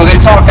 So they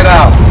talk it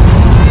out.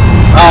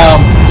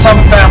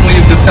 Some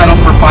families just settle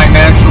for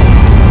financial.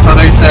 So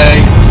they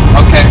say,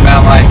 okay,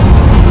 man, like,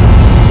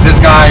 this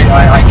guy,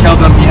 I killed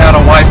him. He had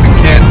a wife and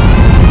kid.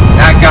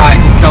 That guy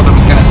who killed him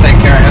is going to take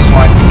care of his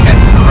wife and kid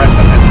for the rest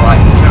of his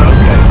life.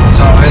 Okay.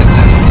 So it's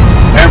just,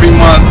 every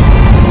month,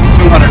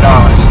 $200, $250,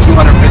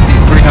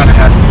 $300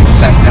 has to be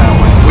sent that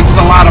way, which is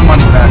a lot of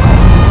money back home.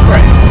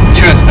 Right.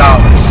 US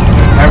dollars.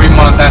 Every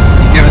month has to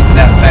be given to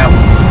that family.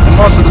 And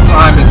most of the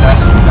time,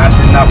 that's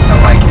enough to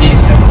like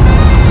ease them.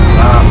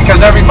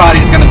 Because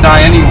everybody's going to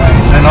die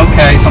anyways. And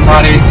okay,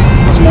 somebody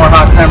was more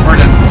hot-tempered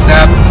and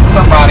stabbed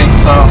somebody,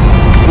 so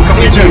what can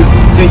we do?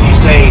 Since you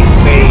say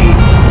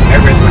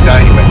everybody's going to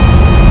die anyway,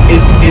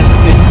 is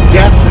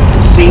death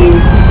seen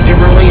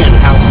differently and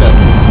how so?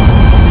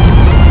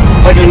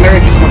 Like in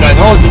America, someone dies,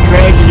 oh, it's a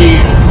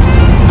tragedy.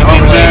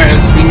 Over there,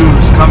 we knew it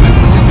was coming,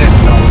 we just didn't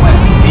know when.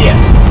 Yeah.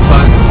 So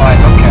it's just like,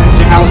 okay.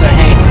 So how's that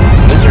handled?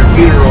 Is there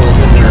funerals?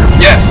 Is there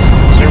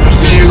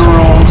services?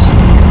 Funerals.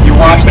 You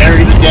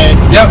bury the dead.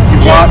 Yep.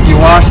 You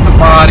wash the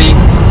body.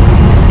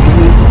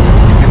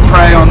 You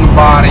pray on the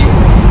body.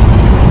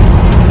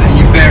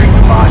 Then you bury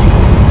the body.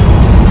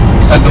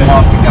 Send them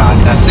off to God.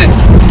 That's it.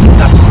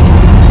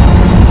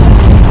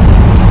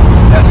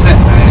 That's it.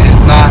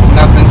 It's not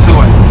nothing to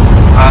it.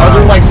 Are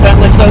there like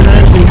family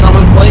photos in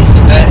commonplace?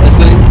 Is that a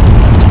thing?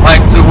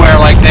 Like to where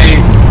like you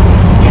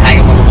hang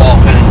them on the wall,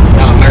 kind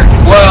of American.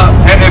 Well,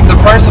 if the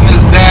person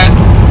is dead,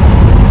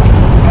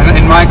 and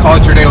in my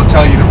culture they will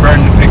tell you to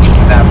burn the pictures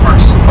of that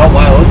person. Oh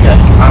wow, okay.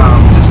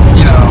 Just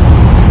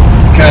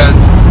because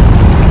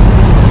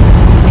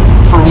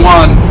for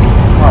one,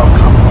 oh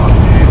come on,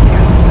 man,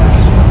 get his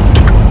ass up.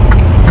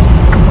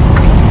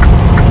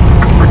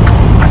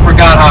 I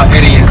forgot how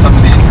idiot some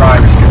of these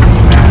drivers can be,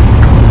 man.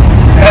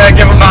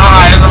 Give him the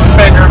eye and the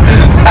finger.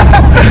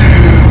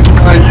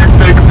 Like, you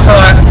big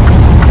cunt.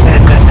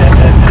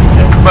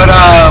 But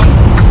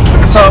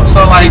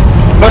so like.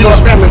 But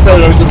those family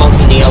photos amongst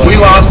any other. We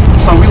lost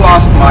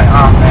my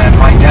aunt, man,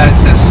 my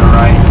dad's sister,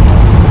 right?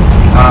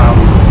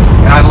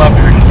 And I loved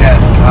her to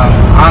death.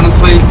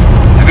 Honestly,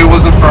 if it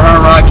wasn't for her,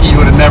 Rocky, you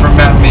would have never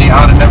met me.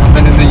 I would have never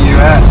been in the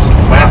U.S.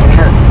 What happened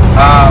to her?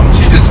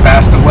 She just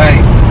passed away.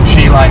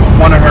 She, like,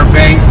 one of her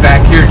veins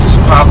back here just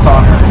popped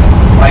on her.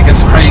 Like,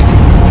 it's crazy.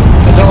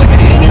 Is that like an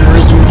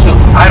aneurysm or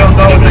something? I don't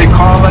know what they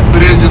call it,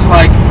 but it's just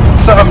like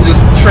something just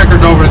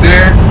triggered over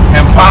there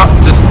and popped,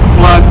 just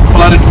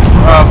flooded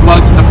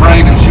blood to the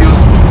brain, and she was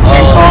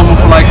in coma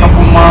for like a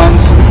couple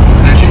months,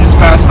 and then she just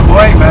passed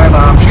away, man.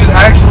 She was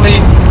actually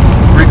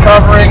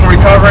recovering,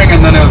 and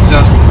then it was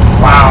just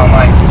wow,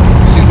 like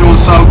she's doing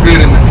so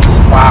good, and then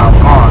just wow,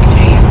 gone.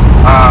 Damn.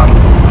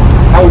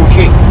 How old was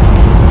she?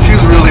 She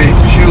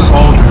was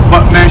older,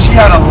 but man, she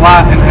had a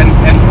lot, and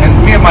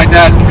me and my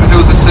dad, because it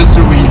was a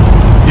sister, we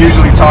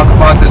usually talk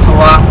about this a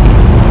lot,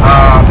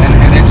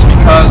 and it's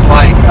because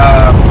like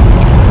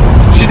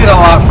she did a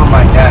lot for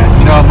my dad.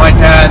 You know, my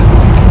dad,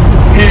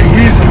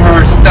 he's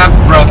her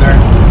stepbrother,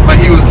 but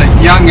he was the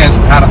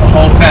youngest out of the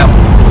whole family.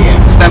 Yeah.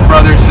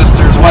 Stepbrothers,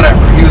 sisters, whatever.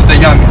 He was the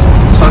youngest,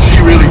 so she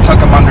really took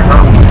him under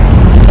her wing.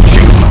 She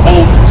was the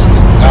oldest,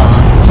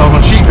 so when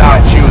she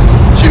died, she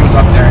was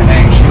up there in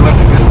age. She lived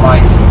a good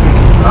life,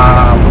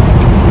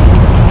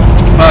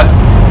 but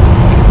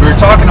we were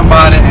talking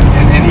about it,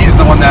 and and he's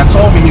the one that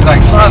told me. He's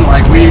like, son,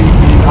 like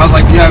I was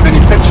like, do you have any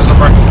pictures of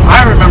her?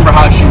 I remember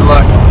how she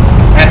looked,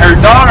 and her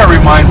daughter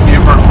reminds me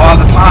of her all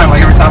the time.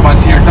 Like every time I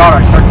see her daughter,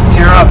 I start to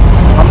tear up.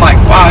 I'm like,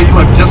 wow, you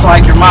look just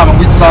like your mom, and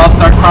we just all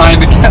start crying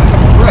together.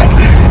 Right.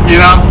 You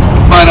know.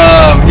 But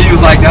he was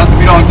like, that's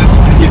what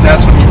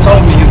he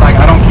told me. He's like,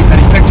 I don't keep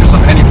any pictures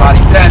of anybody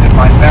dead in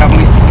my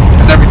family,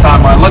 because every time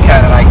I look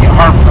at it, I get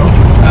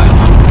heartbroken.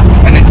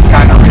 And it just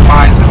kind of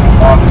reminds him of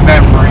all the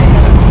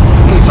memories.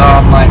 And so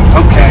I'm like,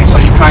 okay,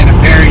 so you kind of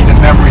bury the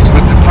memories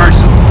with the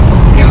person.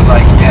 He was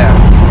like, yeah.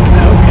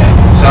 Okay.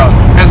 So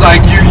it's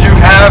like you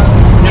have,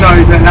 you know,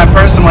 that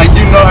person, like,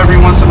 you know,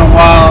 every once in a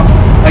while,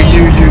 like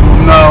you'll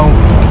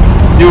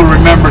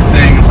remember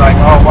things like,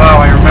 oh wow,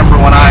 I remember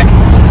when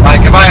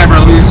like if I ever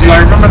lose you,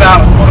 I remember that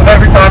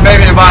every time.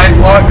 Maybe if I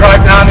drive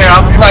down here,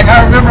 I'll be like,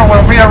 I remember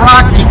when me and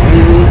Rocky.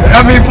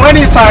 I mean,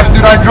 plenty of times,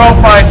 dude, I drove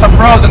by some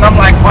roads and I'm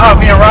like, wow,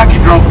 me and Rocky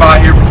drove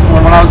by here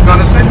before when I was going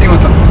to Sydney with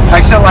them.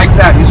 Like shit like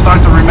that. You start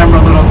to remember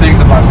little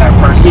things about that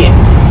person,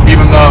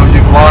 even though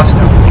you've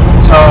lost them.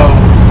 So,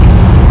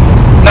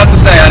 not to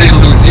say I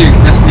didn't lose you,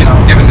 just, you know,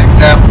 give an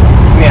example.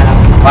 Yeah.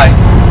 Like,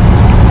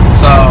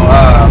 so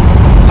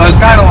it's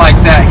kind of like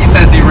that. He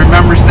says he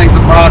remembers things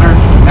about her,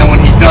 and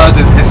when he does,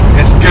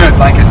 it's good.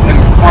 Like, it's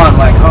fun.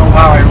 Like, oh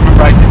wow, I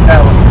remember I did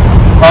that one.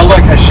 Oh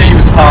look, Hashim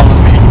is calling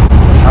me.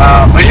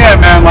 But yeah,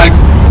 man, like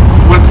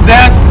with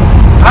death,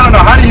 I don't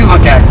know. How do you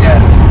look at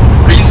death?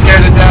 Are you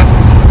scared of death?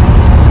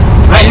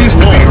 I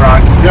used to be,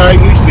 Rocky. No, I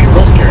used to be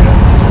real scared of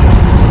it.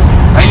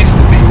 I used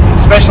to be,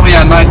 especially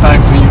at night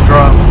times when you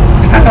drove.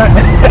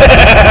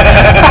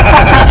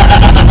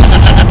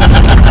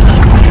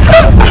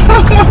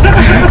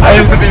 I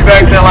used to be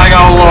back there like,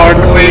 oh Lord,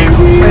 please,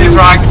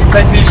 Rocky,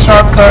 take these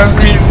sharp turns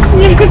easy.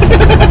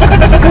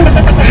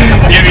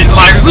 He's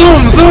like,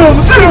 zoom,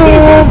 zoom,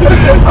 zoom.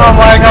 I'm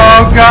like,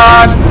 oh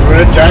God.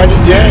 We're trying to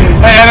day.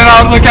 And then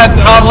I'll look at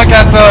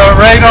the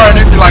radar and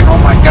it'd be like, oh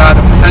my God,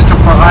 the potential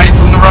for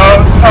ice on the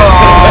road.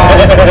 Oh,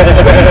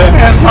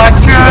 that's not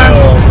good.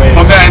 Oh, man.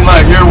 But man,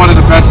 look, you're one of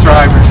the best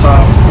drivers, so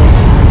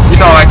you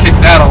know I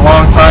kicked that a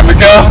long time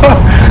ago.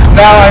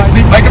 Now I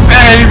sleep like a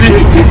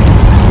baby.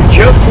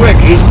 Joe Quick,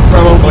 he's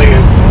probably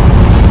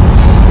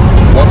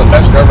one of the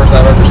best drivers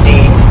I've ever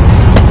seen.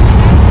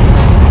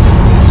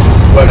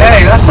 But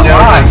hey, that's a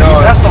lie.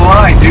 That's a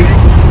lie, dude.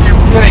 You're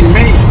kidding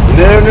me.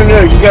 No.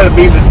 You gotta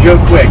be with Joe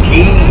Quick.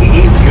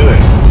 He's good.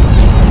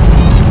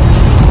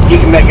 He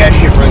can make that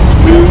shit run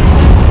smooth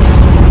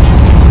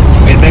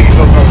and make it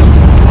go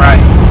comfortable.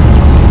 Right.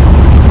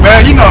 Well,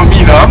 you know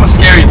me though. I'm a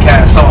scary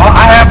cat, so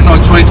I have no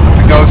choice but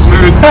to go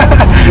smooth.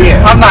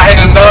 Yeah. I'm not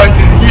hitting no.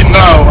 You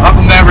know,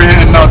 I'm never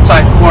hitting no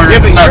tight corners.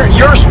 Yeah, but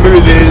your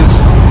smooth is.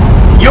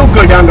 You'll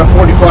go down to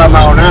 45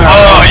 mile an hour.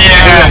 Oh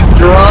yeah.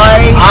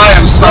 Dry. I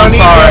am so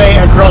sunny sorry.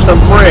 Day across a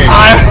bridge.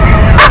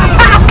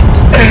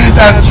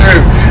 That's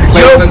true.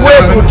 Joe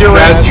Quick will do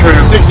it at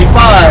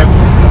 65,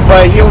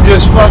 but he'll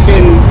just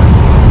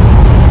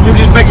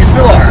make you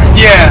feel alright.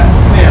 Yeah.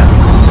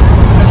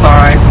 It's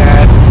alright,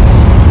 man.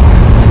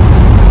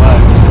 But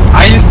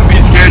I used to be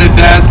scared of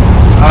death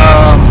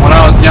when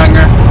I was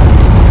younger,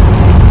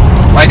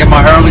 like in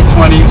my early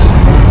 20s.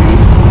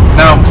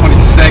 Now I'm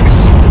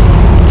 26.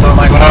 So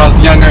like when I was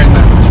younger, in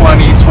the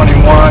 20,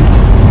 21,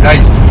 that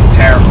used to be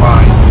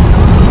terrifying.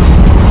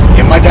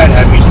 Yeah, my dad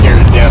had me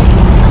scared to death.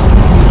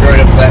 Growing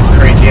up with that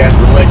crazy ass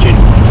religion.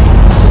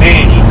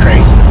 Man, he's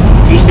crazy.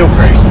 He's still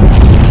crazy.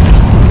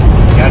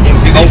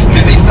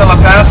 Is he still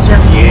a pastor?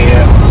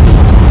 Yeah.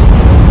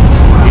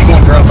 He's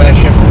gonna drop that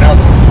shit for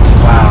nothing.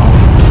 Wow.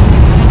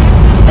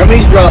 I mean,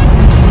 he's dropped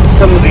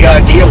some of the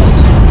ideals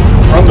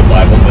from the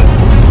Bible, but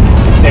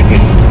it's taken.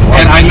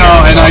 And I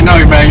know,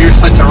 man, you're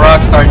such a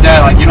rock star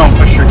dad. Like, you don't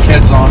push your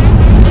kids on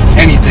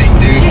anything,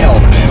 dude. Hell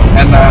no.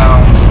 And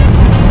I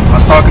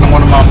was talking to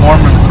one of my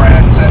Mormon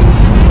friends, and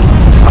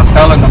I was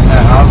telling them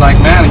that. I was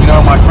like, man, you know,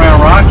 my friend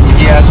Rocky,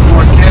 he has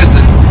 4 kids,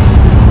 and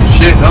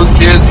shit, those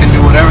kids can do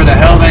whatever the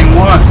hell they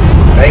want.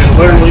 They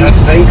literally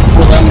think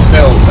for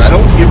themselves. I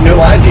don't give no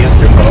ideas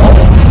to them at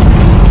all.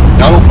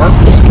 Not on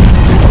purpose.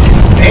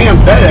 Damn,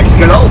 FedEx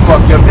got all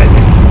fucked up, didn't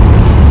it?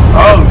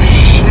 Oh,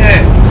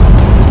 shit.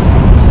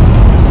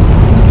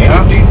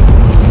 Yeah, dude.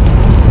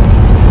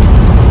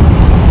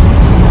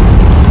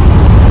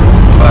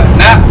 But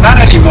not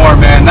anymore,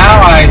 man.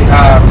 Now I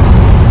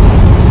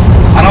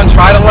don't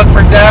try to look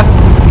for death,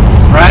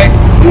 right?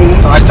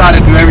 So I try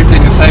to do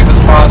everything as safe as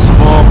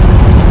possible.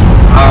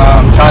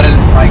 Try to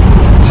like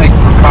take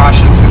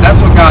precautions, because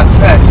that's what God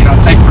said. You know,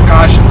 take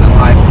precautions in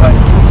life, but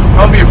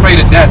don't be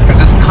afraid of death, because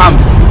it's coming.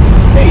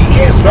 Hey, you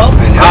can't stop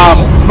it.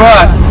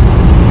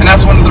 And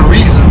that's one of the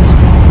reasons.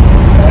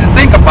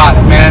 Think about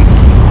it, man.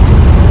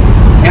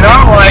 In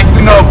our life,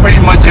 we know pretty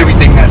much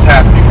everything that's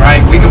happening,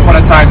 right? We can put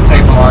a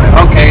timetable on it.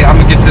 Okay,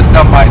 I'm gonna get this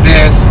done by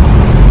this.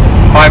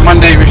 By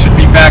Monday, we should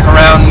be back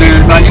around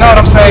noon. Now, you know what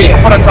I'm saying? You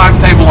can put a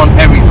timetable on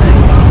everything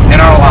in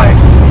our life,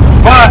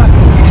 but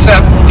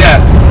except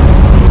death.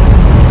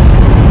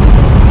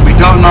 We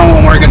don't know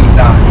when we're gonna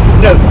die.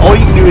 No, all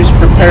you can do is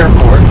prepare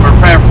for it.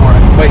 Prepare for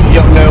it. But you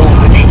don't know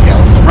the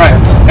details. Right.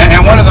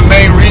 And one of the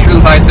main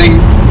reasons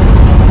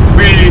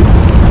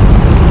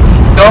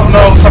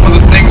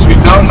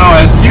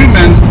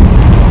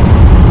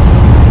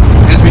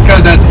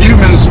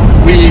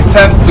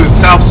tend to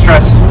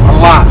self-stress a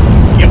lot.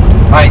 Yep.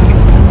 Like,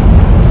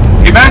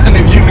 imagine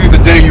if you knew the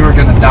day you were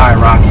gonna die,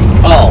 Rocky.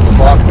 Oh,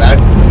 fuck that.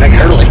 Make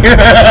it early.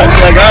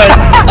 Like,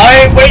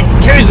 I ain't waiting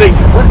Tuesday.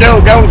 We're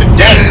going to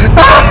death.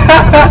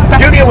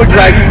 Dude, it would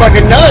drive you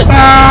fucking nuts.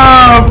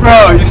 Oh,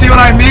 bro. You see what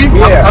I mean?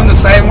 Yeah. I'm the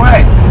same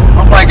way.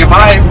 I'm like, if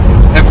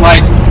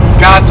like,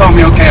 God told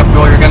me, okay,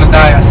 Abdul, you're gonna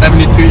die at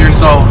 72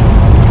 years old.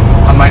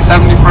 On my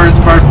 71st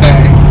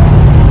birthday,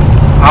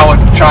 I would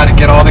try to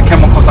get all the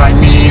chemicals I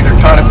need, or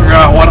try to figure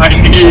out what I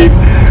need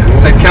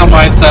to kill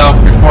myself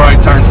before I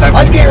turn 72.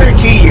 I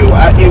guarantee you,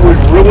 it would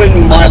ruin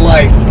my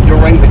life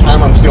during the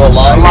time I'm still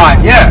alive.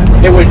 Yeah.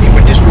 It would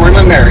destroy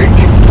my marriage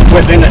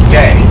within a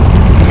day.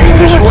 It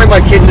would destroy my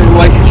kids'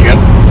 relationship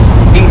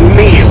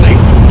immediately,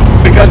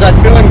 because I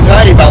feel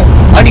anxiety about,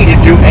 I need to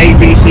do A,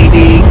 B, C,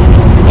 D,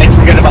 and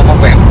forget about my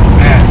family.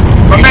 Yeah.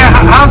 But man,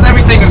 how's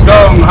everything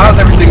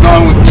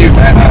going with you,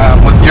 man?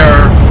 With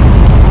your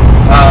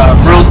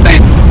real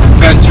estate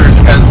ventures?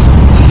 Because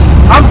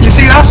you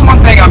see, that's one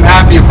thing I'm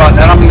happy about,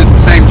 that I'm in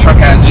the same truck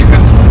as you,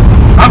 because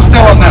I'm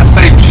still on that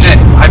same shit.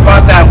 I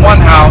bought that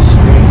one house,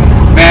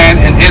 man,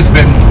 and it's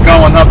been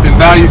going up in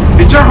value.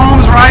 Did your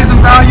homes rise in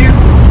value?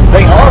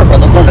 They are,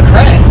 but they're going to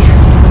crash.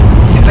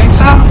 You think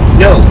so?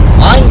 No,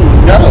 I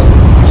know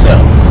so.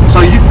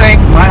 So you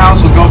think my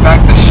house will go back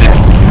to shit?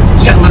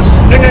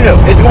 Shitless? No.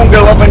 It's going to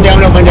go up and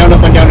down, up and down,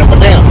 up and down, up and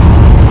down.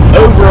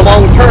 Over a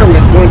long term,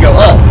 it's going to go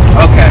up.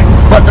 Okay.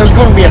 But there's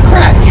going to be a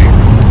crash.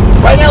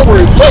 Right now, we're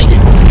inflated.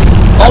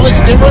 All this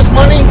stimulus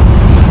money,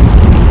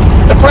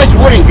 the price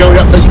wouldn't go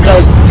up just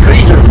because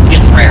trees are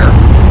getting rare.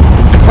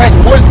 The price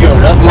of wood's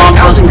going up.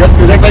 Housing goes up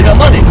because everybody got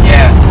money.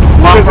 Yeah.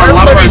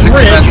 Lumber is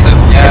expensive.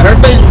 Yeah.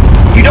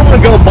 You don't want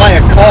to go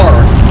buy a car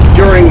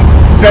during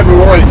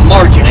February,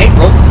 March, and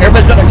April.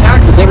 Everybody's got their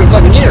taxes every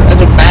fucking year.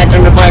 That's a bad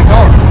time to buy a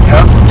car.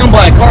 Yeah. You don't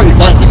buy a car, you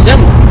buy it in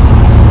December.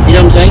 You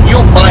know what I'm saying? You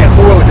don't buy a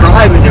four-wheel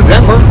drive in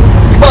November.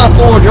 You buy a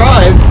four-wheel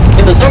drive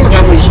in the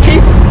summertime when it's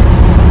cheaper.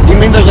 You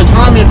mean there's a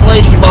time and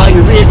place you buy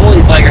your vehicle,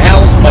 you buy your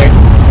house, you know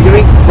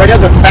what I mean? Right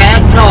now's a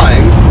bad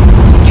time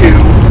to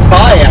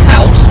buy a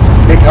house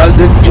because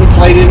it's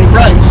inflated in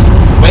price.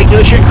 Wait till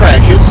the shit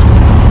crashes,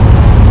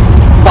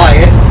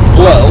 buy it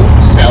low,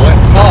 sell it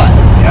high.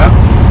 Yeah.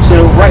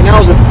 So right now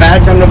is a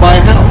bad time to buy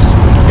a house.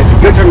 It's a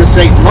good time to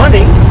save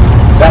money.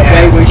 That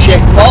way when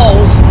shit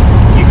falls,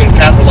 you can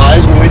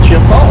capitalize when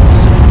shit falls.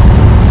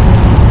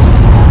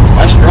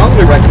 I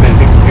strongly recommend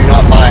people do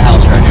not buy a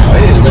house right now.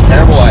 It is a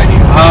terrible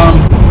idea.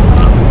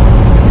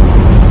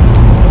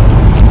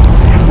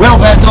 Well,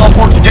 that's all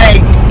for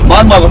today.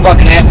 My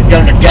motherfucking ass is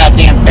going to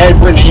goddamn bed.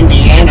 We're in